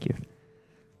 Tanner. Thank you.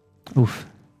 Oof.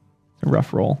 It's a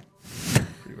rough roll.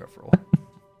 Pretty rough roll.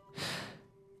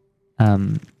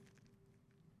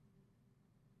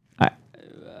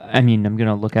 I mean, I'm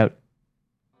gonna look out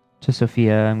to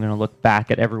Sophia. I'm gonna look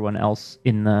back at everyone else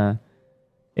in the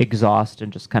exhaust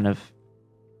and just kind of.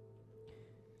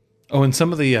 Oh, and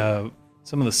some of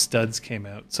the studs came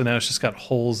out, so now it's just got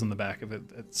holes in the back of it.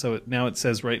 So now it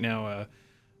says right now,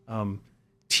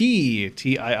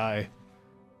 TII.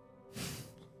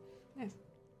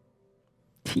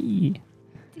 Tea.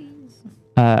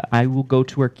 I will go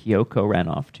to where Kyoko ran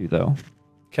off to, though.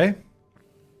 Okay.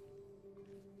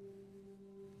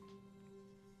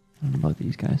 I don't know about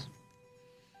these guys.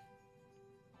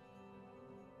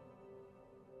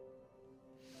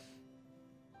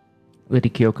 Lady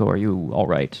Kyoko, are you all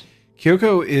right?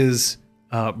 Kyoko is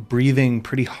breathing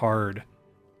pretty hard,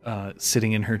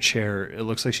 sitting in her chair. It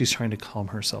looks like she's trying to calm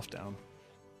herself down.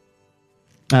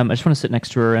 I just want to sit next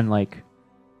to her and like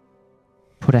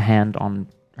put a hand on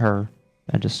her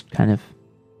and just kind of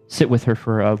sit with her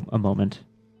for a moment.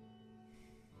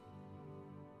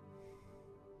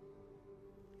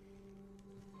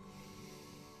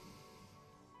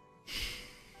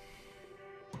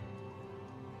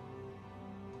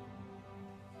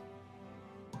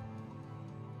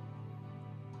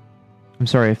 I'm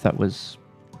sorry if that was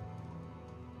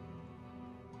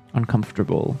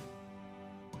uncomfortable.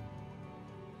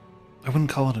 I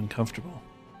wouldn't call it uncomfortable.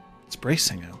 It's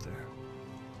bracing out there.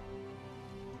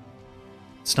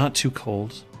 It's not too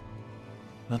cold,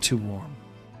 not too warm.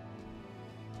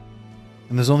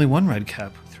 And there's only one red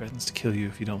cap who threatens to kill you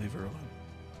if you don't leave her alone.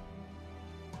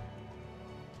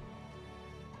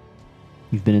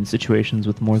 You've been in situations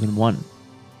with more than one.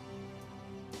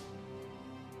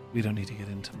 We don't need to get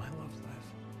into my love life.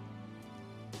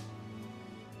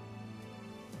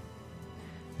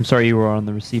 I'm sorry you were on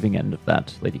the receiving end of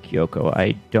that, Lady Kyoko.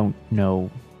 I don't know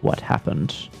what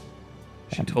happened.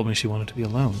 She told me she wanted to be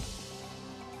alone,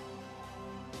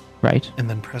 Right? and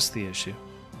then pressed the issue.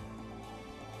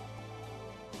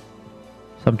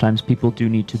 Sometimes people do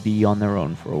need to be on their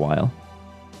own for a while.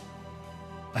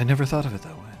 I never thought of it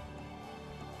that way.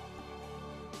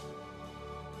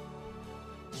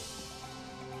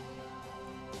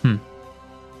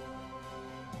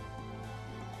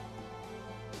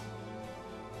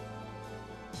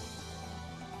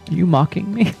 Are you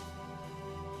mocking me?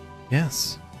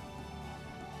 Yes.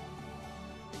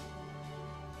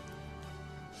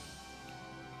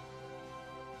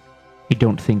 I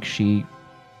don't think she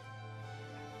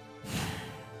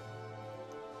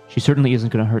certainly isn't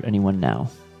going to hurt anyone now.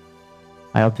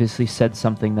 I obviously said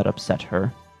something that upset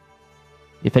her.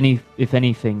 If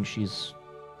anything, she's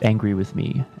angry with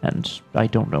me, and I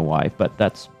don't know why, but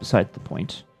that's beside the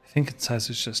point. I think Incisors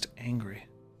is just angry.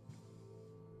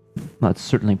 That's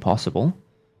certainly possible.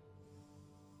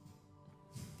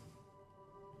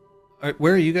 All right,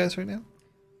 where are you guys right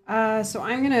now? So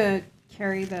I'm gonna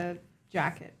carry the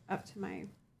jacket up to my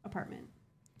apartment.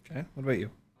 Okay, what about you?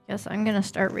 Guess I'm gonna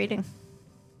start reading.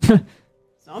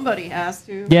 Somebody has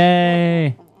to.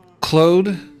 Yay!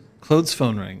 Claude's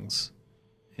phone rings.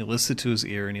 He lifts it to his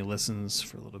ear and he listens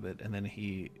for a little bit, and then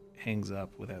he hangs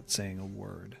up without saying a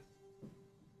word.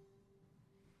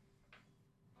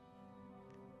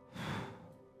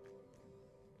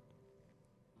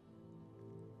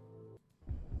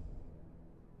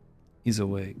 He's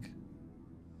awake.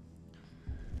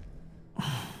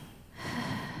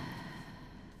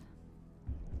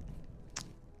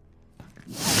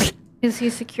 Is he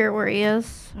secure where he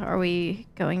is? Are we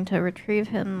going to retrieve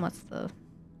him? What's the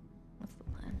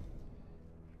plan?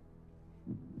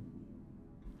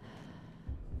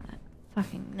 That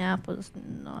fucking nap was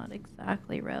not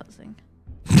exactly rousing.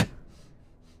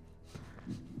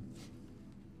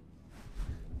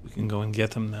 We can go and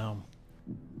get him now.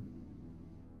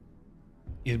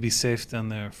 He'd be safe down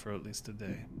there for at least a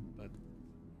day, but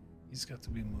he's got to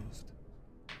be moved.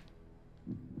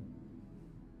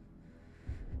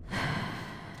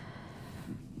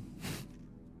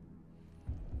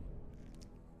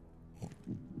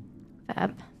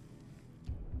 Fab.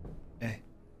 Hey.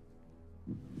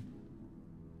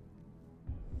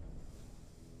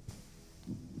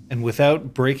 And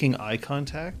without breaking eye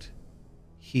contact,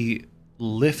 he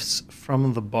lifts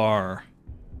from the bar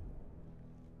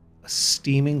a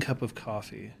steaming cup of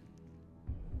coffee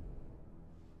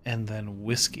and then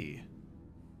whiskey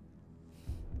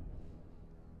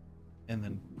and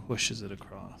then pushes it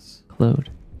across. Claude.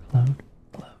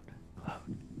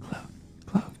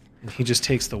 And he just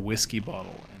takes the whiskey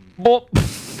bottle and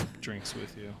drinks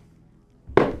with you.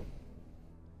 I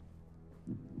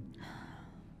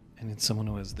need someone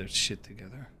who has their shit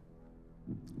together.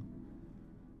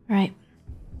 Right.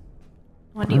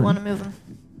 When do you want to move him?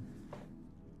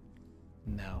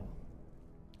 Now.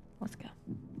 Let's go.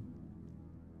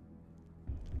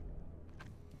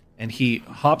 And he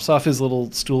hops off his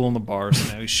little stool on the bar,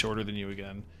 so now he's shorter than you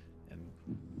again, and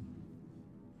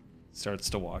starts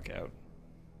to walk out.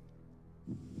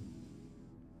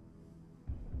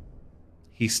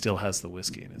 He still has the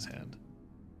whiskey in his hand.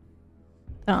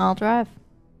 Then I'll drive.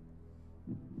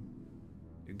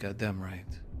 You're goddamn right.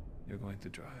 You're going to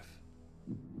drive.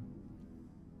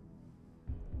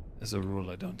 As a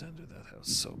rule, I don't enter that house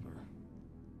sober.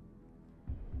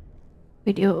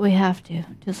 We do what we have to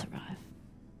survive.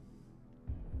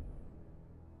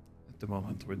 At the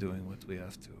moment, we're doing what we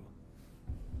have to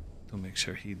make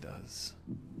sure he does.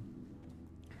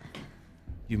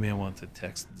 You may want to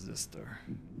text Zister.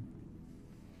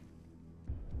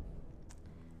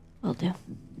 Will do.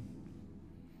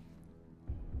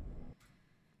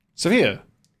 Sophia,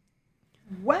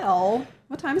 Well,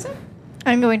 what time is it?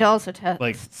 I'm going to also test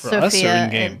like for Sophia us or in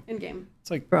game? In game. It's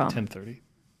like Bro. 10:30.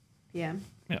 PM.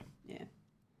 Yeah.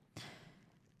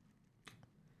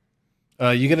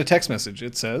 Yeah. You get a text message.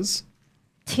 It says,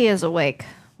 T is awake.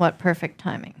 What perfect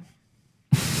timing.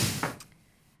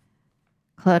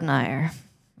 Claude and I are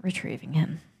retrieving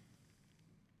him.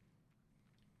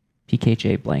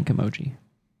 TKJ blank emoji.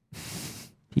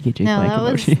 TKJ No, blank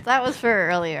emoji. that was for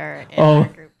earlier in Oh. our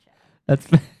group chat. That's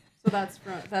So that's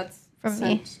From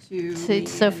me sent to to me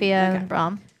Sophia okay. and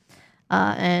Brom,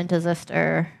 and to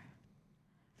Zister.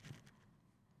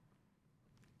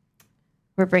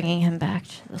 We're bringing him back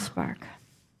to the Spark.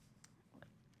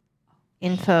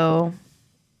 Intel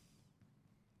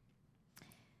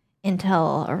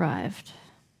arrived.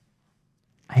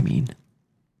 I mean,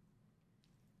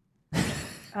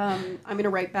 I'm gonna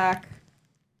write back.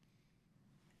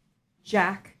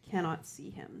 Jack cannot see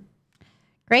him.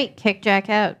 Great, kick Jack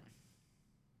out.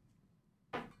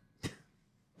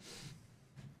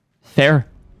 fair.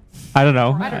 I don't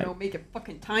know. Or I don't know, make it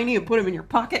fucking tiny and put him in your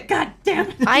pocket. God damn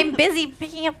it! I'm busy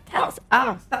picking up towels.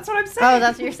 Oh, That's what I'm saying. oh,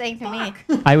 that's what you're saying to me.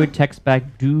 I would text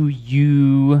back, do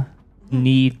you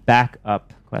need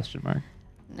backup? Question mark.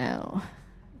 No.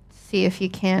 See if you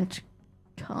can't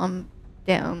calm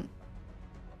down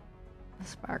the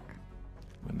Spark.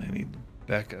 When I need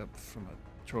backup from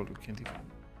a troll who can't even.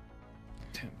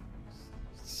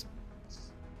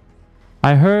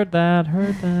 I heard that.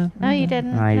 No, you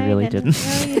didn't. I No, you really didn't.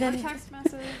 No, you didn't. Text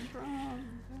message from.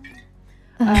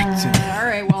 All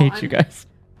right. Well, Hate you guys.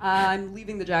 I'm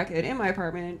leaving the jacket in my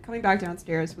apartment, coming back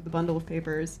downstairs with a bundle of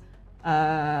papers.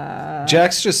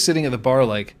 Jack's just sitting at the bar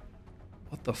like,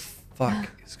 what the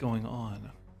fuck is going on?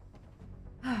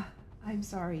 I'm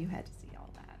sorry you had to see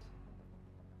all that.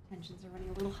 Tensions are running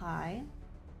a little high.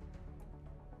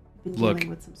 Been Look. dealing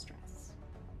with some stress.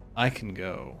 I can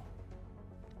go.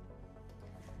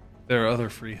 There are other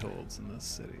freeholds in this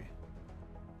city.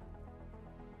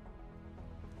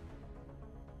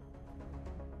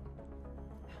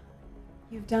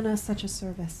 You've done us such a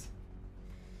service.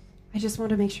 I just want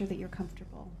to make sure that you're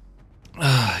comfortable.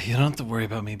 You don't have to worry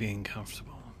about me being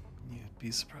comfortable. You'd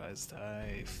be surprised.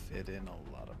 I fit in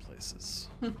a lot of places.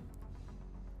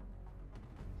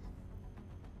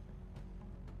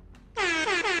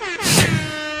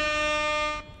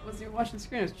 Wasn't even watching the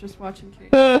screen. I was just watching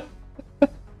Kate.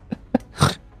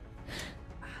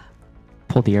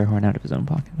 Pulled the air horn out of his own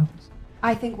pocket.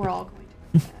 I think we're all going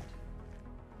to go to bed.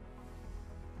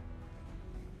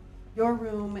 Your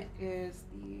room is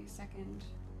the second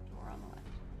door on the left.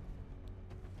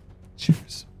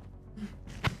 Cheers.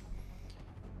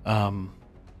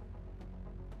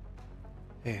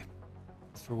 Hey,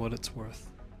 for what it's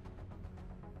worth,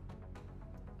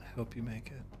 I hope you make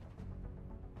it.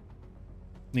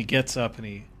 And he gets up and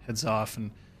he heads off, and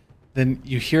then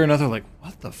you hear another like,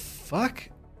 what the fuck?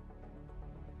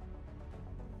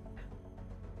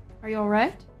 Are you all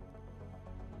right?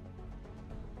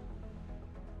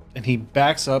 And he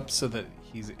backs up so that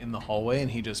he's in the hallway,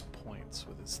 and he just points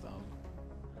with his thumb.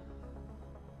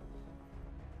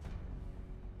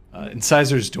 And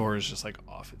Sizer's door is just like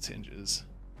off its hinges.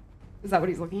 Is that what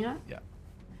he's looking at? Yeah.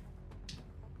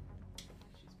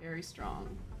 She's very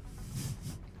strong.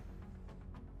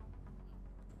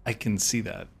 I can see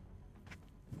that.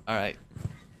 All right.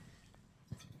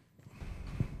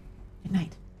 Good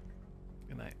night.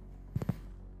 Good night.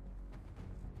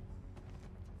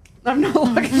 I'm not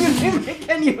looking at him.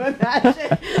 Can you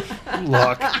imagine?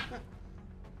 Look.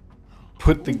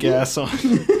 Put the gas on.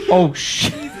 Oh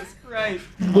shit! Jesus Christ.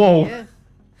 Whoa! Yeah.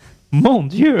 Mon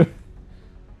Dieu!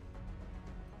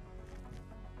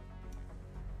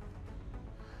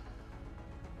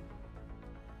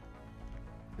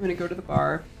 I'm gonna go to the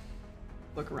bar,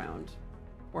 look around,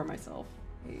 pour myself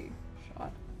a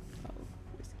shot of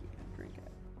whiskey and drink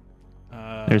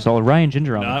it. There's all Ryan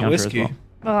Ginger on the Not counter whiskey. as well.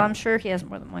 Well, I'm sure he has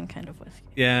more than one kind of whiskey.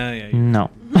 Yeah, yeah. No,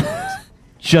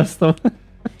 just the.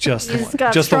 Just the He's one,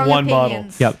 got just the strong one bottle.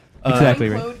 opinions. Yep, exactly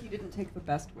Knowing right. Claude, he didn't take the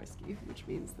best whiskey, which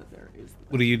means that there is. The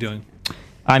What are you doing?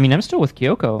 I mean, I'm still with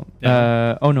Kyoko.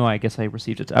 Yeah. Oh no, I guess I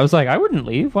received it. I was like, I wouldn't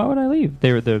leave. Why would I leave?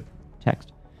 They were the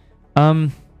text.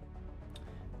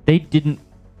 They didn't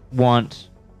want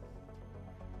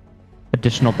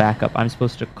additional backup. I'm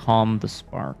supposed to calm the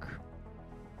spark.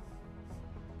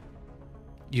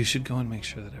 You should go and make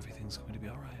sure that everything's going to be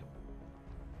all right.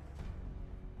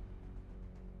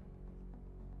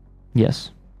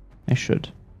 Yes, I should.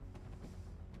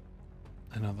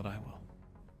 I know that I will.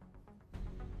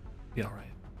 Be all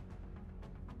right.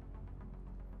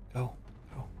 Go.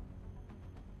 Go.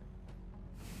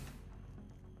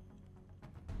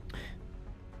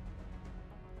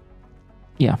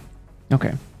 Yeah.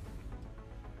 Okay.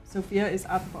 Sophia is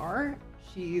at the bar.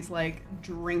 She's like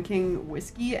drinking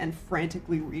whiskey and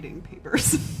frantically reading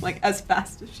papers, like as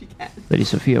fast as she can. Lady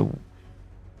Sophia,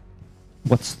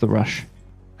 what's the rush?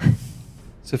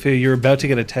 Sophia, you're about to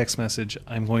get a text message.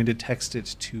 I'm going to text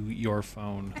it to your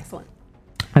phone. Excellent.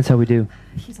 That's how we do.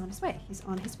 He's on his way. He's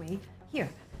on his way. Here.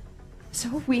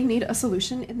 So we need a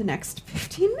solution in the next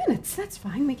 15 minutes. That's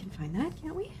fine. We can find that,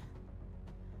 can't we?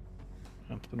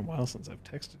 It's been a while since I've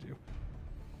texted you.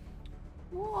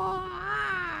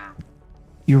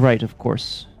 You're right, of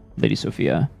course, Lady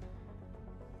Sophia.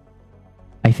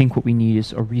 I think what we need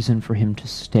is a reason for him to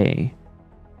stay.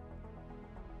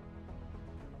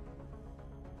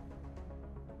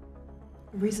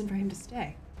 A reason for him to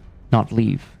stay. Not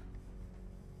leave.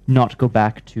 Not go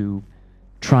back to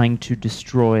trying to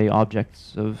destroy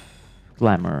objects of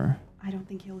glamour. I don't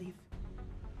think he'll leave.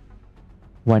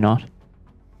 Why not?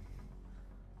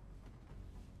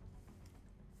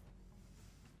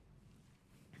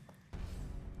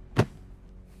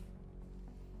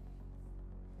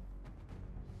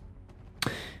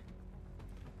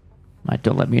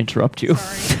 Don't let me interrupt you.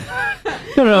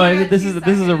 No, this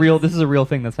is a real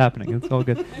thing that's happening. It's all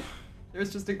good.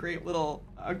 There's just a great little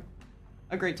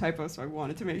a great typo, so I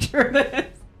wanted to make sure that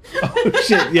it's Oh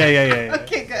shit! Yeah.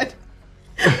 okay, good.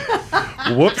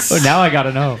 Whoops! Oh, now I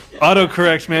gotta know.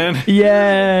 Autocorrect, man.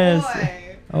 Yes.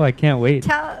 Boy. Oh, I can't wait.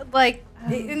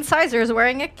 Incisor is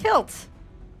wearing a kilt.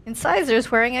 Incisor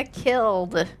is wearing a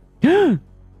kilt.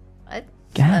 What?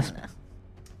 Gasp.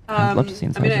 I don't know. I'd love to see I'm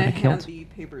Incisor gonna in a hand kilt. the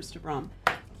papers to Brom.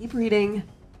 Keep reading.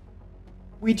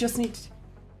 We just need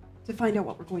to find out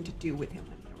what we're going to do with him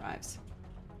when he arrives.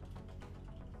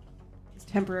 His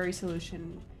temporary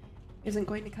solution isn't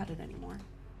going to cut it anymore.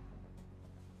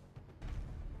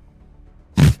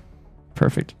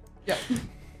 Perfect. Yep.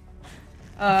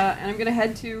 And I'm gonna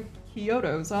head to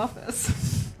Kyoto's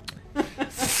office.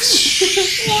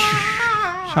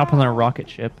 Shop on a rocket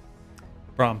ship.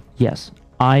 Brom. Yes.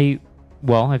 I've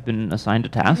been assigned a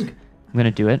task. I'm gonna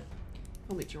do it.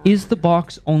 Holy joy. Is the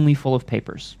box only full of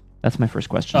papers? That's my first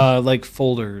question. Like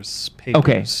folders,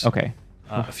 papers. Okay.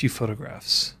 A few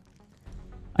photographs.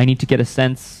 I need to get a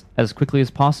sense as quickly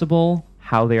as possible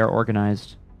how they are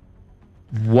organized.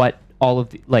 What all of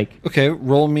the Okay,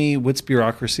 roll me wits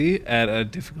bureaucracy at a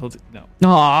difficulty. No.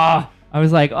 I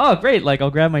was like, oh great,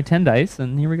 I'll grab my 10 dice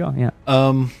and here we go. Yeah.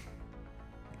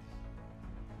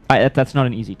 That's not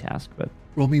an easy task, but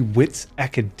Roll me wits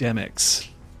academics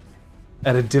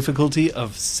at a difficulty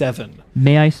of 7.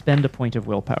 may I spend a point of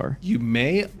willpower? You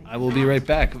may. I will be right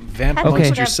back. Vamp Okay.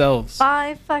 amongst Okay. yourselves.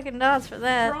 5 fucking dots for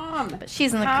that. Brom, But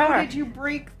she's in the how car. did you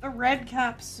break the red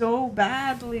cap so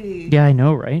badly? Yeah, I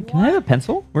know, right? Can I have a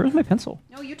pencil? Where's my pencil?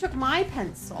 No, you took my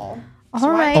pencil.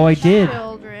 All right, Oh, I did.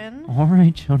 children. All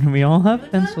right, children, we all have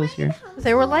pencils here.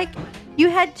 They were like, you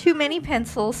had too many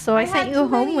pencils, so I sent had you too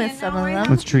home many, with and some now of I them. have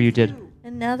That's true, you did. two.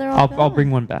 And now they're all I'll gone.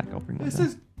 bring one back. This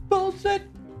is bullshit.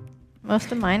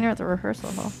 Most of mine are at the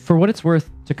rehearsal hall. For what it's worth,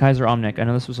 to Kaiser Omnic, I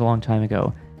know this was a long time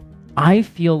ago. I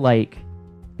feel like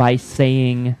by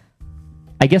saying,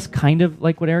 I guess kind of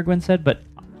like what Aragorn said, but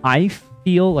I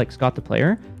feel like Scott the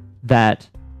player that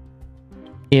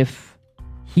if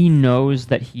he knows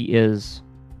that he is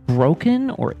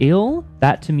broken or ill,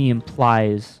 that to me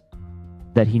implies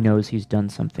that he knows he's done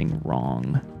something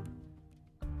wrong.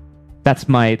 That's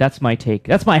my take.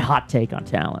 That's my hot take on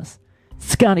Talus.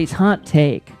 Scotty's hot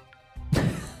take.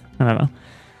 I don't know.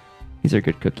 These are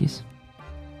good cookies.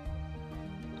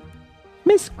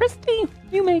 Miss Christie,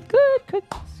 you make good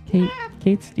cookies.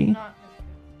 Kate Stee.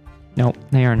 No,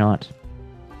 they are not.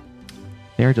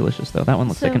 They are delicious though. That one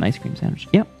looks like So- an ice cream sandwich.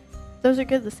 Yep. Those are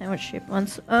good, the sandwich-shaped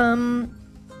ones.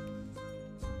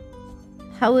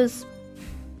 How was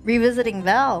revisiting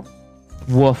Val?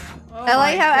 Woof. I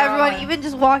like how everyone, even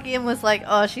just walking in, was like,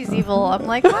 oh, she's evil. I'm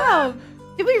like, wow.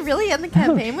 Did we really end the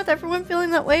campaign with everyone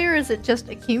feeling that way, or is it just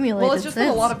accumulated Well, it's just that a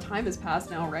since? lot of time has passed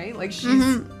now, right? Like she's.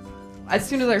 Mhm. As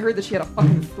soon as I heard that she had a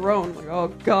fucking throne, like, oh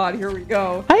god, here we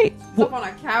go. She's up on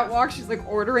a catwalk. She's like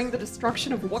ordering the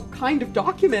destruction of what kind of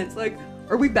documents? Like,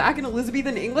 are we back in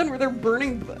Elizabethan England where they're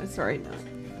burning? Sorry, no.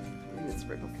 I mean, it's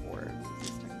right before.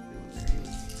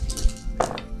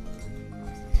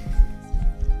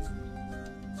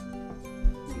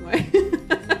 Anyway,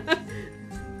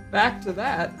 back to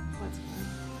that.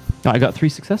 Let's I got 3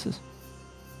 successes.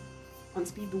 on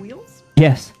speed the wheels.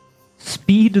 Yes.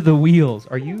 Speed the wheels.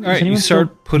 Are you? All right, you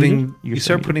start putting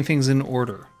things in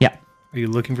order. Yeah. Are you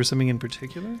looking for something in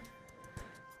particular?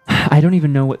 I don't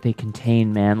even know what they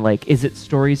contain, man. Like, is it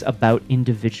stories about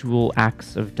individual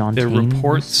acts of Dantean? They're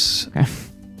reports Okay.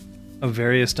 of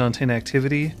various Dantean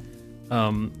activity.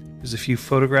 There's a few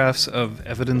photographs of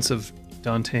evidence of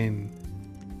Dantean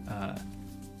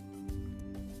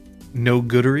no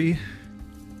goodery.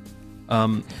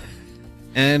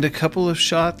 And a couple of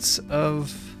shots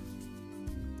of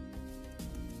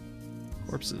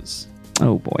corpses.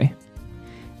 Oh boy.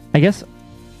 I guess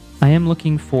I am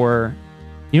looking for.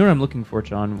 You know what I'm looking for,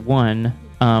 John? One,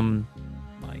 Mine.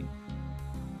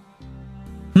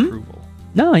 approval.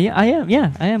 No, yeah, I am.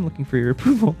 Yeah, I am looking for your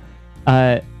approval.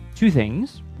 Two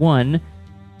things. One,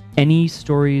 any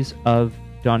stories of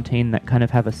Dantain that kind of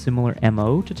have a similar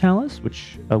MO to Talus,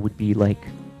 which would be like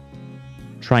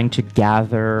trying to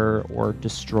gather or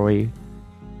destroy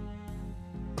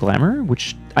glamour,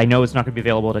 which I know is not going to be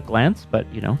available at a glance, but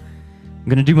I'm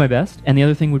going to do my best. And the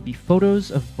other thing would be photos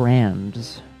of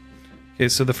brands. Okay,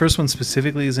 so the first one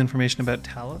specifically is information about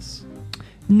Talus?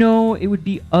 No, it would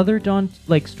be other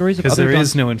stories of Because other there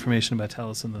is no information about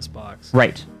Talus in this box.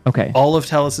 Right. Okay. All of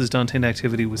Talus's Dantain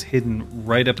activity was hidden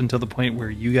right up until the point where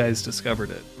you guys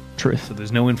discovered it. Truth. So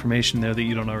there's no information there that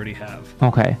you don't already have.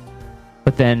 Okay.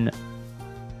 But then,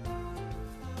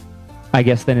 I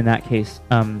guess then in that case,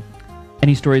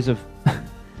 any stories of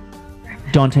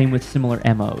Dantain with similar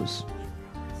MOs?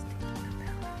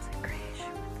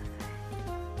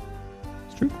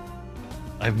 It's true.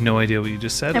 I have no idea what you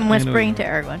just said. I'm I know- whispering to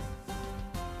Aragorn.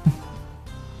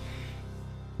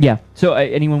 Yeah. So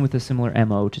anyone with a similar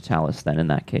MO to Talus then in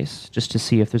that case, just to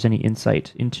see if there's any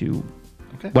insight into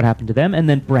Okay. what happened to them. And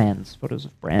then brands, photos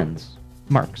of brands,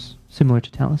 marks, similar to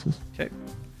Talus's. Okay.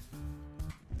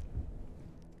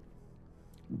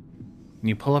 When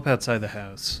you pull up outside the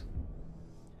house,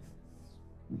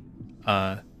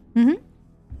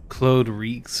 Claude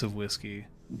reeks of whiskey.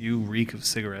 You reek of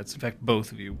cigarettes. In fact,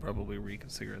 both of you probably reek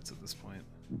of cigarettes at this point.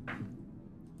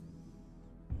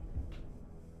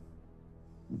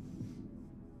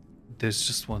 There's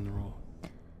just one rule.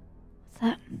 What's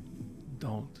that?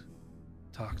 Don't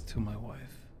talk to my wife.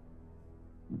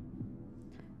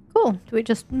 Cool. Do we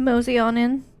just mosey on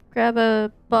in, grab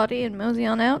a body, and mosey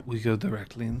on out? We go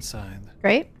directly inside.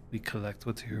 Great. We collect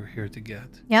what you're here to get,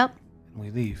 Yep. and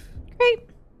we leave. Great.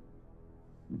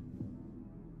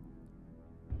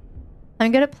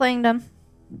 I'm good at playing dumb.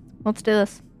 Let's do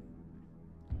this.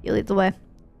 You lead the way.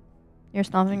 Your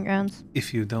stomping grounds.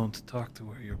 If you don't talk to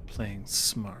her, you're playing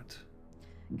smart.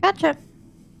 Gotcha.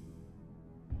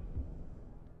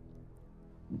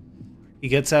 He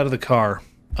gets out of the car,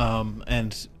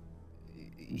 and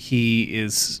he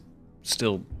is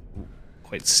still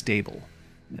quite stable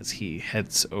as he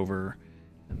heads over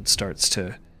and starts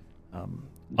to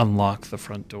unlock the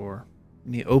front door.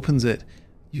 When he opens it,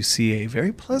 you see a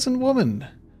very pleasant woman.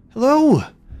 Hello!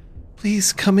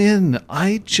 Please come in.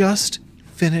 I just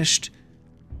finished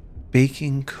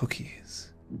baking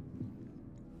cookies.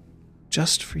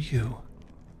 Just for you.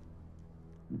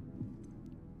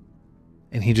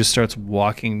 And he just starts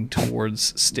walking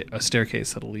towards a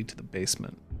staircase that'll lead to the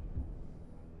basement.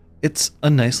 It's a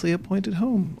nicely appointed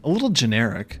home. A little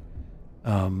generic.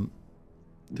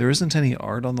 There isn't any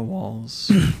art on the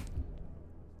walls.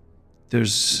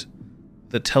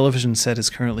 The television set is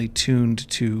currently tuned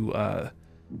to a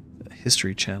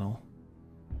History Channel.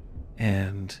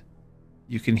 And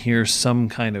you can hear some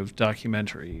kind of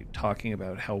documentary talking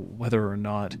about how whether or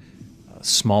not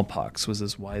smallpox was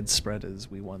as widespread as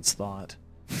we once thought.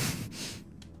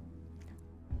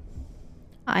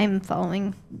 I'm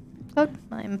following. Oh,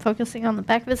 I'm focusing on the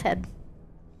back of his head.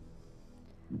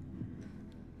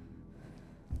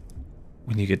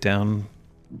 When you get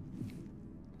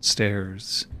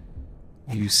downstairs,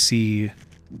 you see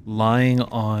lying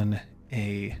on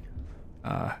a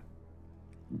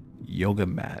yoga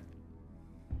mat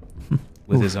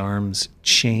with his arms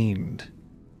chained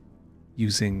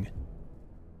using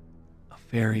a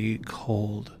very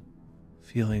cold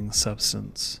feeling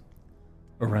substance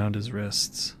around his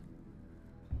wrists.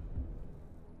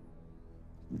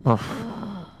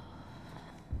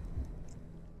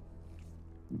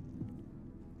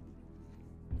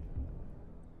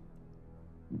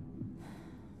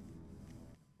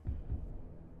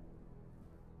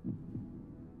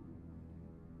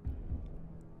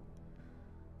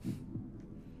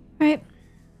 Right.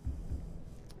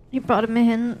 He brought him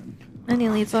in, and he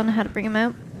leads on how to bring him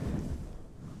out.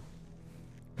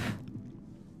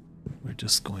 We're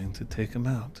just going to take him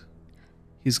out.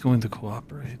 He's going to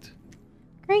cooperate,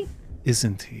 Great.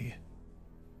 isn't he?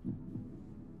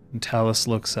 And Talus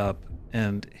looks up,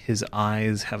 and his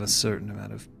eyes have a certain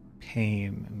amount of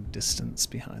pain and distance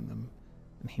behind them,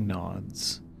 and he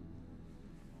nods.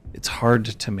 It's hard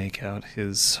to make out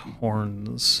his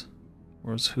horns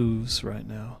or his hooves right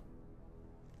now.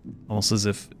 Almost as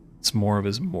if it's more of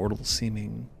his mortal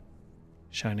seeming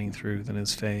shining through than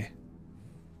his fey.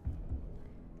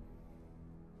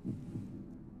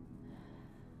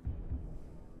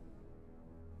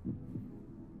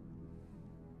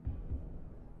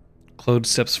 Claude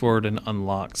steps forward and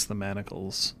unlocks the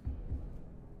manacles.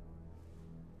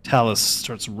 Talus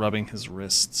starts rubbing his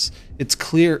wrists. It's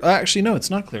clear. Actually, no, it's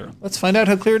not clear. Let's find out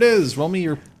how clear it is. Roll me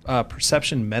your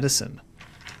perception medicine.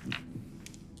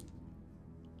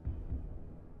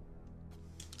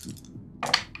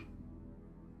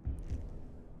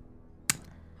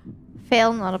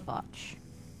 Fail, not a botch.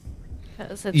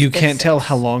 'Cause it's You can't tell D6.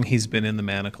 how long he's been in the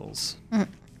manacles. Mm.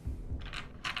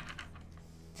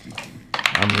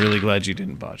 I'm really glad you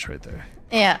didn't botch right there.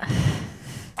 Yeah.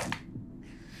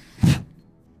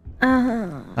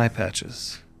 Eye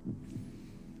patches.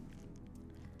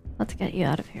 Let's get you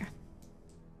out of here.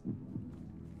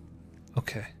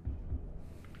 Okay.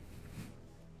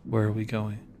 Where are we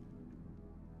going?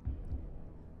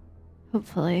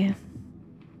 Hopefully,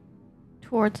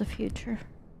 towards the future.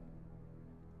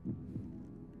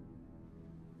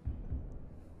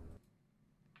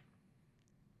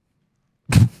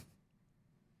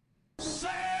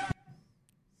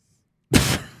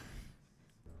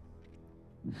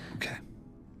 Okay.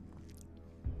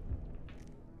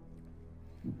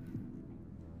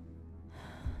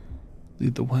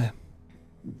 Lead the way.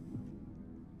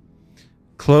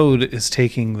 Claude is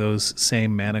taking those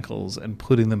same manacles and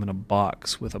putting them in a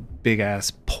box with a big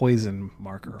ass poison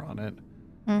marker on it.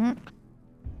 Mm-hmm.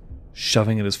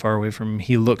 Shoving it as far away from him.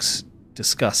 He looks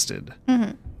disgusted.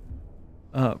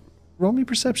 Mm-hmm. Roll me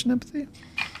perception empathy.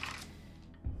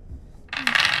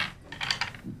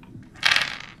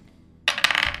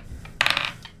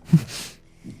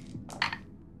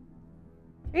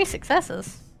 3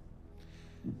 successes.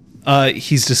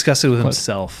 He's disgusted with What?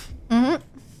 himself. Mm-hmm.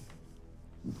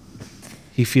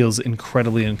 He feels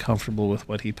incredibly uncomfortable with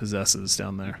what he possesses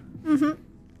down there. Mm-hmm.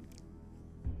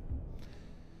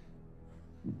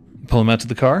 Pull him out to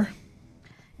the car.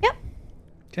 Yep.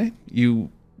 Okay. You,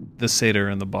 the satyr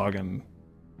and the boggin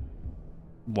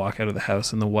walk out of the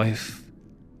house, and the wife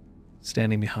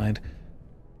standing behind.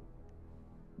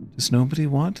 Does nobody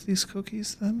want these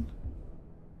cookies then?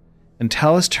 And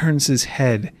Talus turns his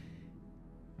head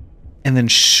and then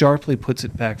sharply puts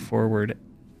it back forward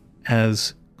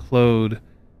as Claude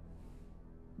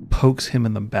pokes him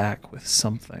in the back with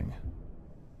something.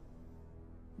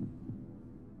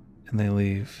 And they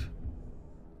leave.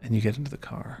 And you get into the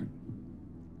car.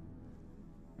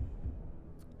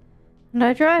 And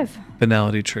I drive.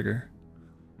 Banality trigger.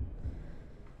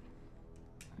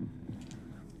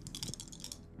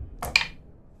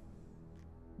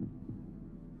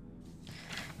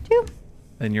 Two.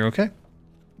 And you're okay?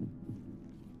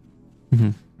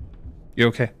 Mhm. You're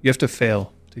okay. You have to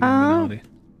fail to get banality.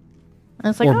 I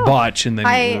was like, Or oh. botch and then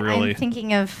you really... I'm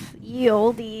thinking of ye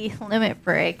olde limit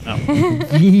break. Oh.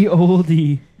 Ye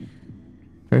oldie.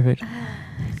 Perfect.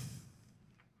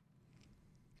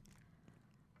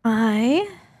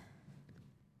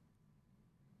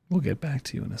 We'll get back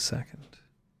to you in a second.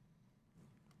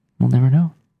 We'll never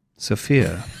know.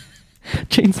 Sophia,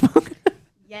 Chain smoke.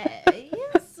 Yes.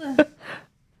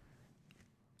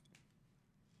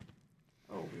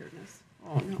 Oh, weirdness.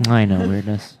 Oh, no. I know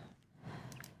weirdness.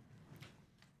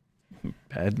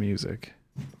 bad music.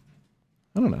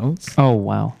 I don't know. It's... Oh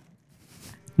wow.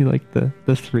 You like the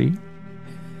 3?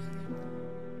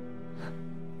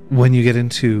 When you get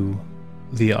into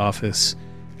the office,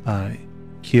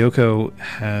 Kyoko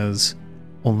has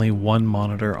only one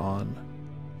monitor on,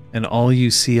 and all you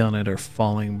see on it are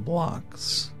falling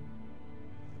blocks.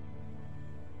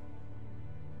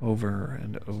 Over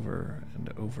and over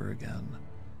and over again.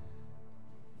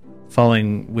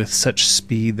 Falling with such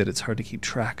speed that it's hard to keep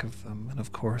track of them. And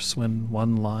of course, when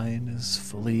one line is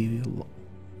fully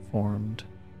formed,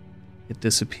 it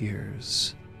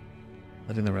disappears,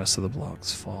 letting the rest of the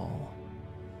blocks fall.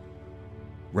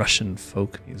 Russian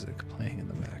folk music playing in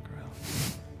the background.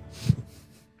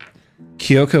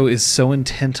 Kyoko is so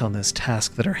intent on this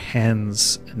task that her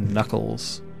hands and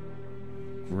knuckles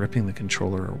gripping the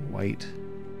controller are white.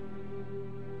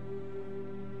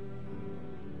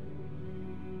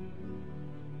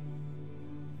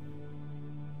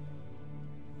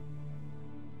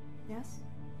 Yes?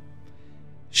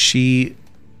 She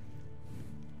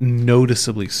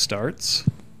noticeably starts,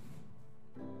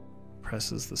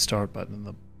 presses the start button, and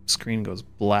the screen goes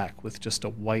black with just a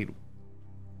white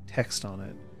text on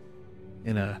it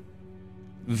in a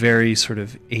very sort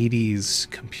of 80s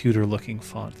computer looking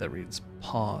font that reads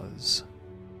pause.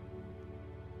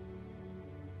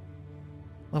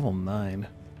 Level 9.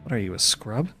 What are you, a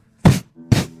scrub?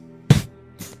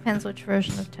 Depends which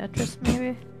version of Tetris,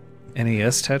 maybe.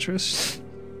 NES Tetris?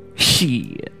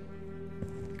 Shit.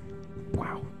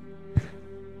 Wow.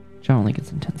 John only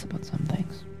gets intense about some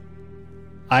things.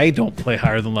 I don't play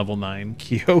higher than level 9.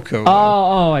 Kyoko.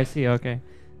 Oh, I see. Okay.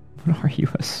 What are you,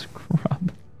 a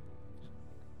scrub?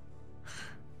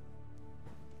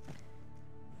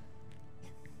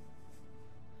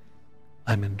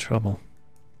 I'm in trouble.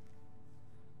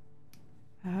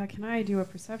 Can I do a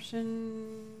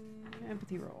perception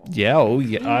empathy roll? Yeah, oh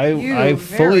yeah. Thank you I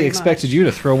fully very expected much. you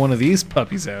to throw one of these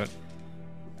puppies out.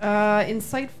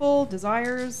 Insightful,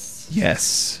 desires.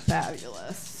 Yes.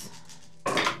 Fabulous.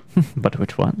 But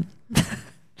which one?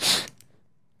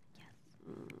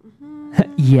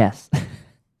 Yes.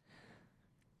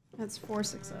 That's 4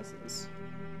 successes.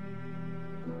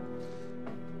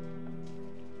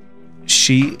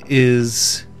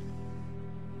 She's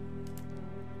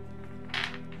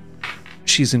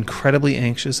incredibly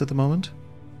anxious at the moment.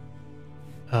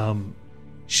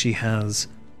 She has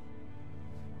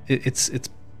it's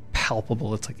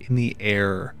palpable. It's like in the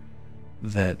air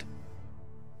that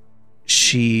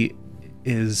she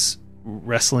is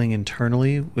wrestling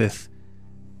internally with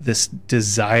this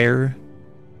desire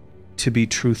to be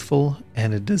truthful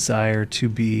and a desire to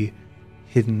be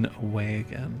hidden away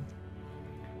again.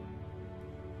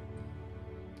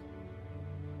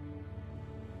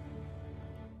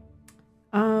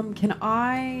 Can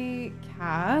I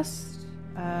cast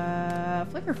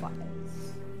Flicker Flies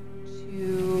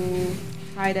to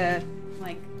try to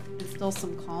instill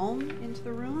some calm into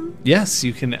the room? Yes,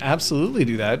 you can absolutely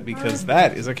do that because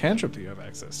that is a cantrip that you have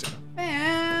access to.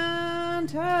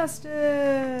 Fantastic.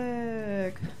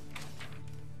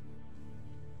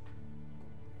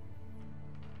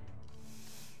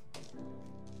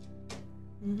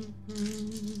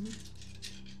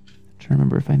 Trying to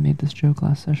remember if I made this joke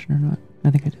last session or not. I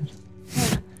think I did.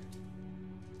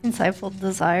 Insightful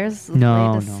desires. The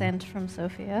No, latest no. scent from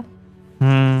Sophia.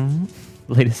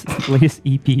 Latest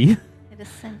EP. It is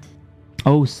scent.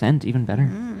 Oh, scent, even better.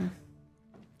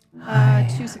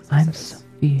 2 successes. I'm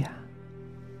Sophia.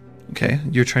 Okay,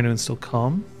 you're trying to instill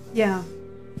calm. Yeah.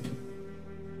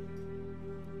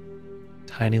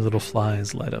 Tiny little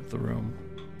flies light up the room,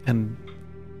 and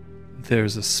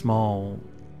there's a small,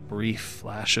 brief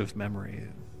flash of memory.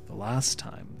 The last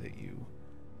time that you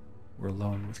were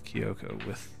alone with Kyoko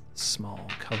with small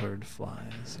colored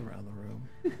flies around the room.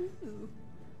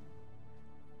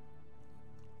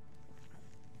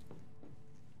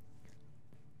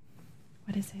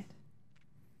 What is it?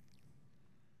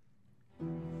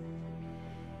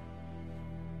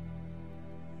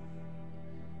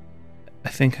 I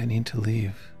think I need to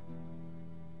leave.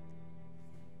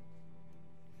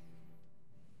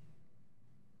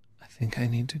 I think I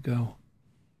need to go.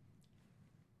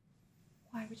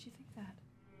 Why would you think that?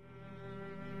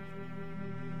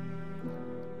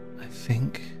 I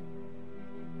think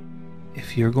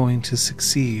if you're going to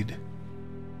succeed,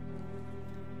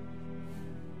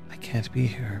 I can't be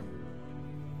here.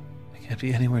 I can't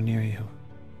be anywhere near you.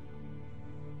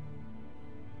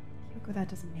 Kyoko, that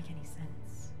doesn't make any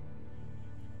sense.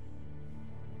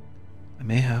 I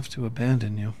may have to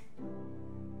abandon you.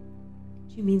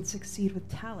 Do you mean succeed with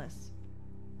Talus?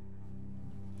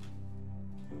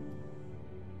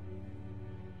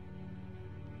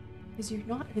 Because you're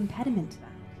not an impediment to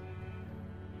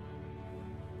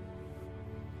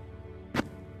that.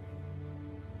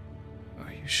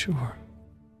 Are you sure?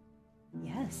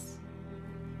 Yes.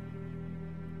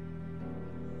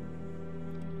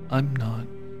 I'm not.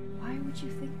 Why would you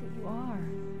think that you are?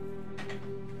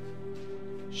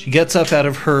 She gets up out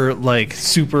of her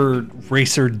super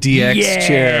racer DX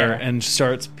chair and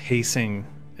starts pacing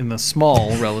in the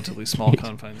small, relatively small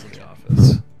confines of the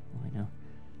office. I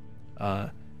know.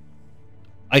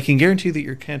 I can guarantee that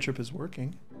your cantrip is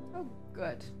working. Oh,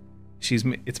 good.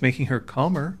 It's making her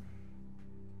calmer.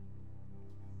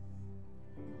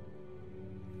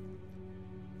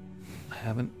 I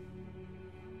haven't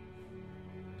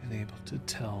been able to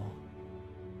tell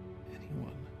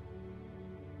anyone.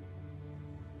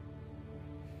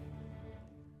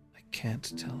 I can't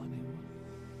tell anyone.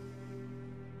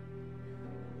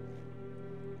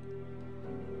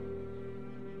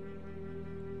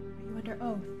 Are you under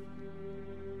oath?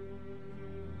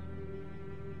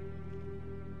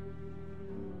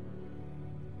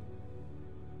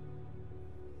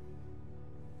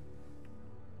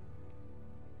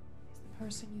 Is the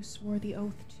person you swore the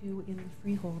oath to in the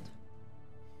freehold?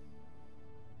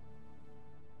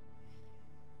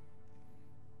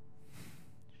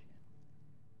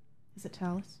 Is it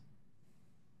Talus?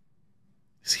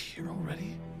 Is he here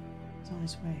already? He's on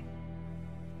his way.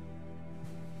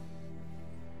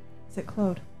 Is it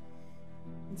Claude?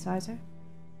 Incisor?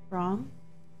 Brom?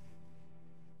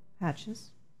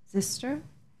 Patches? Zister?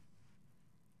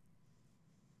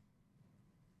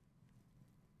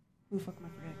 Who the fuck am I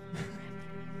forgetting?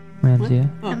 Ramsia.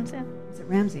 Oh, Ramsia. is it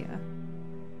Ramsia?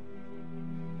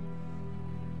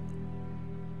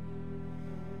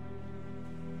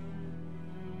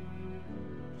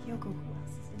 Kyoko, who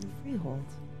else is in the freehold?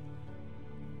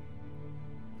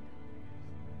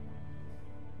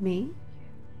 Me?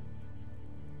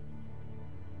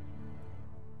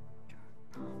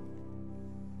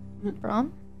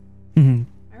 Brom?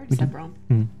 I said Brom.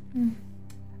 Hmm.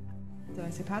 Did I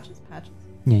say Patches? Patches.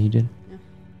 Yeah, you did.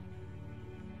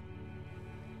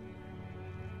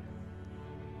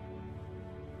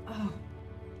 Oh.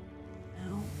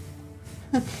 No.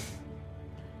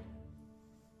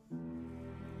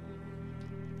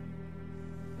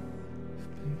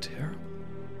 Been terrible.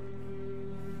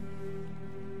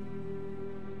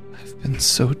 I've been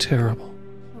so terrible.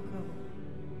 Coco.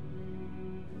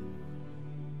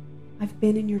 I've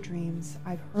been in your dreams.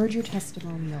 I've heard your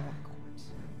testimonial at court.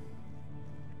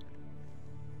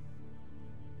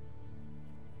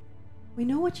 We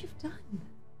know what you've done.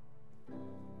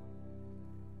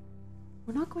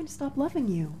 We're not going to stop loving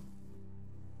you.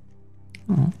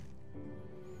 Oh.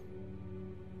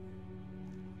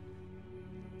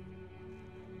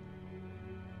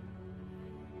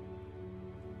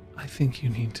 I think you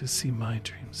need to see my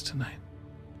dreams tonight.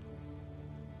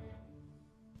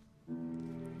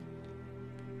 And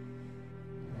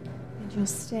you'll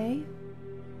stay?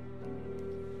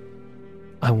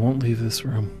 I won't leave this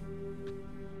room.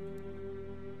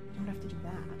 You don't have to do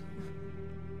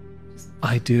that.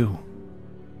 I do.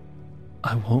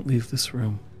 I won't leave this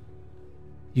room.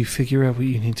 You figure out what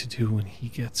you need to do when he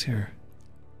gets here.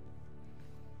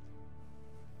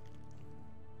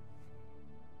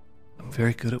 I'm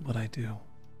very good at what I do.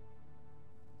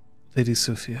 Lady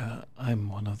Sophia, I'm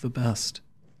one of the best.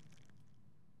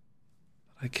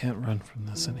 But I can't run from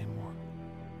this anymore.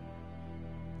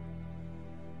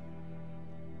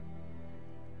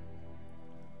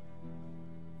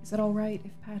 Is it all right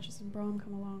if Patches and Brom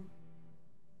come along?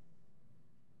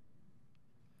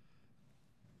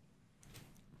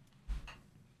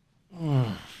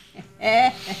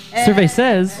 Survey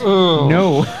says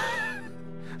no.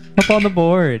 Up on the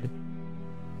board.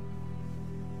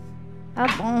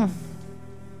 Ah, bon.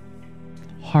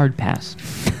 Hard pass.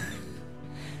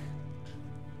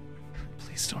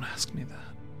 Please don't ask me that.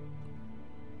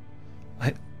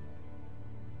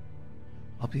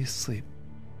 I'll be asleep.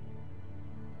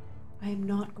 I am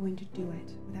not going to do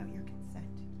it without your consent,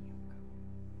 Kyoko.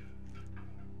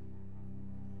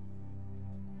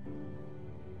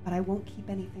 But I won't keep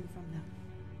anything from them.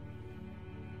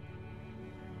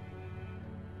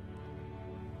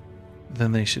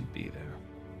 Then they should be there.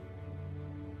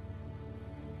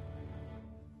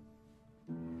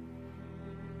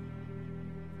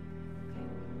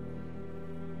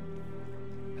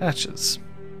 Patches.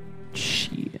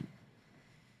 Shit.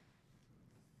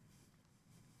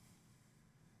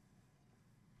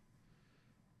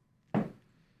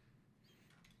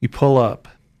 You pull up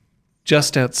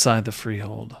just outside the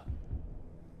freehold.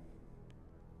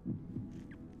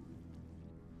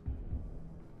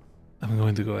 I'm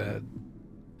going to go ahead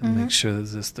and make sure that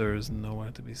Zisthar is nowhere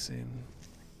to be seen.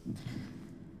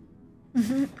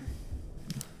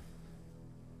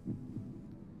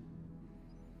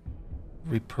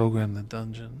 Reprogram the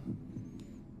dungeon.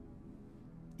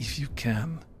 If you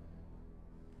can,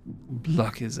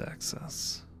 block his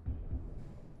access.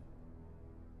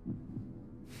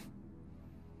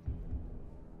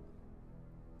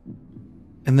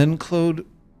 And then Claude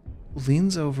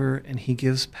leans over and he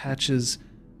gives Patches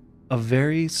a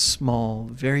very small,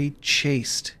 very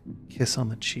chaste kiss on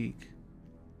the cheek.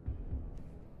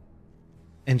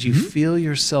 And you feel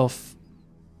yourself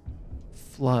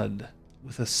flood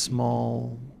with a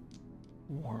small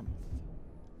warmth.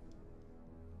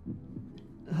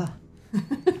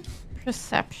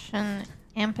 Perception,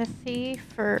 empathy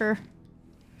for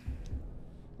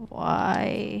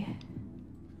why?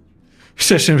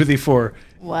 Session empathy for.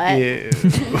 What? Ew.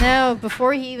 No,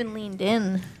 before he even leaned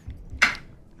in.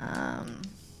 What am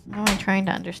I trying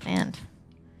to understand?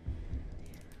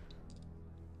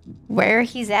 Where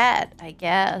he's at, I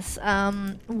guess.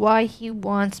 Why he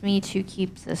wants me to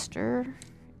keep Sister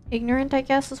ignorant, I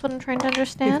guess, is what I'm trying to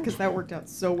understand. Because that worked out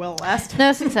so well last time.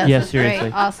 No success. Yeah, Great.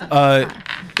 seriously. Awesome.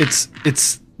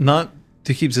 It's not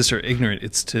to keep Zisthar ignorant,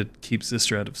 it's to keep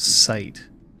Zisthar out of sight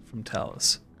from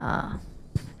Talus.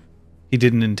 He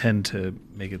didn't intend to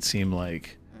make it seem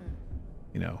like,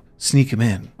 sneak him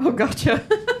in. Oh, gotcha.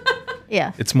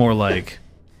 Yeah. It's more like,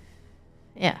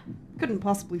 Yeah. Couldn't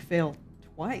possibly fail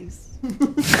twice.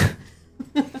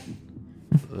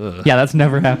 Yeah, that's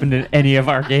never happened in any of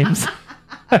our games.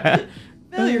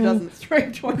 Failure doesn't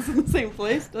strike twice in the same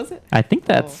place, does it? I think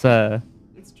that's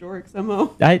It's Jorik's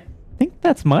MO. I think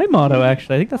that's my motto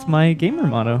actually. I think that's my gamer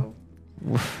motto.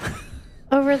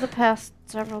 Over the past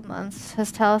several months,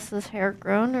 has Talus's hair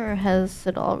grown, or has he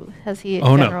in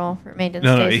Oh, no. general remained in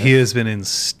no, stasis? he has been in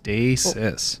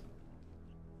stasis.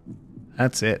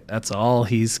 That's it. That's all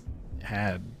he's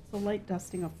had. It's a light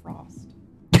dusting of frost.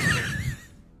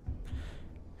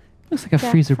 Looks like a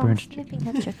Jack freezer Frost burned nipping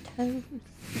chicken. at your toes.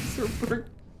 Super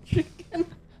chicken.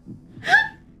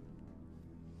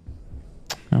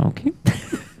 Okay.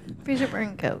 Freezer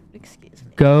burn goat, excuse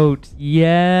me. Goat.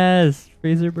 Yes.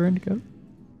 Freezer burned goat.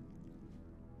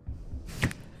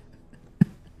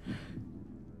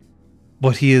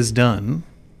 What he has done.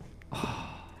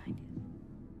 Oh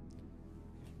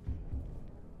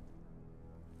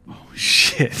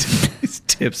shit! These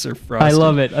tips are frosted. I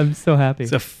love it. I'm so happy.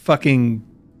 It's a fucking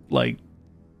like.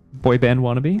 Boy band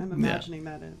wannabe. I'm imagining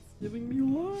that it's giving me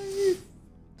life.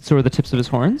 So are the tips of his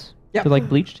horns? Yep. They're like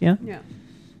bleached, yeah? Yeah.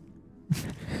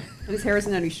 And his hair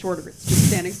isn't any shorter. It's just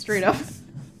standing straight up.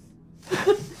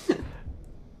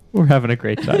 We're having a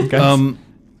great time, guys.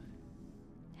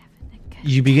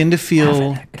 You begin to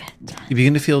feel. Having a good time. You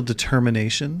begin to feel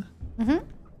determination. Mm-hmm.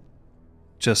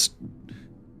 Just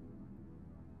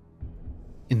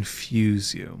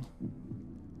infuse you.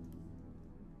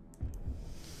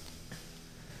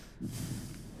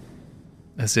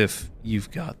 As if you've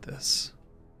got this.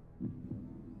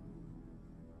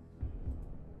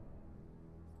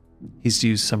 He's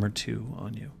used Summer 2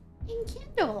 on you. And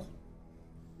Kindle.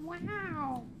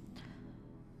 Wow.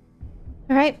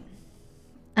 All right.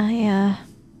 I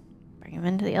bring him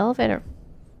into the elevator.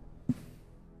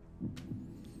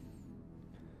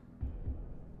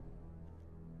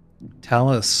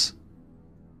 Talus,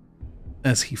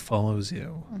 as he follows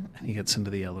you and he gets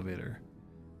into the elevator,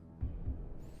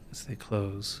 as they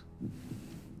close,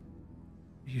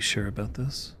 are you sure about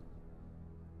this?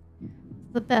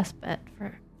 The best bet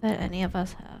for that any of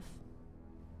us have.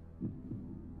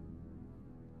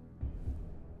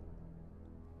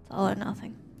 It's all or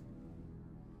nothing.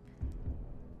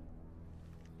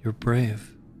 You're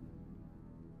brave.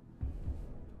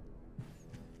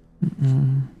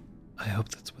 Mm-mm. I hope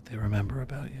that's what they remember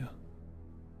about you.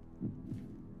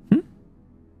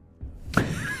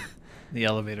 The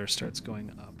elevator starts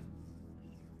going up.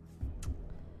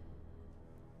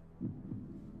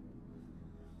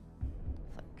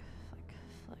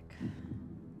 Flick.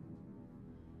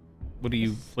 What are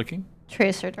you flicking?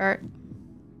 Tracer dart.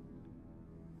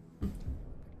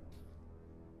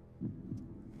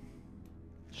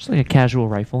 Just like a casual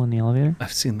rifle in the elevator.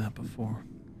 I've seen that before.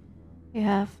 You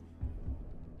have.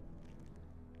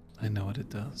 I know what it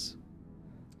does.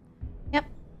 Yep.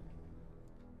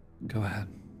 Go ahead.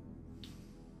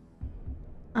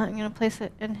 I'm gonna place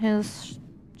it in his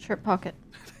shirt pocket.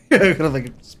 Kind of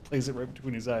like just place it right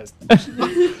between his eyes.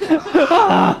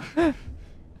 I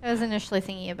was initially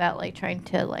thinking about like trying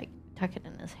to like tuck it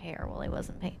in his hair while he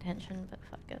wasn't paying attention, but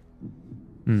fuck it.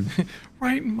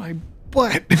 Right in my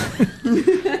butt.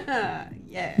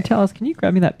 Yeah. Talis, can you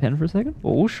grab me that pen for a second?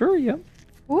 Oh, sure, yeah.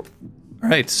 Whoop. All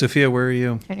right, Sophia, where are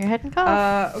you? Turn your head and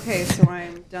cough. Okay, so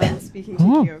I'm done speaking to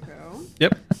Oh. Kyoko.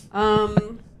 Yep. No,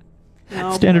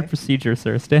 Standard boy. procedure,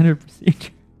 sir. Standard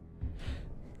procedure.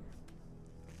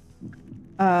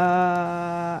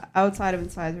 Outside of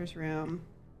Incisors' room,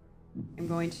 I'm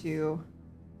going to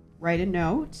write a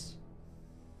note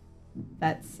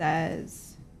that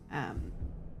says,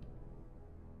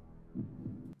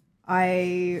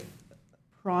 I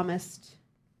promised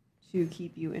to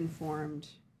keep you informed.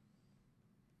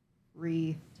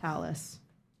 Re Talus.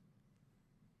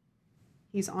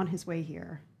 He's on his way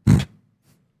here.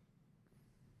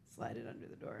 Slide it under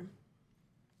the door.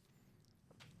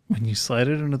 When you slide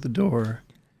it under the door,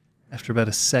 after about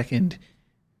a second,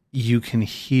 you can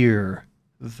hear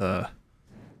the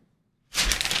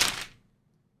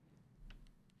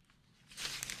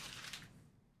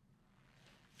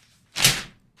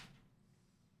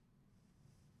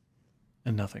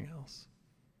and nothing else.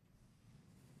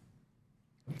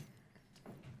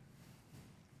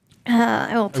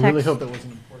 I will text. I really hope that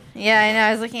wasn't important. Yeah, I know.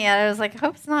 I was looking at it. I was like, I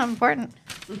hope it's not important.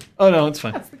 Oh no, it's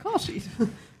fine. That's the call sheet.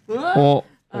 Oh,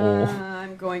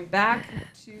 I'm going back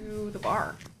to the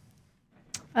bar.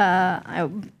 I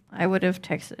would have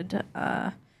texted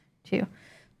to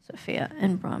Sophia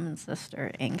and Brahman's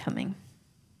sister incoming.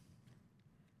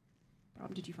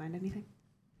 Rob, did you find anything?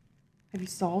 Have you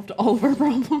solved all of our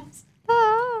problems?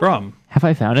 Brom, have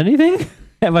I found anything?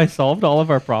 Have I solved all of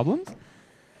our problems?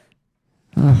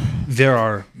 there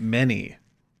are many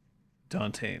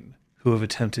Dantean who have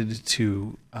attempted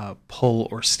to pull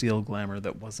or steal glamour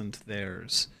that wasn't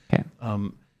theirs. Okay.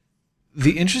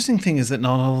 The interesting thing is that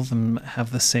not all of them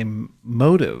have the same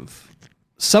motive.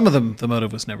 Some of them, the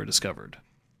motive was never discovered.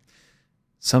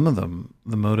 Some of them,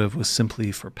 the motive was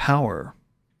simply for power.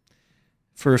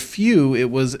 For a few, it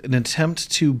was an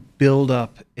attempt to build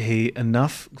up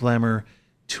enough glamour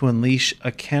to unleash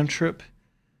a cantrip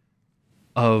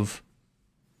of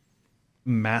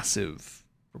massive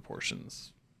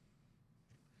proportions.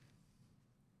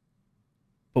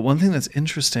 But one thing that's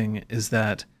interesting is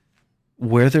that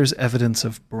where there's evidence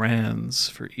of brands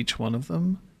for each one of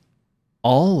them,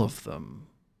 all of them,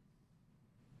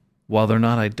 while they're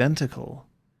not identical,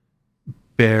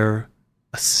 bear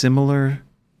a similar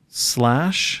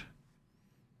slash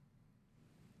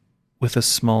with a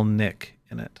small nick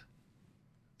in it.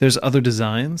 There's other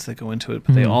designs that go into it,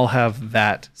 but they all have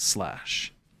that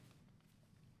slash.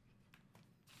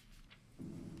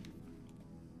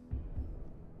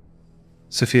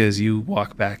 Sophia, as you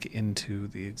walk back into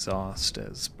the exhaust,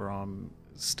 as Brahm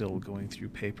is still going through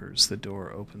papers, the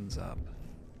door opens up.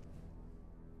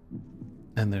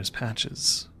 And there's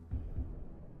Patches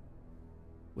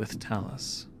with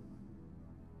Talus.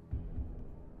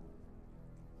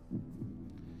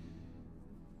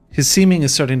 His seeming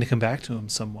is starting to come back to him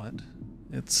somewhat.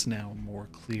 It's now more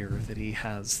clear that he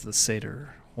has the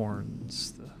satyr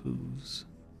horns, the hooves.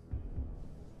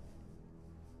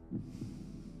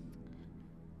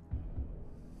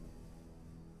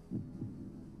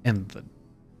 And the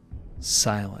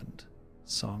silent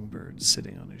songbird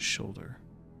sitting on his shoulder.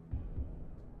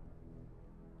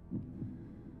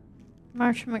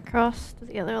 March him across to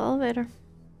the other elevator.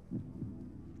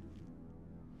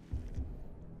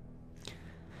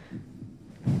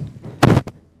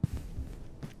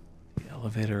 The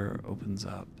elevator opens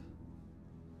up,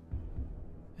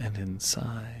 and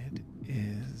inside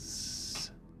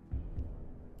is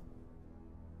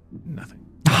nothing.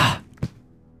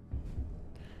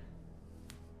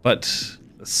 But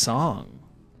the song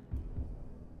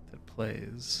that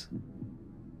plays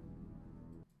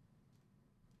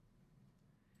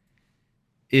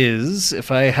is, if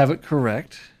I have it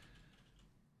correct,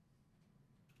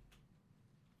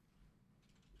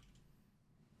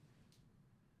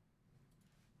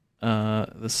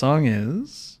 the song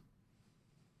is,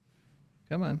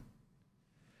 come on,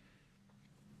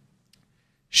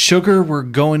 Sugar We're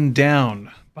Going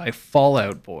Down by Fall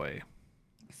Out Boy.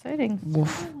 Exciting.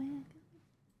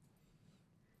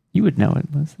 You would know it,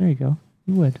 Liz. There you go.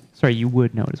 You would. Sorry, you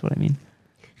would know it is what I mean.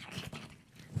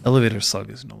 Elevator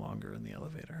Slug is no longer in the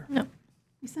elevator. No.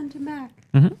 We sent him back.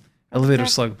 Mm-hmm. Elevator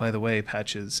Slug, by the way,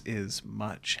 Patches, is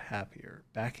much happier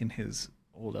back in his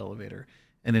old elevator.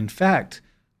 And in fact,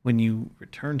 when you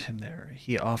returned him there,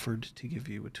 he offered to give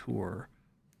you a tour.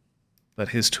 But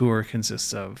his tour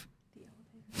consists of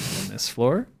this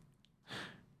floor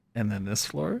and then this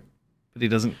floor. But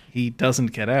he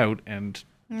doesn't get out and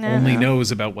only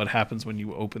knows about what happens when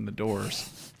you open the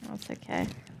doors. That's okay.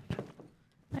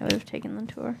 I would have taken the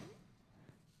tour.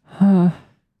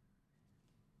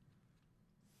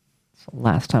 It's the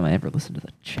last time I ever listened to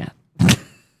the chat. Just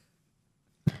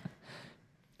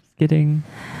kidding.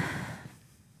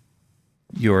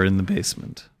 You're in the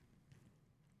basement.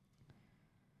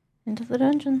 Into the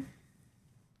dungeon.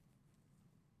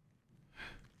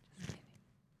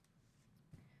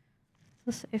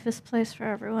 The safest place for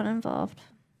everyone involved.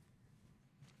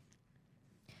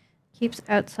 Keeps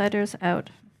outsiders out.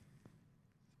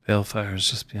 Balefire's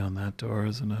just beyond that door,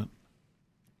 isn't it?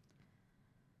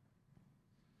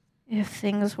 If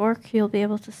things work, you'll be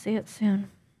able to see it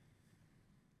soon.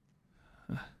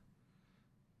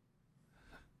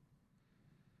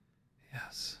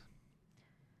 Yes.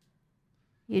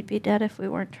 You'd be dead if we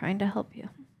weren't trying to help you.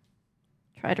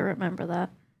 Try to remember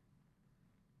that.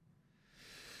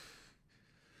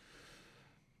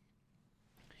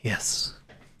 Yes.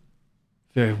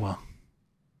 Very well.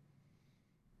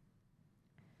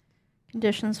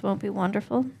 Conditions won't be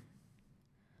wonderful.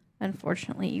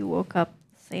 Unfortunately, you woke up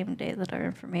the same day that our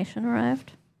information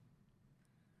arrived.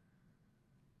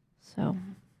 So,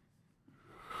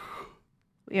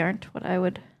 we aren't what I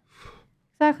would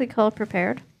exactly call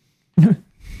prepared. But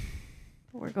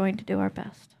we're going to do our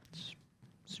best. It's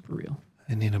super real.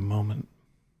 I need a moment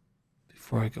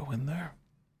before I go in there.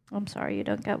 I'm sorry you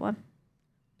don't get one.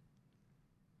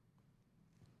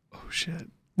 Oh, shit.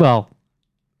 Well,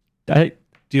 Do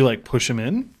you, like, push him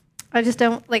in? I just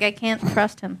don't, I can't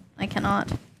trust him. I cannot.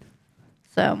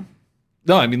 So,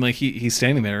 No, I mean, like, he's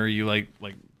standing there. Are you,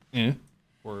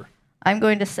 or... I'm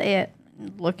going to say it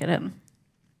and look at him.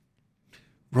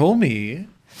 Roll me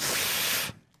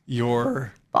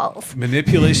your Balls.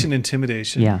 manipulation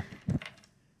intimidation. yeah.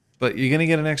 But you're going to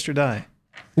get an extra die.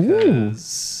 Ooh.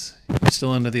 Because you're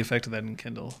still under the effect of that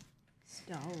Enkindle.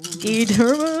 Stone.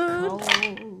 Determined. Cold.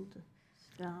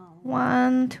 Stone.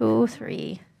 1, 2,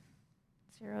 3.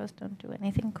 Zeros don't do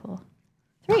anything cool.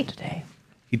 3. Today.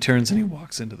 He turns and he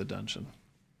walks into the dungeon.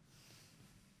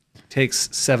 Takes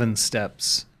 7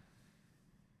 steps.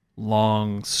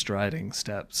 Long, striding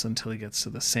steps until he gets to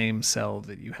the same cell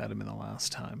that you had him in the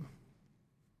last time.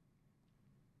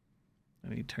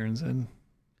 And he turns in.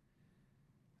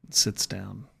 Sits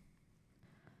down.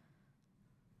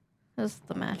 Is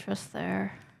the mattress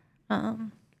there? All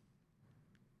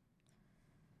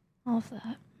of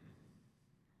that.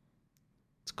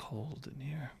 It's cold in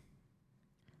here.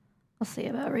 I'll see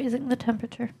about raising the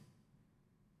temperature.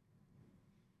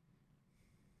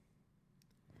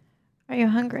 Are you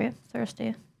hungry?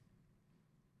 Thirsty?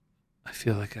 I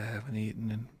feel like I haven't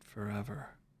eaten in forever.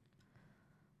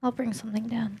 I'll bring something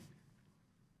down.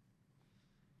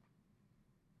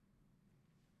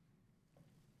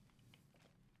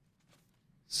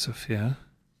 Sophia?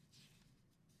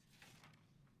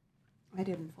 I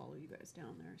didn't follow you guys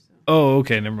down there, so. Oh,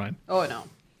 okay, never mind. Oh, no.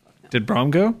 Fuck no. Did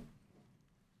Brom go?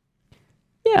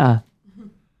 Yeah,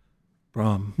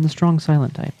 Brom. I'm the strong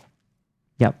silent type.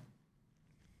 Yep.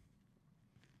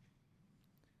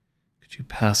 Could you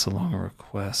pass along a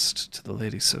request to the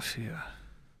Lady Sophia?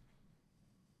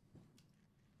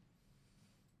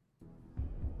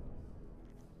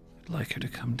 I'd like her to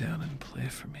come down and play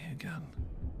for me again.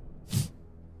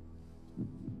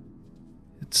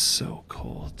 It's so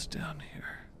cold down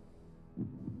here.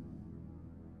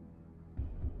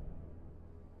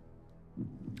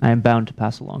 I am bound to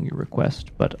pass along your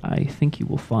request, but I think you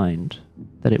will find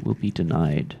that it will be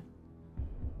denied.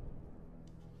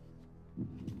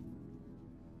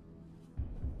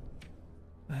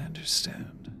 I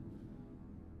understand.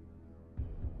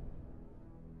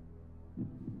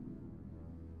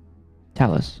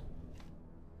 Talus,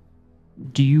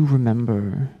 do you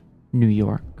remember New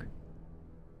York?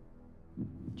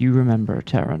 Do you remember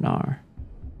Terranar?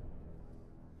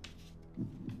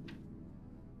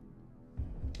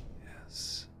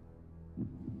 Yes.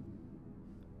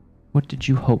 What did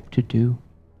you hope to do?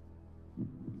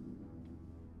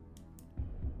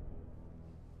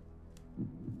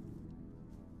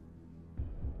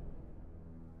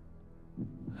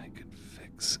 I could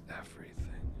fix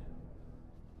everything.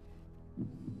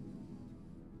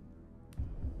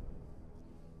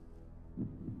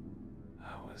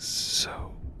 I was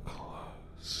so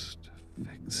close to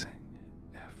fixing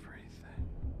everything.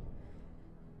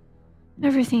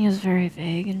 Everything is very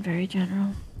vague and very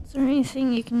general. Is there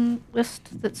anything you can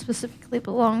list that specifically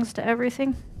belongs to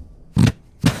everything?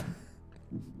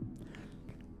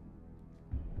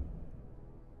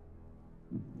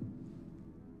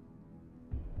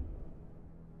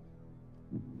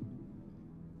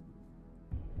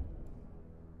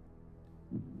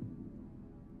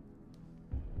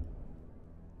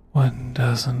 One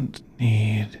doesn't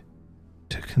need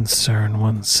to concern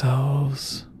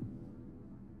oneself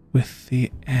with the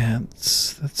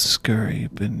ants that scurry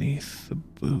beneath the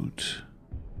boot.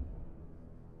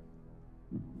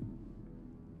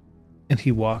 And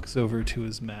he walks over to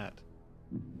his mat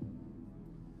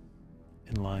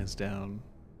and lies down,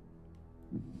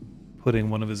 putting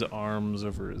one of his arms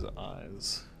over his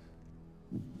eyes.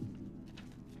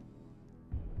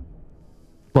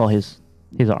 Well, his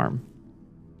arm.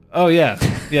 Oh, yeah.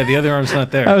 Yeah, the other arm's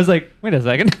not there. I was like, wait a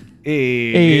second.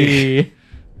 Hey.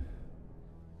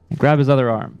 Grab his other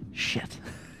arm. Shit.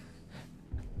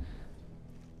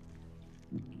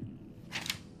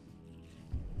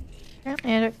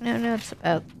 Apparently, I took no notes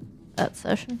about that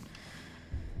session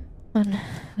when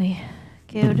we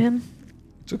gave him.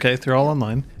 It's okay. They're all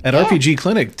online at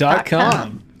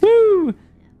rpgclinic.com. Woo!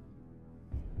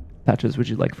 Patches, would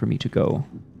you like for me to go?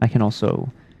 I can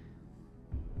also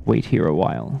wait here a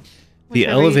while. The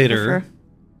Whichever you elevator.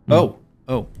 prefer.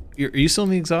 Oh. Are you still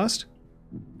in the exhaust?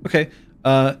 Okay.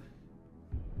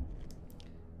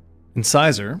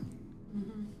 Incisor,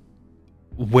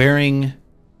 wearing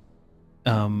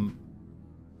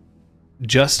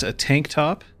just a tank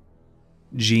top,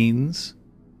 jeans,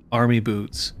 army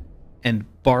boots, and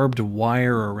barbed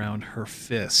wire around her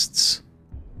fists,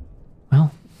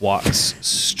 Well, walks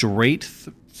straight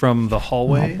from the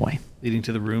hallway oh boy. leading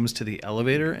to the rooms to the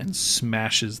elevator and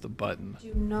smashes the button.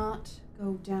 Do not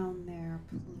go down there,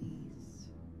 please.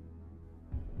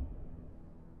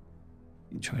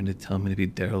 You trying to tell me to be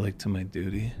derelict to my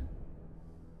duty?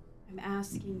 I'm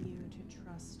asking you to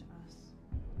trust us.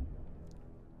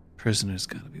 Prisoner's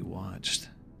gotta be watched.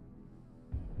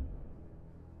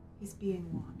 He's being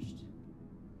watched.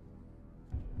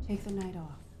 Take the night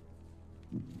off.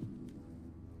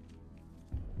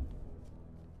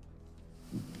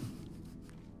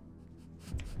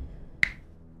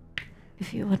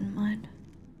 If you wouldn't mind.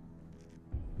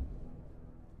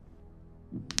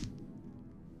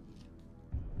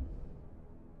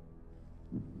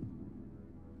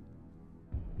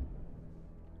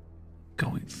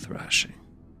 Going thrashing.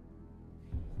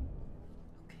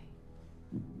 Okay.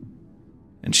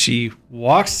 And she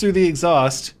walks through the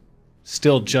exhaust,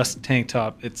 still just tank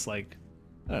top. It's like,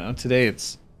 I don't know, today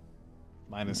it's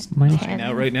minus Minus 9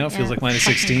 out right now. It feels like minus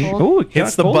Fucking 16. cold. Oh, it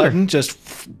Hits got the colder. button,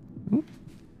 just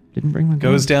Didn't bring my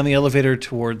goes gun. down the elevator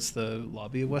towards the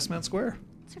lobby of Westmount Square.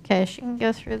 It's okay. She can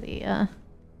go through the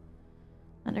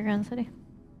underground city.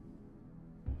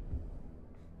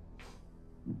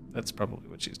 That's probably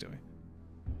what she's doing.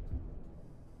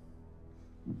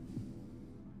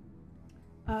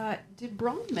 Did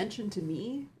Braun mention to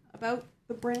me about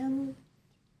the brand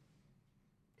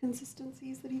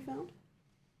consistencies that he found?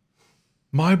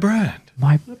 My brand.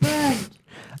 My The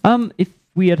brand. if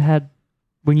we had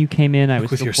when you came in, I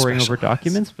Look was with still your poring over special eyes.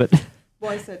 documents, but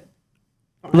Well, I said,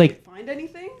 Like- find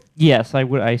anything? yes, I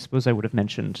would. I suppose I would have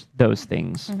mentioned those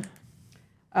things.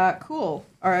 Cool.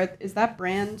 Is that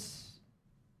brand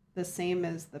the same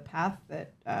as the path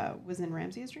that was in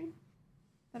Ramsey's dream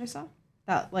that I saw?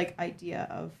 That like idea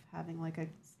of having like a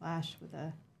slash with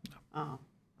a. Oh.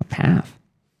 A path.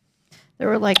 There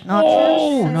were like notches.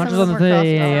 Oh, and notches some of on them the were thing, crossed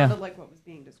yeah, off. Sounded like what was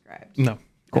being described. No,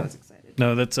 I was excited.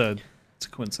 no, it's a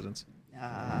coincidence.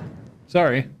 Sorry.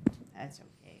 Sorry. That's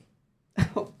okay.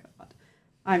 Oh God,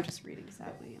 I'm just reading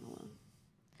sadly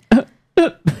and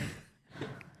alone.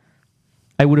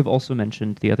 I would have also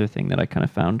mentioned the other thing that I kind of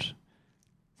found,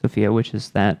 Sophia, which is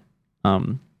that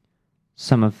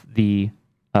some of the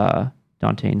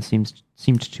Danteans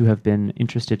seemed to have been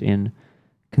interested in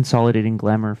consolidating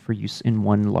glamour for use in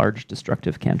one large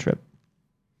destructive cantrip.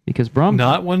 Because Brahm...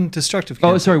 Not one destructive. Oh,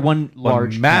 cantrip. sorry, one One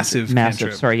large... massive, cantrip. Massive,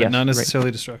 cantrip, sorry, but yes. not right.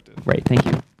 necessarily destructive. Right, thank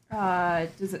you.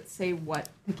 Does it say what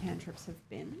the cantrips have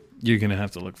been? You're gonna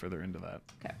have to look further into that.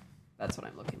 Okay, that's what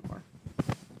I'm looking for.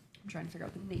 I'm trying to figure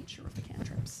out the nature of the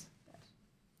cantrips that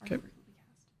are Okay. frequently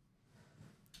cast.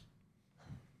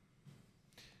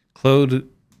 Claude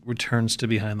returns to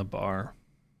behind the bar.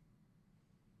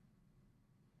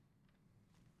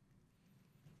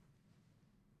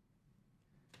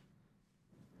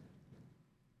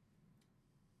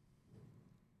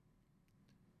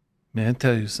 May I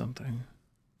tell you something?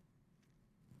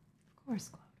 Of course,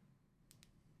 Claude.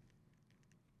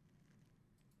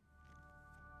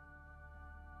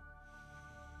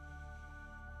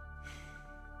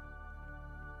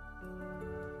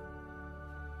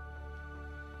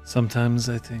 Sometimes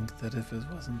I think that if it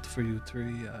wasn't for you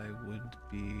three, I would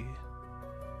be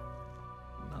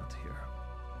not here.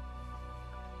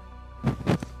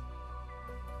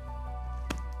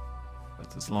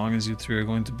 But as long as you three are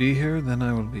going to be here, then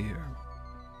I will be here.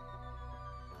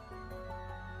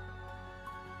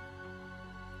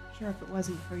 Sure, if it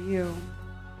wasn't for you,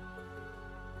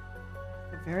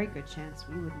 a very good chance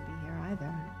we wouldn't be here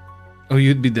either. Oh,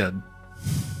 you'd be dead.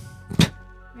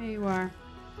 There you are.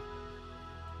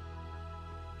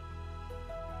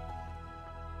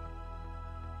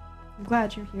 I'm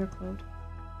glad you're here, Claude.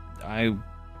 I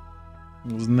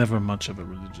was never much of a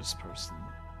religious person.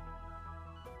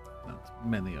 Not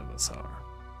many of us are.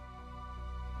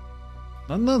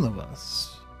 Not none of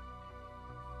us.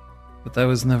 But I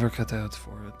was never cut out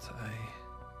for it. I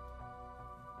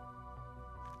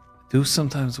do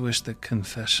sometimes wish that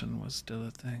confession was still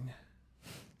a thing.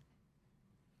 Is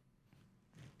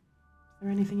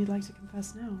there anything you'd like to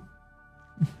confess now?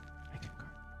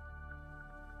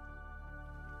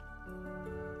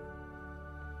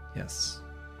 Yes.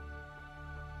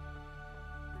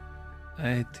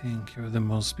 I think you're the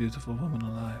most beautiful woman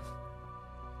alive.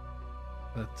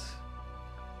 But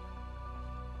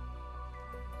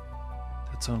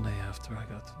that's only after I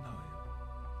got to know you.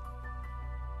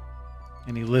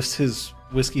 And he lifts his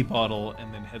whiskey bottle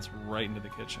and then heads right into the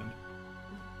kitchen.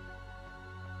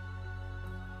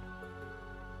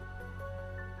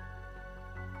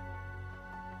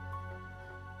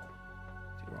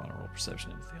 Do you want to roll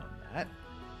perception and anything on that?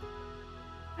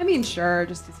 I mean, sure,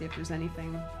 just to see if there's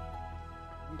anything.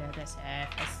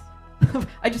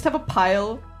 I just have a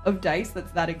pile of dice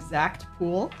that's that exact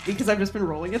pool because I've just been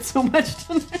rolling it so much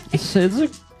tonight. It's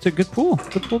a good pool.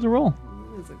 Good pool to roll.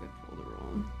 It is a good pool to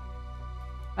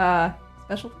roll.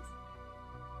 Specialties?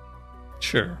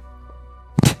 Sure.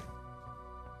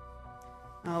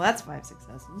 Oh, that's 5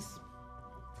 successes.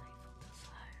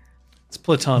 It's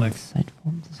platonic.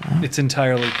 Insightful design. It's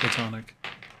entirely platonic.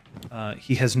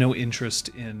 He has no interest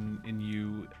in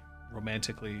you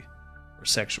romantically or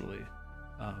sexually,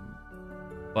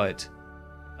 but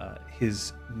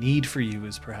his need for you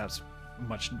is perhaps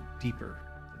much deeper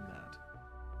than that.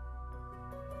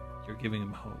 You're giving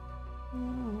him hope.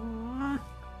 Aww.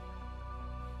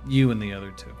 You and the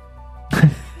other two.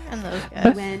 And those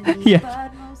guys. When me, Yeah.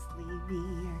 but mostly we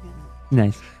are gonna.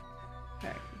 Nice.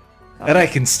 Okay. And I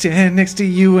can stand next to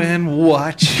you and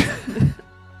watch.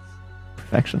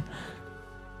 Perfection.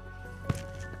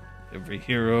 Every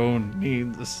hero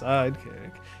needs a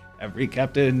sidekick. Every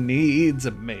captain needs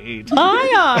a mate.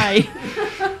 Aye,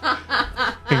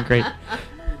 aye. Great.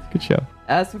 Good show.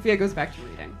 Sophia goes back to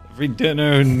reading. Every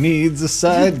dinner needs a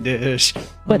side dish.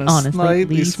 But on a on a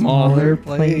slightly smaller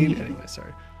plate. Anyway,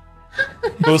 sorry.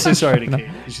 Mostly sorry to Kate,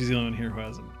 because she's the only one here who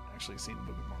hasn't actually seen the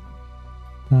Book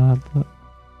of Mormon.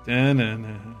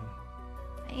 Da-na-na.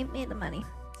 I ain't made the money.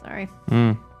 Sorry.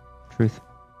 Truth.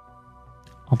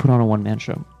 I'll put on a one-man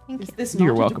show. Thank Is you. this You're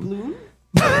not welcome. bloom?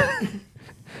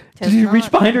 Did you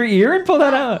reach behind her ear and pull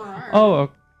that out? Oh,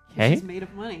 okay. She's made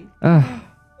of money. Ugh.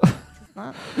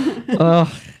 Not. Ugh.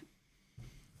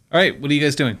 All right, what are you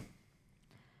guys doing?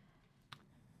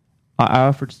 I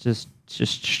offered to just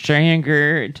stand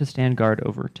guard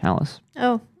over Talus.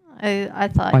 Oh, I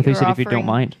thought I you thought you were said if you don't offering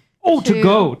mind. Oh, to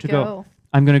go.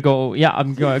 I'm gonna go. Yeah,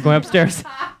 I'm going upstairs.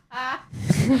 I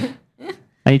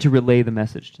need to relay the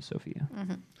message to Sophia.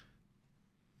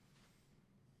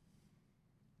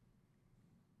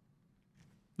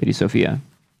 Lady Sophia.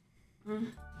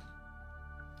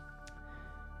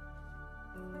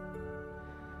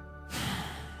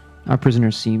 Our prisoner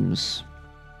seems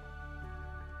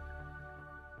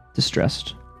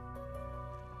distressed.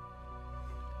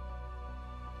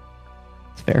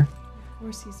 It's fair. Of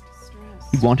course he's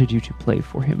distressed. He wanted you to play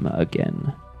for him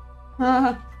again.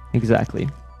 How Exactly.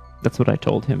 That's what I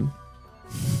told him.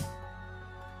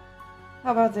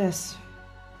 about this?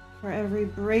 For every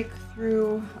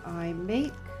breakthrough I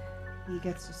make, he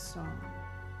gets a song.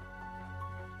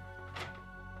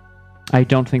 I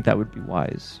don't think that would be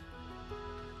wise.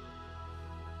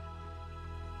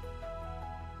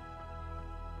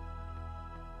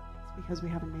 It's because we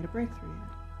haven't made a breakthrough yet.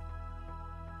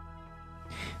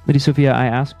 Lady Sophia, I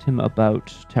asked him about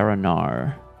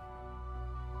Terranar.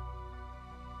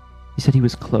 He said he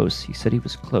was close. He said he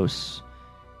was close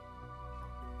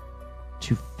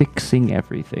to fixing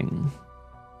everything.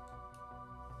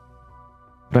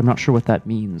 But I'm not sure what that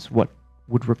means. What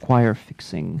would require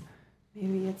fixing?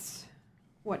 Maybe it's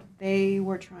what they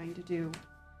were trying to do.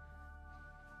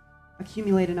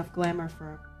 Accumulate enough glamour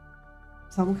for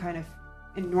some kind of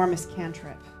enormous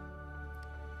cantrip.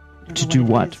 I don't To know do it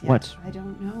what? is yet. What? I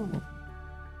don't know.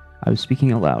 I was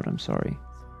speaking aloud. I'm sorry.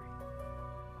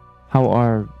 How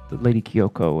are the Lady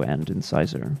Kyoko and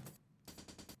Incisor?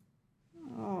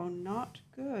 Oh, not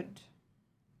good.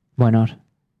 Why not?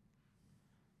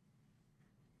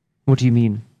 What do you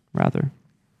mean, rather?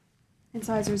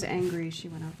 Incisor's angry she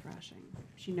went out thrashing.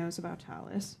 She knows about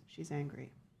Talus. She's angry.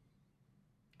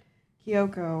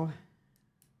 Kyoko,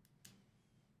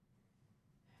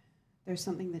 there's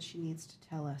something that she needs to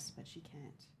tell us, but she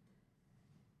can't.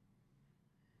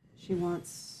 She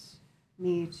wants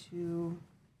me to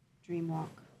dreamwalk.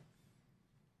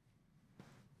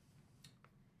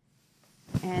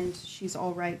 And she's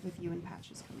all right with you and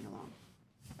Patches coming along.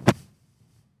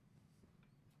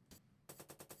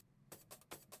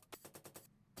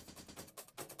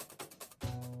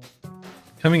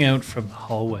 Coming out from the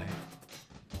hallway,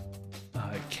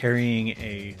 carrying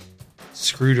a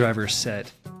screwdriver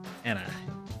set and a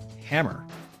hammer.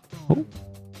 Oh.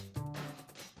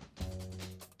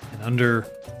 And under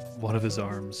one of his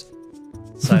arms,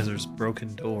 Sizer's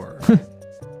broken door.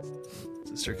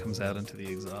 Sister comes out into the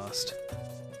exhaust.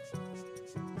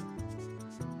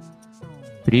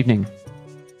 Good evening.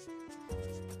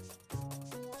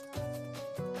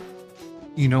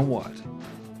 You know what?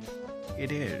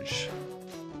 It is.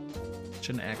 It's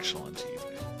an excellent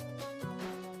evening.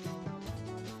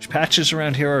 Is Patches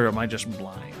around here, or am I just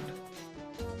blind?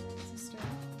 Sister.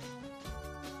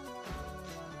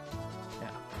 Yeah.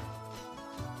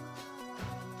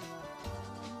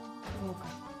 Oh,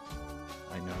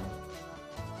 I know.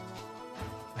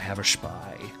 I have a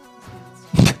spy.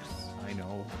 I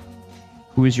know.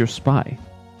 Who is your spy?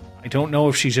 I don't know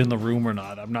if she's in the room or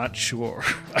not. I'm not sure.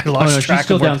 I Oh, lost no, track she's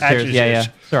still of where downstairs. Patches Yeah, is.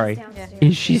 yeah. Sorry. Downstairs.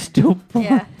 Is she still?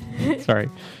 Yeah. Sorry.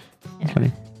 That's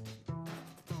funny.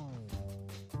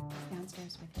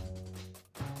 downstairs with you.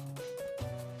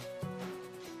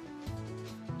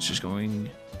 She's going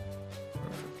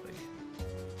perfectly.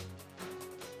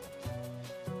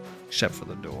 Except for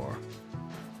the door.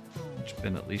 It's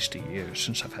been at least a year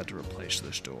since I've had to replace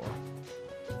this door.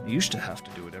 I used to have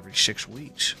to do it every 6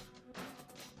 weeks.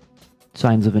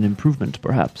 Signs of an improvement,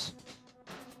 perhaps.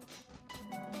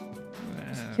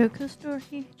 Kyoko's door,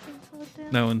 he chainsawed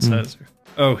down? No one says her.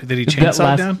 Oh, did he That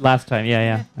chainsaw down? last time,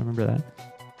 yeah. I remember that.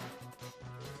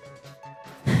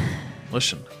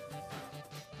 Listen.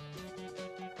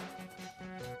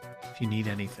 If you need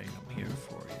anything, I'm here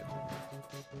for you.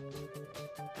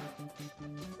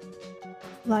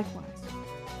 Likewise.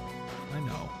 I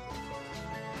know.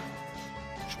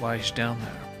 That's why he's down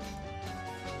there.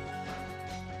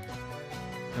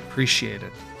 Appreciate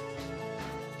it.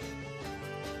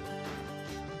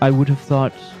 I would have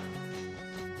thought,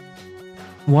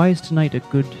 why is tonight a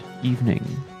good evening,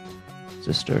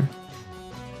 sister?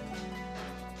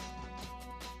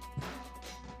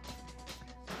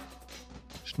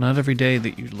 It's not every day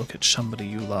that you look at somebody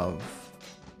you love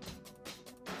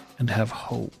and have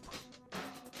hope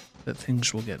that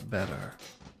things will get better.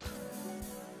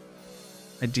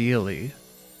 Ideally,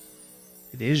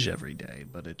 it is every day,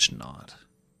 but it's not.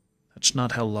 That's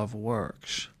not how love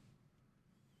works.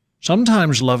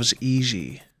 Sometimes love is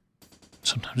easy.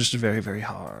 Sometimes it's very, very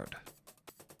hard.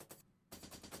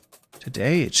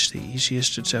 Today, it's the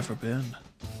easiest it's ever been.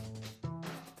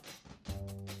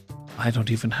 I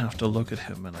don't even have to look at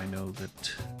him, and I know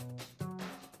that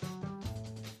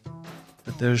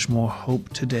there's more hope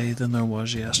today than there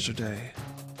was yesterday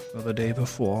or the day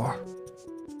before.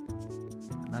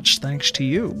 And that's thanks to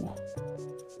you.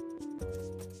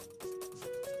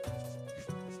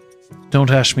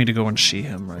 Don't ask me to go and see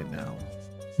him right now.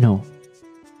 No.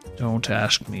 Don't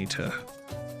ask me to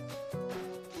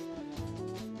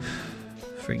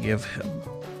forgive him.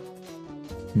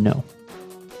 No.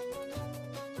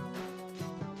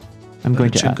 I'm But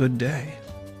going it's to a good day.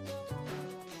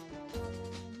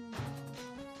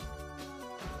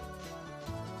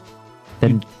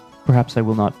 Then perhaps I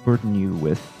will not burden you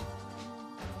with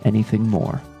anything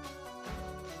more.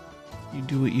 You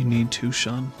do what you need to,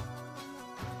 son.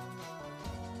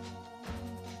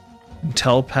 And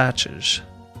tell Patches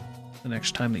the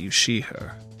next time that you see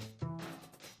her.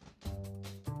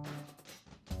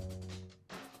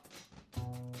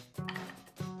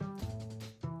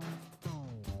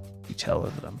 You tell her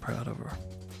that I'm proud of her.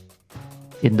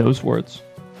 In those words.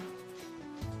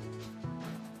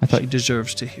 I thought She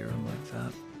deserves to hear him like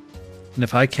that. And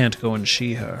if I can't go and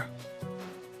see her,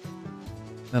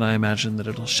 then I imagine that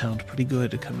it'll sound pretty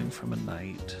good coming from a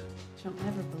knight. She'll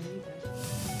never believe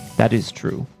it. that is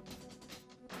true.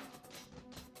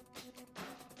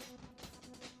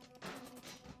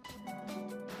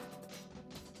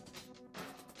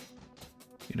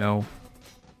 You know,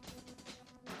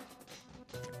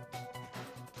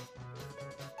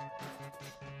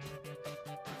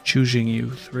 choosing you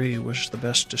three was the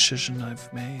best decision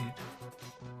I've made.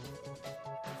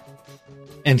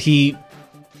 And he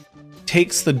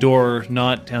takes the door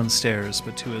not downstairs,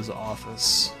 but to his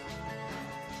office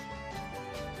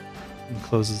and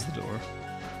closes the door.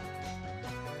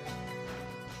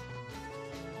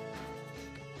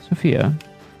 Sophia,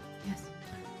 Yes.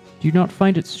 do you not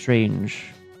find it strange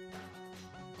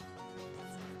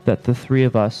that the three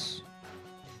of us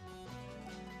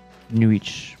knew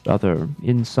each other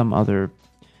in some other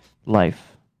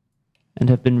life and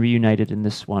have been reunited in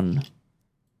this one,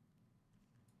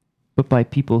 but by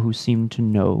people who seem to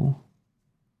know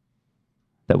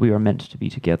that we are meant to be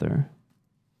together?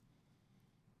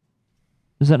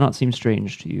 Does that not seem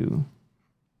strange to you?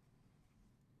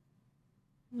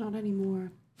 Not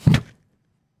anymore.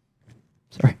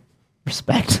 Sorry.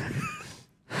 Respect.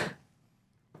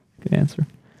 Good answer.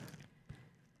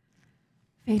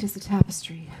 Fate is a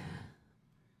tapestry.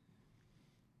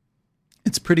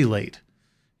 It's pretty late.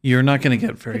 You're not going to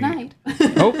get very. Good night.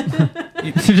 Oh,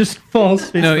 it just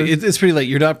falls. No, it's pretty late.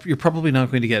 You're probably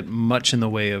not going to get much in the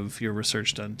way of your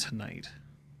research done tonight.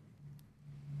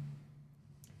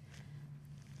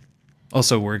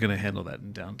 Also, we're going to handle that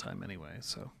in downtime anyway,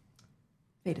 so.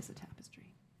 Fate is a tapestry.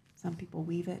 Some people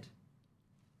weave it.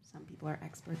 Some people are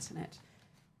experts in it.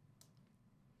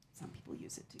 Some people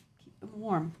use it to keep them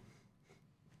warm.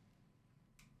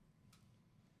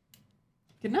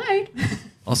 Good night.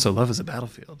 Also, love is a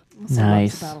battlefield. Also,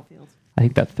 Nice. loves the battlefield. I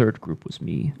think that third group was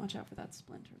me. Watch out for that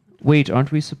splinter. Wait,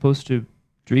 aren't we supposed to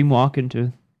dream walk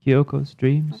into Kyoko's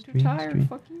dreams? I'm too Dreams, tired. dreams?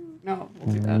 Fuck you. No,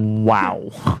 we'll do that. Wow.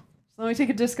 So let me take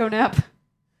a disco nap.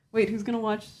 Wait, who's gonna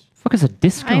watch? Fuck is a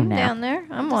disco I'm nap? down there.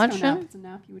 I'm Disco watching. Nap. It's a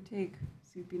nap you would take,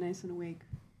 so you'd be nice and awake.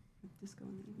 Disco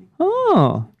in the evening.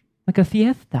 Oh, like a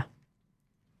fiesta.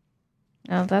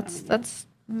 No, that's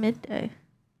midday.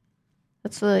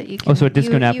 That's the you can. Oh, so a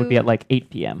disco you- nap would be you- at like 8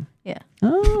 p.m. Yeah.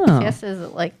 Oh. Siesta is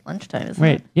at like lunchtime, isn't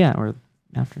Right. it? Yeah, or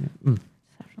afternoon. Mm.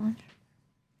 It's after lunch.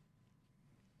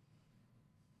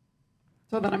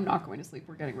 So then I'm not going to sleep.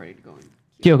 We're getting ready to go.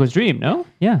 Kyoko's dream, no?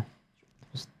 Yeah.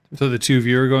 So the two of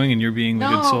you are going and you're being the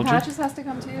good No, soldier? Patches has to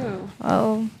come too.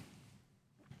 Oh,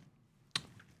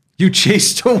 You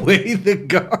chased away the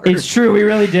guard. It's true. We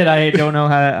really did. I don't know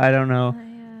how. I don't know.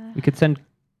 We could send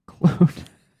Claude.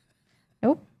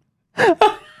 Nope.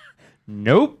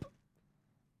 Nope.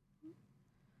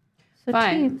 So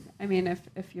Fine. team. I mean,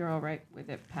 if you're all right with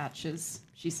it, Patches,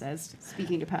 she says,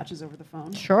 speaking to Patches over the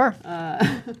phone. Sure.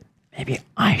 Maybe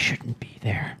I shouldn't be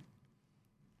there.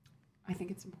 I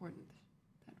think it's important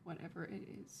that whatever it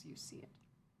is, you see it.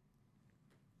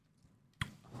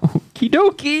 Okie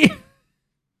dokie.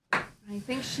 I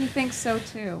think she thinks so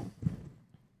too.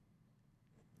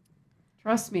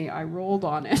 Trust me, I rolled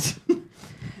on it.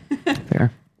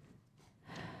 Fair.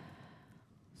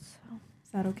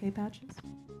 Is that okay, Patches?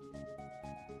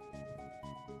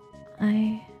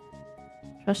 I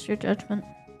trust your judgment.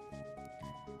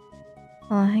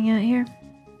 I'll hang out here.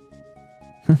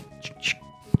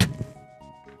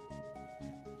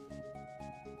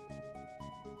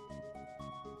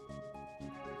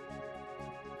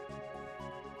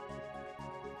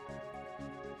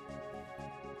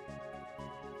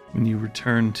 When you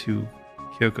return to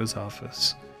Kyoko's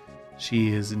office, she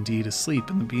is indeed asleep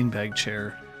in the beanbag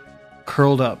chair,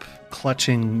 curled up,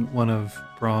 clutching one of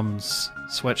Brahm's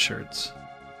sweatshirts.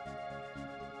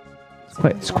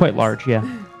 It's quite large, yeah.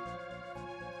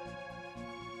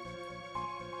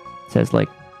 It says like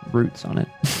roots on it.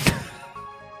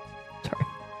 Sorry.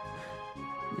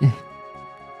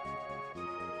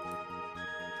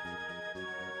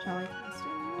 Shall I cast it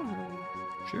now,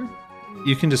 or- Sure.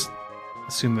 You can just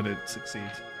assume that it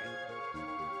succeeds.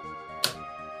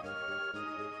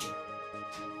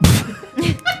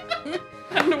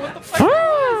 I don't know what the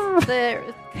fuck.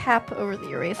 The cap over the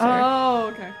eraser.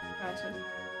 Oh, okay. Gotcha.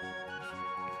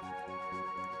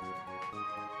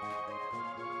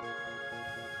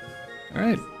 All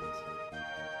right.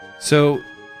 So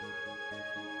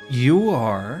you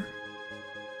are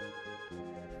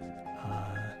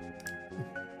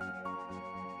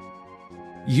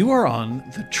on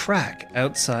the track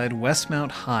outside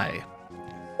Westmount High.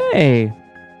 Hey.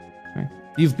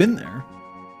 You've been there.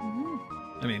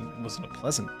 I mean, it wasn't a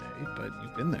pleasant day, but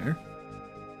you've been there.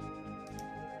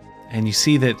 And you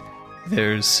see that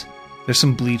there's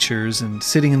some bleachers, and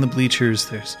sitting in the bleachers,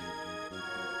 there's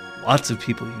lots of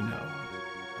people you know.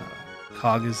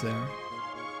 Cog is there.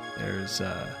 There's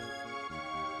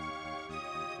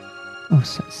Oh,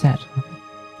 sad. Okay.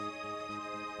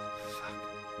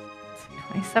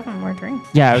 27 more drinks.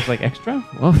 Yeah, I was like extra.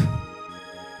 Well,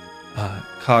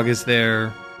 Cog is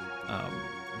there.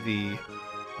 The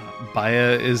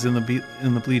Baya is in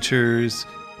the bleachers.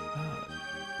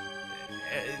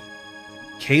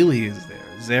 Kaylee is there.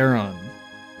 Zeron.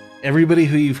 Everybody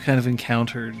who you've kind of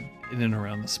encountered in and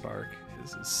around the Spark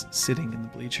is sitting in the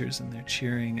bleachers, and they're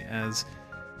cheering as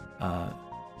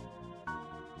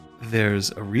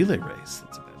there's a relay race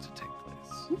that's about to take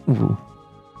place. ooh.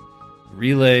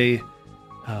 Relay.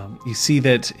 You see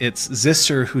that it's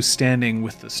Zister who's standing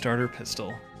with the starter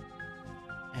pistol,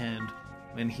 and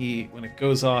when it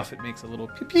goes off, it makes a little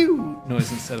pew pew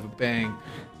noise instead of a bang,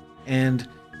 and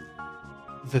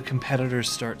the competitors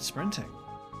start sprinting,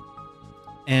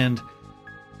 and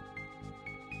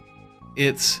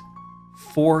it's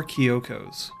 4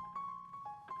 Kyokos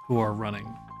who are running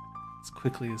as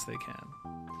quickly as they can,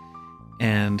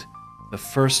 and the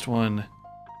first one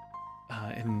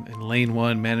in lane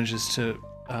 1 manages to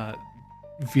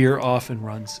veer off and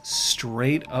runs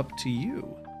straight up to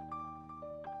you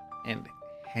and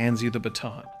hands you the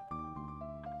baton.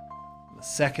 The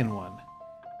second one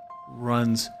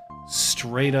runs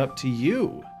straight up to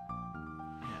you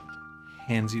and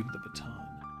hands you the baton.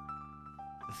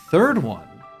 The third one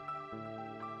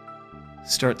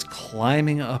starts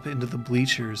climbing up into the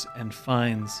bleachers and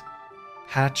finds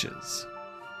Patches.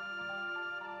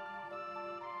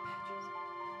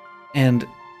 And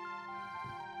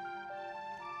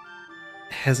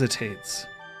hesitates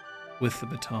with the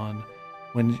baton.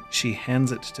 When she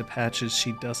hands it to Patches,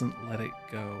 she doesn't let it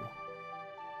go.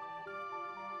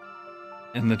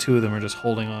 And the two of them are just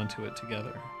holding on to it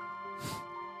together.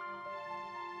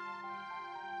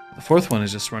 The fourth one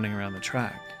is just running around the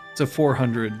track. It's a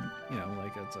 400,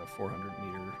 it's a 400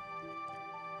 meter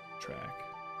track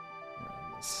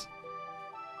around this.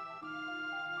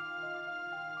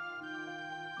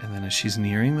 And then as she's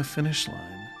nearing the finish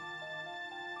line,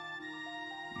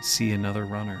 you see another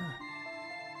runner.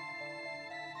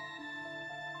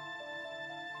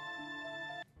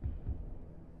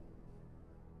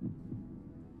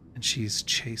 And she's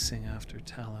chasing after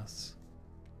Talus.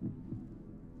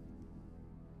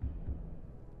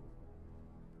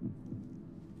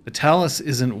 But Talus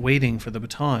isn't waiting for the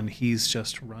baton, he's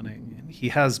just running. And he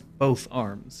has both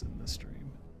arms in this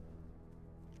dream.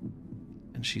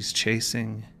 And she's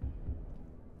chasing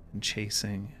and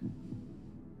chasing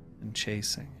and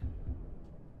chasing.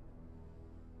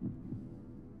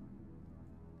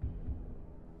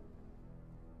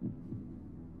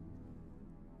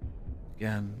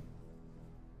 Again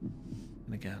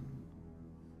and again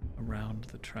around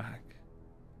the track.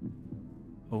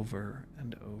 over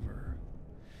and over.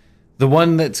 The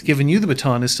one that's given you the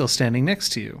baton is still standing next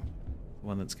to you. The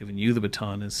one that's given you the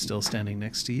baton is still standing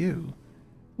next to you.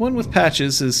 One with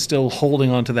patches is still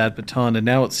holding onto that baton, and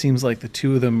now it seems like the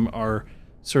two of them are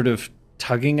sort of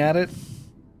tugging at it,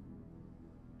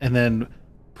 and then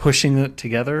pushing it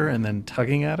together, and then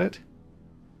tugging at it.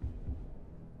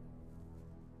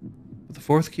 But the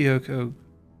fourth Kyoko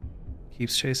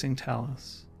keeps chasing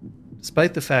Talus,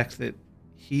 despite the fact that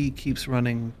he keeps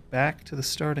running back to the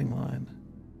starting line,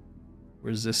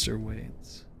 where Zister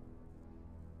waits.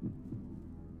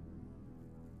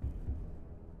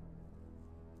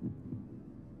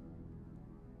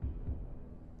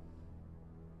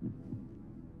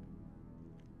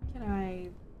 Can I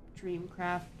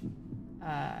dreamcraft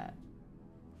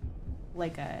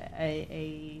like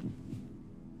a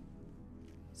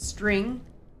string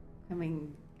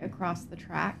coming across the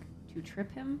track to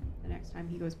trip him the next time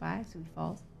he goes by so he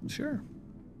falls? Sure.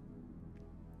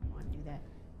 I want to do that.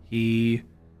 He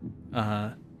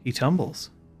tumbles.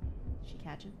 She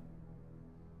catch him?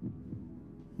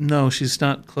 No, she's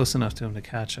not close enough to him to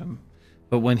catch him.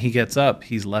 But when he gets up,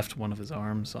 he's left one of his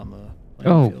arms on the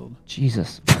playing field.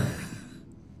 Jesus.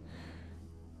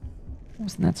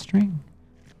 Wasn't that string?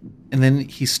 And then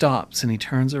he stops and he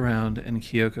turns around and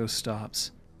Kyoko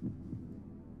stops.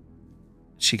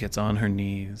 She gets on her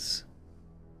knees.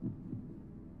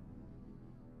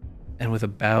 And with a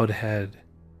bowed head,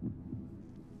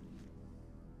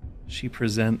 she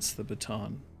presents the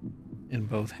baton in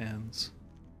both hands.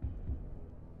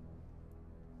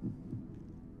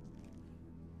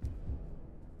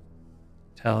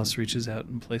 Talus reaches out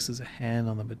and places a hand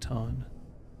on the baton,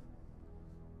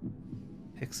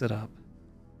 picks it up,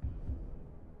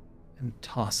 and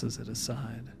tosses it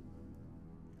aside.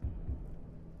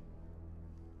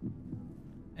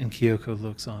 And Kyoko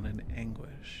looks on in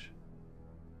anguish.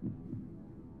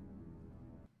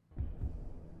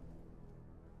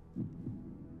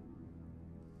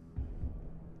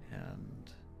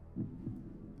 And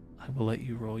I will let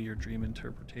you roll your dream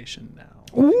interpretation now.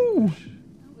 Ooh.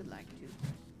 I would like to.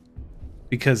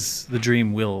 Because the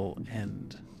dream will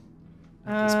end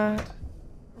at this point.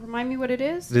 Remind me what it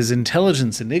is? It is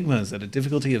intelligence enigmas at a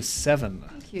difficulty of 7.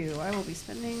 Thank you. I will be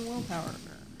spending willpower.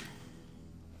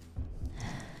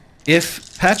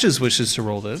 If Patches wishes to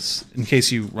roll this, in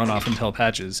case you run off and tell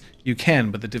Patches, you can,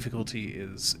 but the difficulty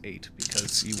is 8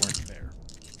 because you weren't there.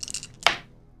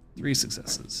 3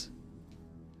 successes.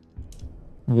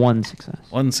 1 success.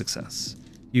 1 success.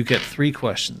 You get 3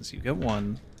 questions. You get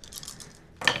 1.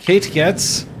 Kate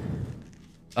gets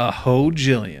a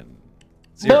hojillion.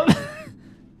 0.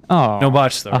 Oh. No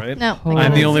botch though, right? No. Oh.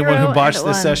 I'm the only one who 0 botched and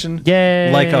this 1. session.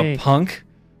 Yay. Like a punk.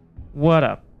 What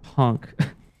a punk.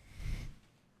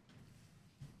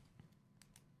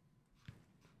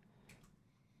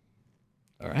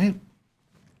 All right.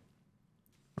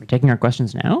 We're taking our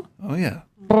questions now? Oh yeah.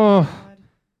 Oh.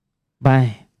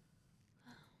 Bye.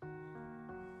 If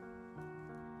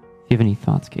you have any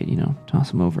thoughts, Kate, toss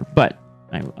them over. But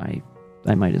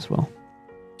I might as well.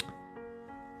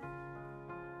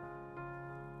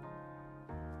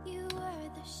 You were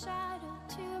the shadow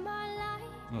to my light.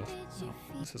 Oh, Did you no,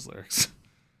 feel this is lyrics.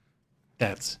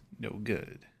 That's no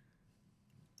good.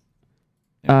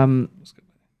 Let's go.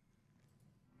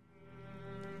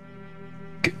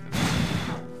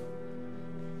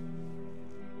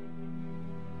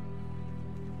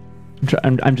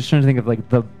 I'm just trying to think of like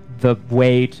the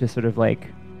way to sort of like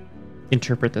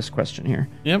interpret this question here.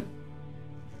 Yep.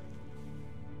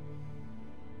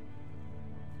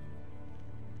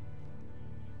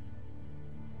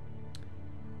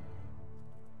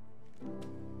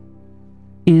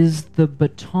 Is the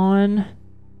baton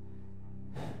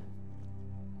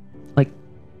like,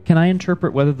 can I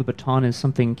interpret whether the baton is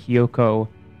something Kyoko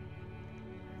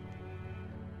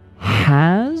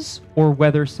has or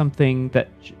whether something that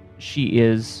she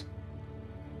is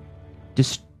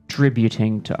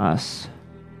distributing to us?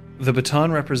 The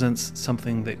baton represents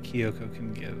something that Kyoko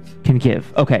can give. Can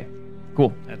give. Okay.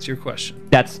 Cool. That's your question.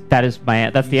 That's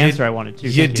the answer I wanted to.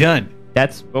 You're Thank you. done.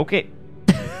 That's okay.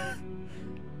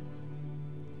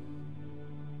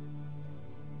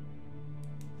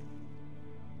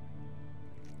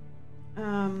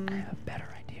 I have a better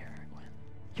idea, Gwen.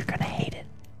 You're gonna hate it.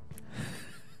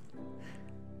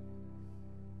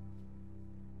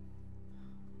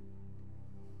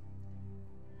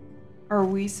 Are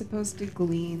we supposed to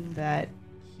glean that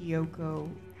Kyoko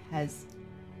has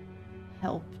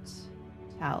helped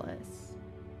Talus,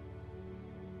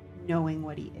 knowing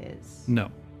what he is?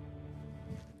 No.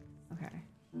 Okay.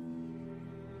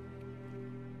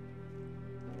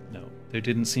 No. There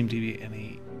didn't seem to be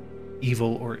any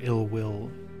evil or ill will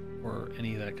or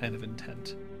any of that kind of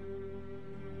intent.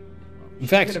 In She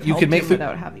fact, have you helped could make him the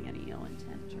without having any ill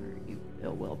intent or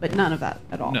ill will, but none of that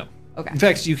at all. no. Okay. In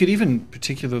fact, you could even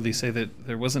particularly say that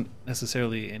there wasn't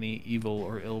necessarily any evil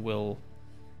or ill will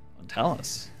on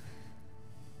Talus.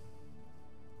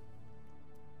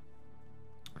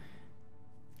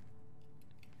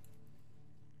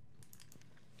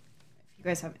 If you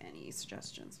guys have any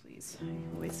suggestions, please.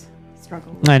 I always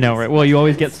struggle. With I know, these right? Well, you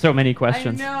always get questions. so many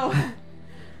questions. I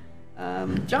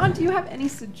know. John, do you have any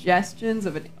suggestions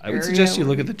of an I would area suggest you where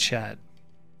look at the chat.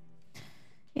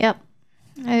 Yep.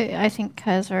 I think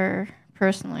Kaiser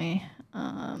personally.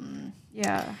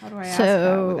 Yeah, how do I ask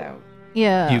So- that without...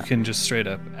 Yeah. You can just straight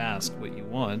up ask what you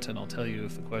want, and I'll tell you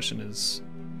if the question is.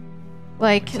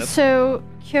 Like, Accept- so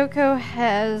Kyoko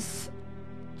has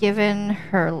given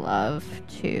her love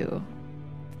to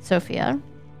Sophia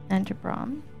and to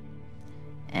Brahm.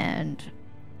 And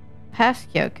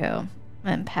past Kyoko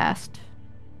and past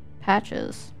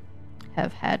Patches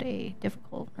have had a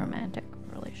difficult romantic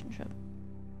relationship.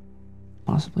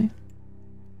 Possibly.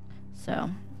 So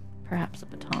perhaps a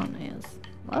baton is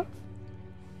love?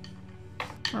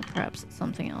 Or perhaps it's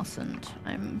something else and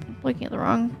I'm looking at the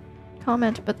wrong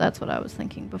comment, but that's what I was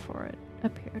thinking before it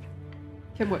appeared.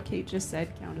 Can what Kate just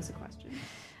said count as a question?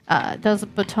 Does a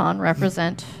baton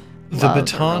represent The love or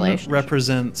baton relationship?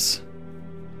 represents.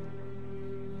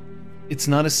 It's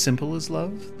not as simple as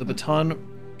love. The baton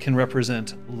can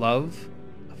represent love,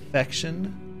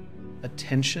 affection,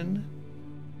 attention.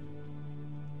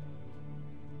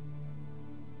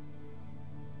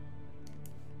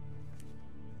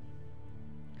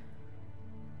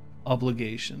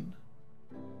 Obligation,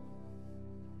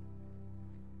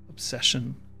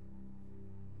 obsession.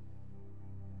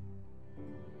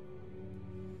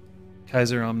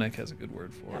 Kaiser Omnek has a good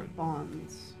word for it.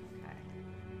 Bonds. Okay.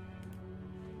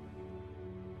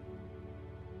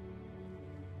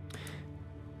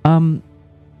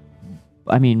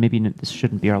 I mean, maybe this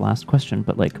shouldn't be our last question,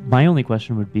 but like, my only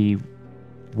question would be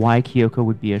why Kyoko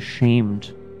would be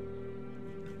ashamed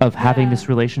of having Yeah. this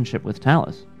relationship with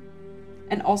Talus.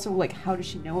 And also, like, how does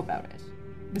she know about it?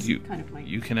 This You, is kind of my...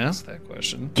 you can ask that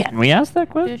question. Can we ask that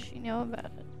question? Does she know about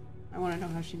it? I want to know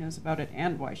how she knows about it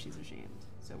and why she's ashamed.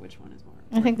 So which one is more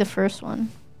I think the first one.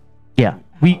 Yeah,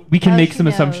 we can How make she some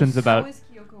knows. assumptions How about. is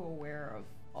Kyoko aware of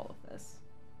all of this?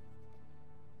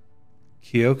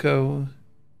 Kyoko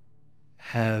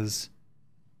has.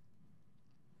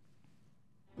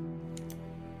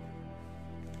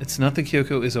 It's not that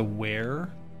Kyoko is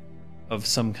aware of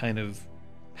some kind of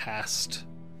past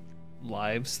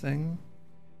lives thing,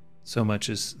 so much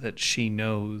as that she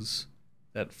knows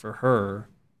that for her,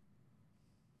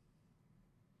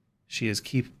 she has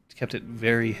kept it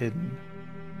very hidden.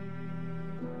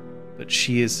 But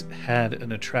she has had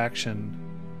an attraction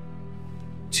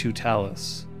to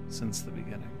Talus since the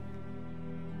beginning.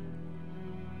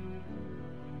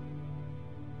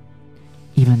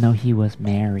 Even though he was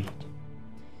married.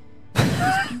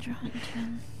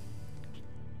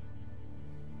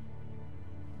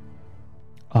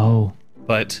 Oh.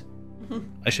 But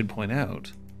I should point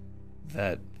out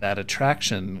that that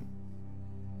attraction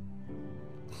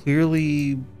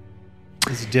clearly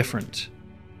is different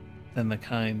than the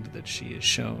kind that she has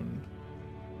shown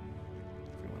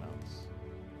everyone else.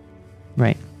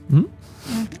 Right. Hmm?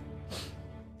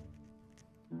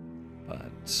 But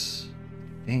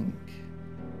I think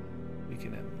we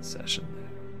can end the session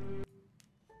there.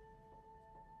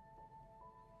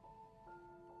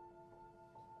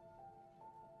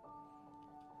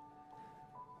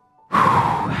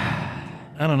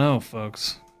 I don't know,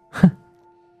 folks. I've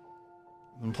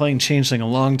been playing Changeling a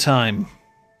long time.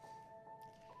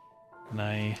 And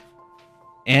I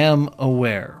am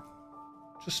aware.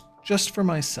 Just for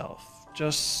myself.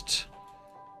 Just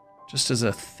as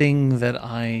a thing that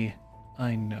I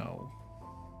know.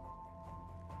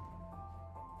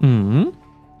 Hmm.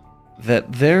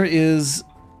 That there is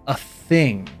a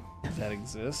thing that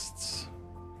exists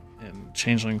in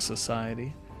Changeling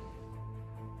society.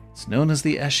 It's known as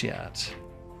the Eshiat.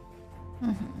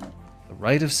 The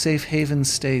right of safe haven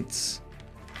states,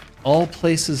 all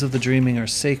places of the dreaming are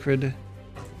sacred.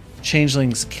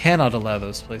 Changelings cannot allow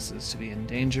those places to be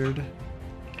endangered.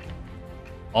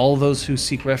 All those who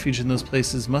seek refuge in those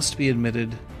places must be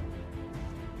admitted.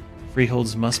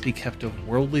 Freeholds must be kept of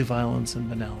worldly violence and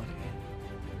banality.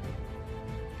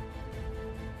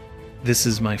 This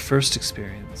is my first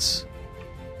experience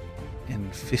in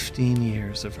 15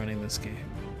 years of running this game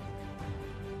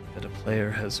that a player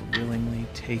has willingly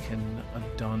taken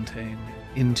a Dante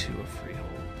into a freehold.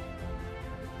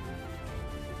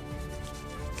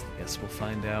 Guess we'll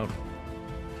find out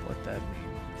what that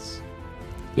means.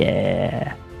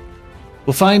 Yeah.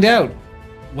 We'll find out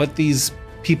what these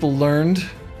people learned.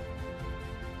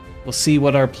 We'll see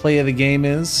what our play of the game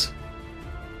is.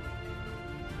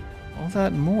 All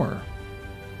that and more.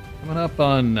 Coming up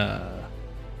on a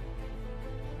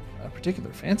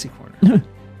particular fancy corner.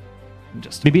 In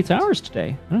just a Maybe it's moment. ours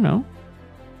today. I don't know.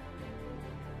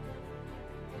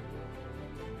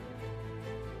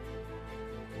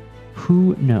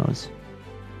 Who knows?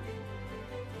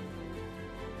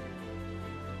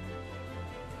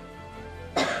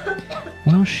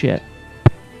 Well, shit.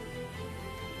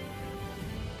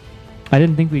 I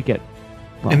didn't think we'd get.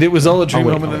 Well, And it was all a dream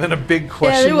wait, moment, I'll and then a big Yeah,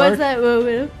 question there mark. was that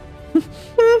moment.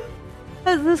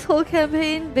 Has this whole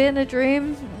campaign been a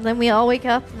dream? And then we all wake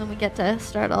up, and then we get to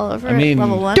start all over I mean- at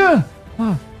level 1. Duh!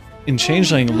 Wow. In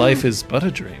Changeling, life is but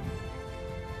a dream.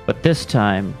 But this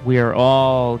time, we are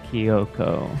all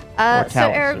Kyoko. or So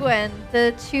Taliesin. Aragwen,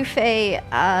 the two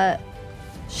Fae,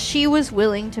 she was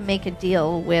willing to make a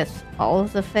deal with all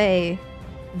of the Fae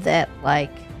that,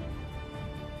 like,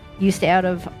 you stay out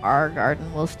of our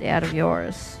garden, we'll stay out of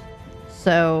yours.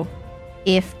 So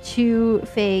if two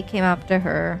Fae came up to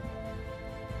her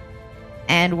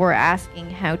and were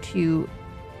asking how to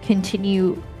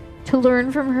continue to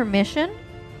learn from her mission,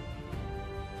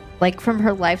 like from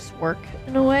her life's work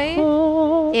in a way,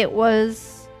 it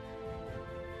was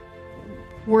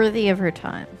worthy of her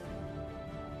time.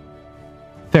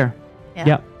 Fair. Yeah.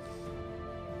 Yep.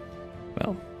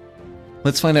 Well,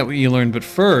 let's find out what you learned. But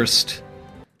first,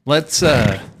 let's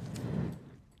find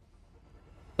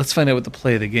out what the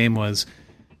play of the game was.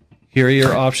 Here are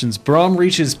your options. Braum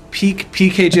reaches peak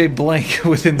PKJ blank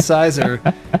with Incisor.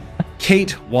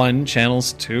 Kate 1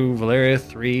 channels 2, Valeria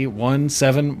 3, 1,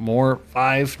 7, more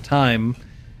 5 time.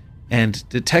 And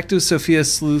Detective Sophia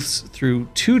sleuths through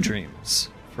 2 dreams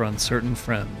for uncertain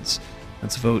friends.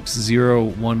 Let's vote 0,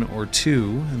 1, or 2.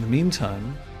 In the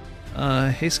meantime,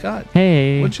 hey Scott,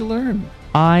 Hey. what'd you learn?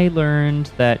 I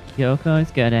learned that Kyoko is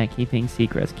good at keeping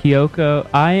secrets.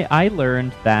 I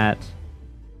learned that.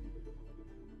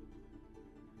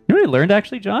 You know what I learned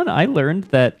actually, John? I learned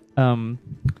that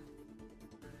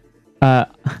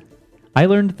I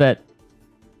learned that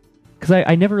because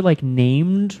I never like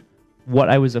named what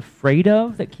I was afraid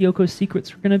of that Kyoko's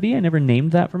secrets were going to be. I never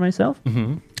named that for myself.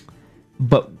 Mm-hmm.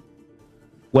 But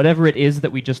whatever it is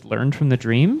that we just learned from the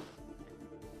dream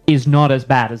is not as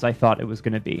bad as I thought it was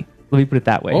going to be. Let me put it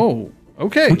that way. Oh,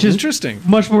 okay. Which is interesting.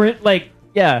 Much more like,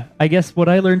 yeah, I guess what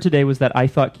I learned today was that I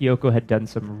thought Kyoko had done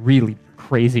some really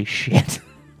crazy shit.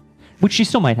 Which she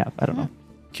still might have. I don't know.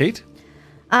 Kate?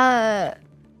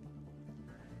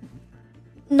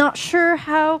 Not sure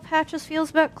how Patches feels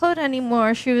about Claude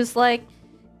anymore. She was like,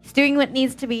 he's doing what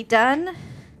needs to be done.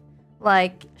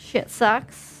 Like, shit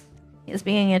sucks. He's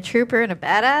being a trooper and a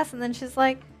badass. And then she's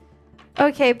like,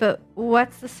 okay, but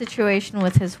what's the situation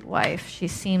with his wife? She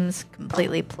seems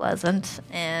completely pleasant.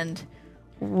 And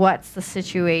what's the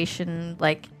situation?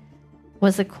 Like,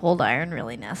 was a cold iron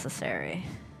really necessary?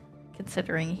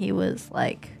 Considering he was,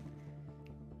 like,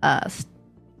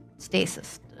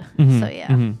 stasis. Mhm, So, yeah.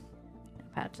 mhm.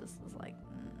 Patches is like,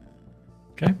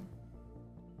 Okay.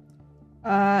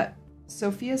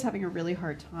 Sophia's having a really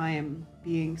hard time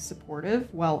being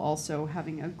supportive while also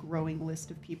having a growing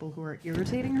list of people who are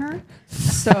irritating her.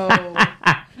 So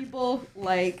people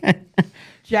like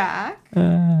Jack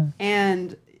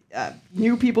and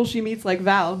new people she meets like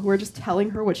Val, who are just telling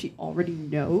her what she already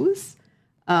knows,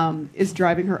 is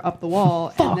driving her up the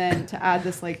wall. And then to add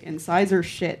this like incisor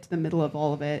shit to the middle of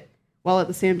all of it, while at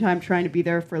the same time trying to be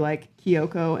there for like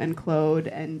Kyoko and Claude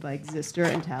and like Zister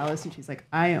and Talus, and she's like,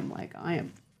 I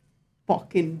am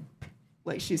fucking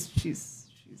like she's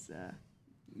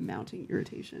mounting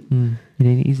irritation. It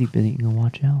ain't easy being a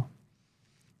watch out.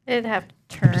 I'd have to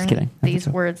I'm just turn kidding. I think these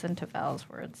so. words into Val's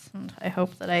words, and I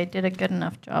hope that I did a good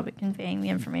enough job at conveying the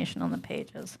information on the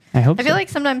pages. I hope I feel so. like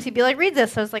sometimes he'd be like, read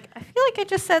this. I was like, I feel like I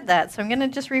just said that, so I'm going to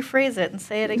just rephrase it and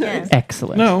say it again.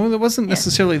 Excellent. No, it wasn't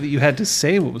necessarily that you had to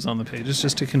say what was on the page. It's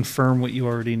just to confirm what you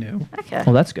already knew. Okay.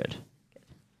 Well, that's good.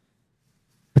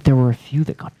 But there were a few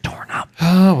that got torn up.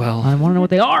 Oh, well. I want to know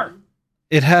what they are.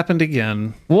 It happened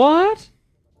again. What?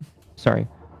 Sorry.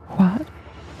 What?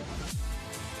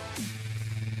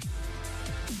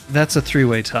 That's a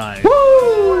 3-way tie.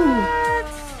 What?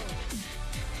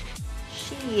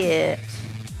 Shit.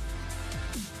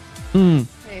 Mm.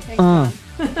 Hey, thanks,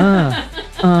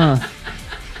 Val.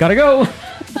 Gotta go.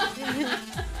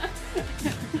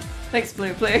 Thanks,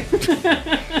 Blue Play.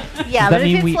 Yeah, that but if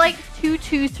mean it's we- like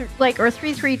 2-2, like or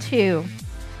 3-3-2,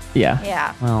 Yeah.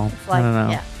 yeah. Well, It's like, I don't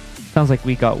know. yeah. Sounds like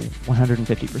we got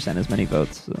 150% as many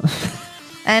votes. So.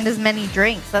 And as many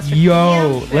drinks. That's what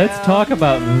Yo, Ian let's said. talk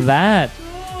about that.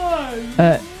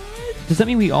 Does that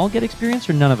mean we all get experience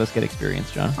or none of us get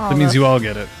experience, John? All That of means us. you all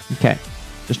get it. Okay,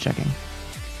 just checking.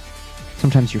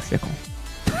 Sometimes you're fickle.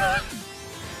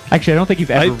 Actually, I don't think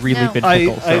you've ever I- really No. been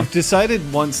fickle. So. I've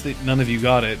decided once that none of you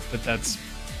got it, but that's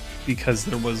because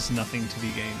there was nothing to be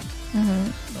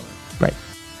gained. Right.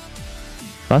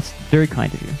 Well, that's very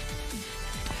kind of you.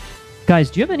 Guys,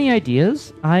 do you have any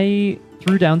ideas? I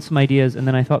threw down some ideas, and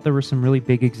then I thought there were some really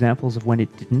big examples of when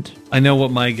it didn't. I know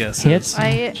what my guess Hit. is.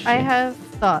 I have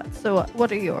thoughts. So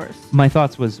what are yours? My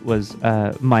thoughts was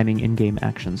miming in-game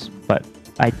actions, but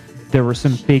there were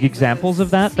some big examples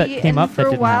of that See, came and up for that a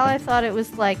didn't while happen. I thought it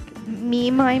was like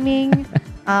me miming,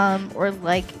 or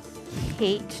like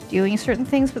Kate doing certain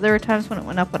things, but there were times when it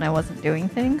went up when I wasn't doing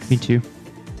things. Me too.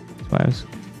 That's why I was.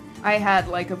 I had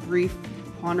like a brief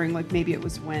pondering, like maybe it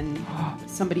was when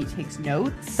somebody takes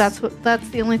notes. That's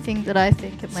the only thing that I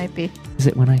think it might be. Is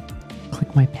it when I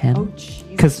click my pen? Oh, Jesus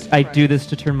Because I do Christ. this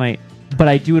to turn my. But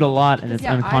I do it a lot, and it's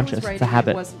Yeah, unconscious. I was It's a writing,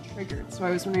 habit. It wasn't triggered, so I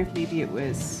was wondering if maybe it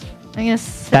was. I'm gonna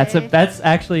say That's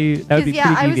actually that would be yeah,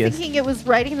 pretty I was devious. thinking it was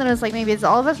writing, then I was like, maybe it's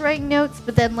all of us writing notes,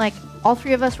 but then like all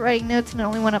three of us writing notes, and it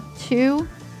only went up 2.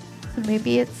 So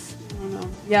maybe it's I don't know.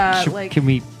 Yeah, like Can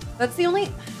we? that's the only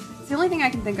thing I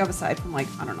can think of aside from like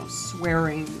I don't know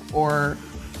swearing or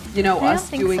I don't us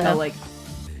think doing so. a like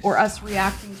or us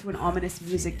reacting to an ominous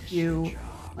music cue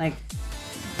like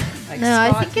No, I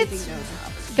Scott think taking it's notes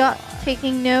happens a Scott lot.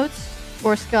 taking notes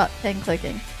or Scott pen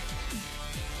clicking.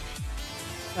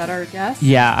 Is that our guess?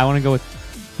 Yeah, I want to go with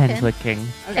pen Pen? clicking.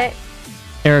 Okay.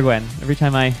 Aragwen, every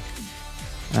time I'm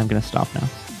gonna stop now.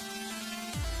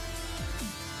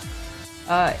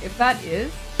 If that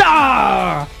is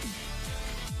Ah!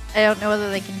 I don't know whether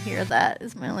they can hear that.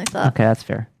 Is my only thought. Okay, that's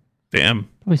fair. Damn.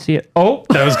 Probably see it. Oh,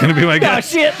 That was going to be my oh guess.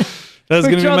 shit! That was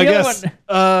Quick, going to be draw my the other guess.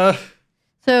 one.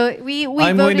 So we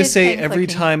I'm going to voted say pen every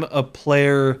clicking. time a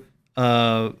player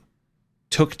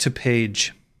took to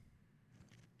page.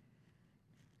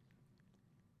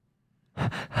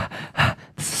 The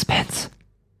suspense.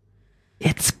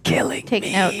 It's killing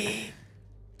Take note.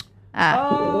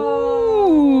 Ah,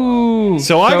 Ooh.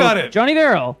 So I got it. Johnny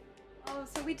Verrill. oh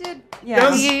so we did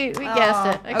yeah we guessed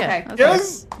it. Okay. okay.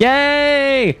 that's fine.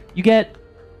 Yay! You get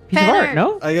piece of Pen art, art.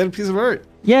 no? I got a piece of art.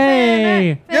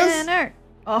 Yay! Pen Yes. art.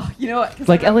 Oh, you know what? 'Cause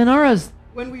Like I remember Eleonora's.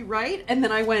 when we write, and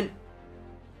then I went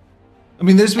I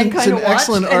mean, there's been and kind some of watched,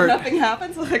 excellent and art. nothing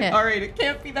happens. Like, Yeah. all right, it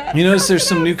can't be that. You notice there's How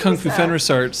some could new I Kung miss Fu that? Fenris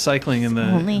art cycling in the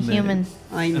Only in the, human.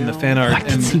 I know. in the fan art. I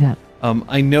can see that.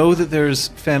 I know that there's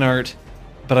fan art,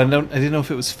 but I didn't know if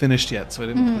it was finished yet, so I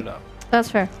didn't put it up. That's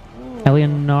fair.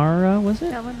 Eleonora, was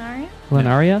it? Elenaria.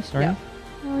 Eleonaria, sorry. Yeah.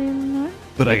 Eleonora.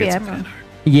 But I Maybe get I'm some fan wrong. art.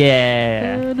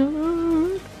 Yeah.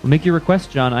 Well, make your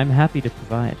request, John. I'm happy to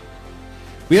provide.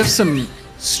 We have some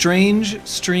strange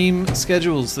stream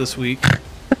schedules this week.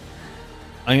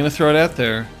 I'm gonna throw it out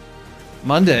there.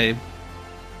 Monday,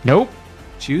 Nope.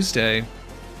 Tuesday,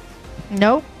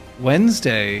 Nope.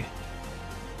 Wednesday.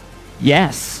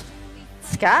 Yes.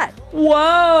 Scott.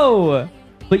 Whoa!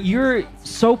 But you're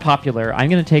so popular. I'm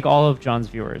going to take all of John's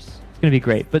viewers. It's going to be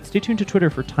great. But stay tuned to Twitter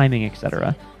for timing,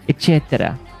 etc.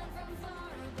 etc.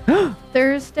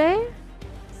 Thursday,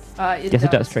 Yes,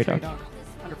 it does, Trade Dog. 100%.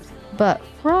 but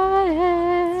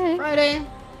Friday. Friday,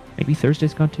 Maybe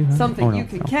Thursday's gone too high. something Oh, no, you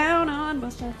can no. count on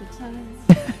most of the time.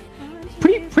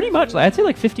 Pretty much. I'd say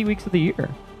like 50 weeks of the year.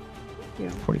 you.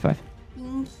 45.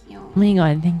 Thank you. Oh my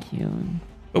god, thank you.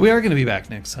 But we are going to be back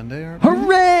next Sunday, aren't we?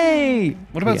 Hooray!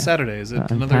 What about Yeah. Saturday? Is it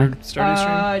I'm another fine.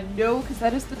 Starday stream? No, because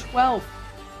that is the 12th,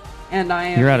 and I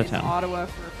am You're out of in town. Ottawa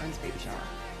for a friend's baby shower.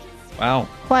 Wow.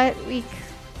 Quiet week.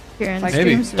 Here in Maybe.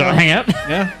 streams. Don't really. hang out.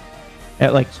 Yeah.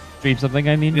 Like stream something,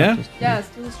 I mean. not Yeah. just- Yeah,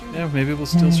 still a stream. Yeah, maybe we'll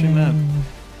still stream that.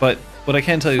 But what I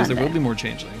can tell you is there Sunday. will be more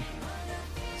changeling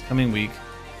this coming week.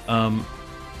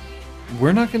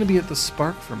 We're not going to be at the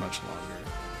Spark for much longer.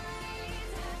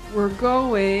 We're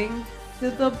going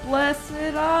to the Blessed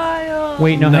Isle.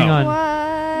 Wait, no, No. hang on.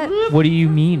 What? What do you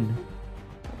mean?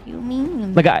 You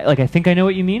mean? Like I think I know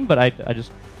what you mean, but I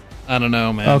just I don't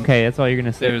know, man. okay. That's all you're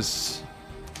gonna say. There's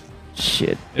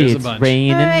Shit. There's a It's bunch.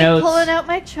 raining All right, notes. pulling out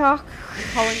my chalk. I'm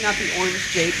calling that the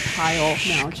Orange Jade pile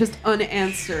now. Just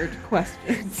unanswered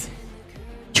questions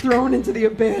thrown into the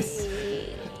abyss.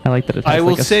 I like that it has I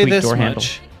will like a say sweet this door handle.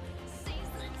 much.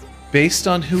 Based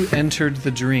on who entered the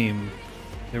dream,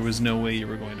 there was no way you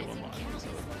were going to unlock these other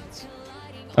ones.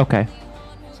 Okay.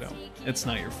 So it's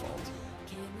not your fault.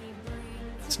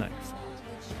 It's not your fault.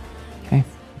 Okay.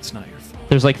 It's not your fault.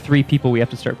 There's like 3 people we have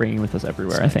to start bringing with us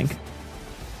everywhere. I think.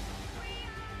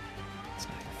 It's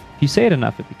not your fault. If you say it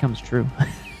enough, it becomes true.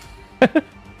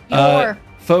 Your.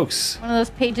 Folks, One of those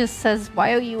pages says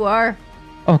YOUR.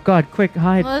 Oh God, quick,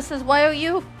 hide. Melissa's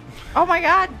YOU. Oh my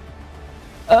god.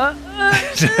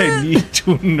 I need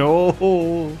to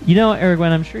know. You know,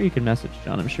 Aragwen, I'm sure you can message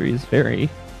John. I'm sure he's very...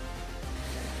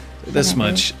 This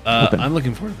much. Open. I'm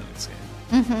looking forward to the next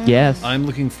game. Yes. I'm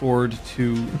looking forward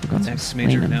to the forgot to next explain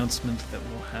major them. announcement that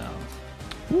we'll have.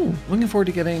 Ooh. Looking forward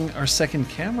to getting our second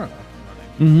camera up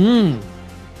and running.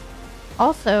 Mm-hmm.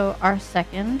 Also, our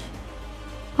second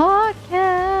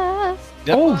podcast.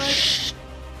 Yep. Oh,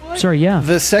 sorry, yeah.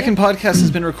 The second podcast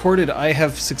has been recorded. I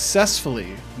have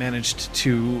successfully managed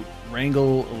to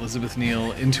wrangle Elizabeth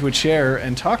Neal into a chair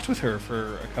and talked with her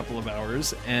for a couple of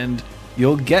hours, and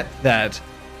you'll get that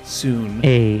soon.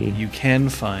 Hey. You can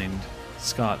find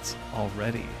Scott's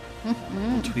already.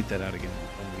 We'll tweet that out again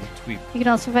when we tweet. You can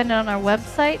also find it on our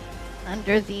website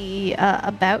under the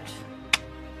About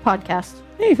podcast.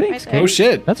 Hey, thanks, Right there. Oh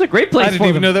shit! That's a great place I for didn't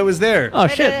even them. know that was there. Oh,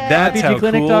 shit. That's how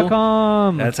cool.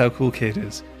 RPGclinic.com. That's how cool Kate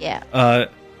is. Yeah.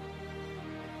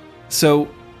 So,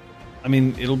 I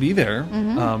mean, it'll be there.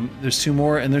 Mhm. There's 2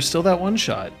 more, and there's still that one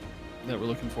shot that we're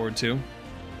looking forward to.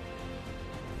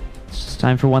 It's just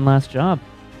time for one last job.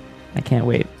 I can't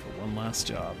wait. For one last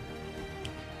job.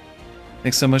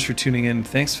 Thanks so much for tuning in.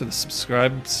 Thanks for the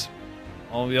subscribes,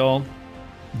 all of y'all.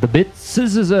 The bits.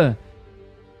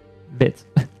 Bits.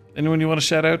 Anyone you want to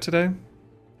shout out today?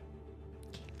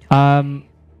 Well,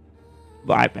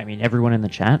 I mean, everyone in the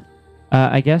chat,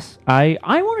 I guess. I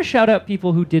want to shout out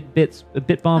people who did bit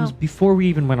bombs Oh. before we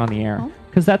even went on the air, Oh.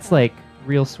 because that's like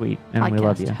real sweet, and we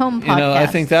love Podcast. you. Home podcast. You know, I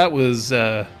think that was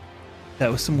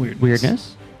some weirdness.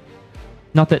 Weirdness.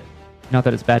 Not that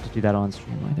it's bad to do that on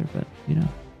stream either, but you know.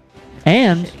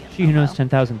 And Shitty she who knows MLL.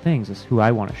 10,000 things is who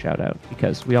I want to shout out,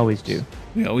 because we always do.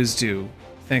 We always do.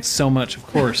 Thanks so much, of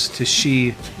course, to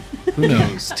she who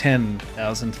knows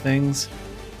 10,000 things.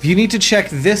 If you need to check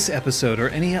this episode or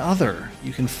any other,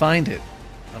 you can find it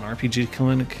on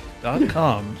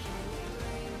rpgclinic.com,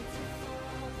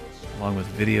 along with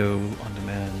video on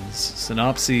demands,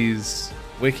 synopses,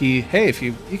 wiki. Hey, if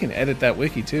you can edit that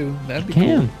wiki too, that'd be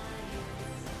cool.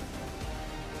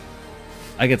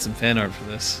 I get some fan art for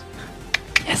this.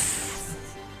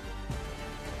 Yes.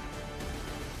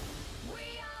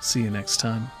 See you next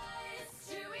time.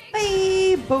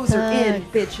 Bye. Bows are in,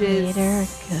 bitches. Creator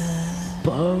good.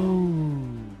 Boom.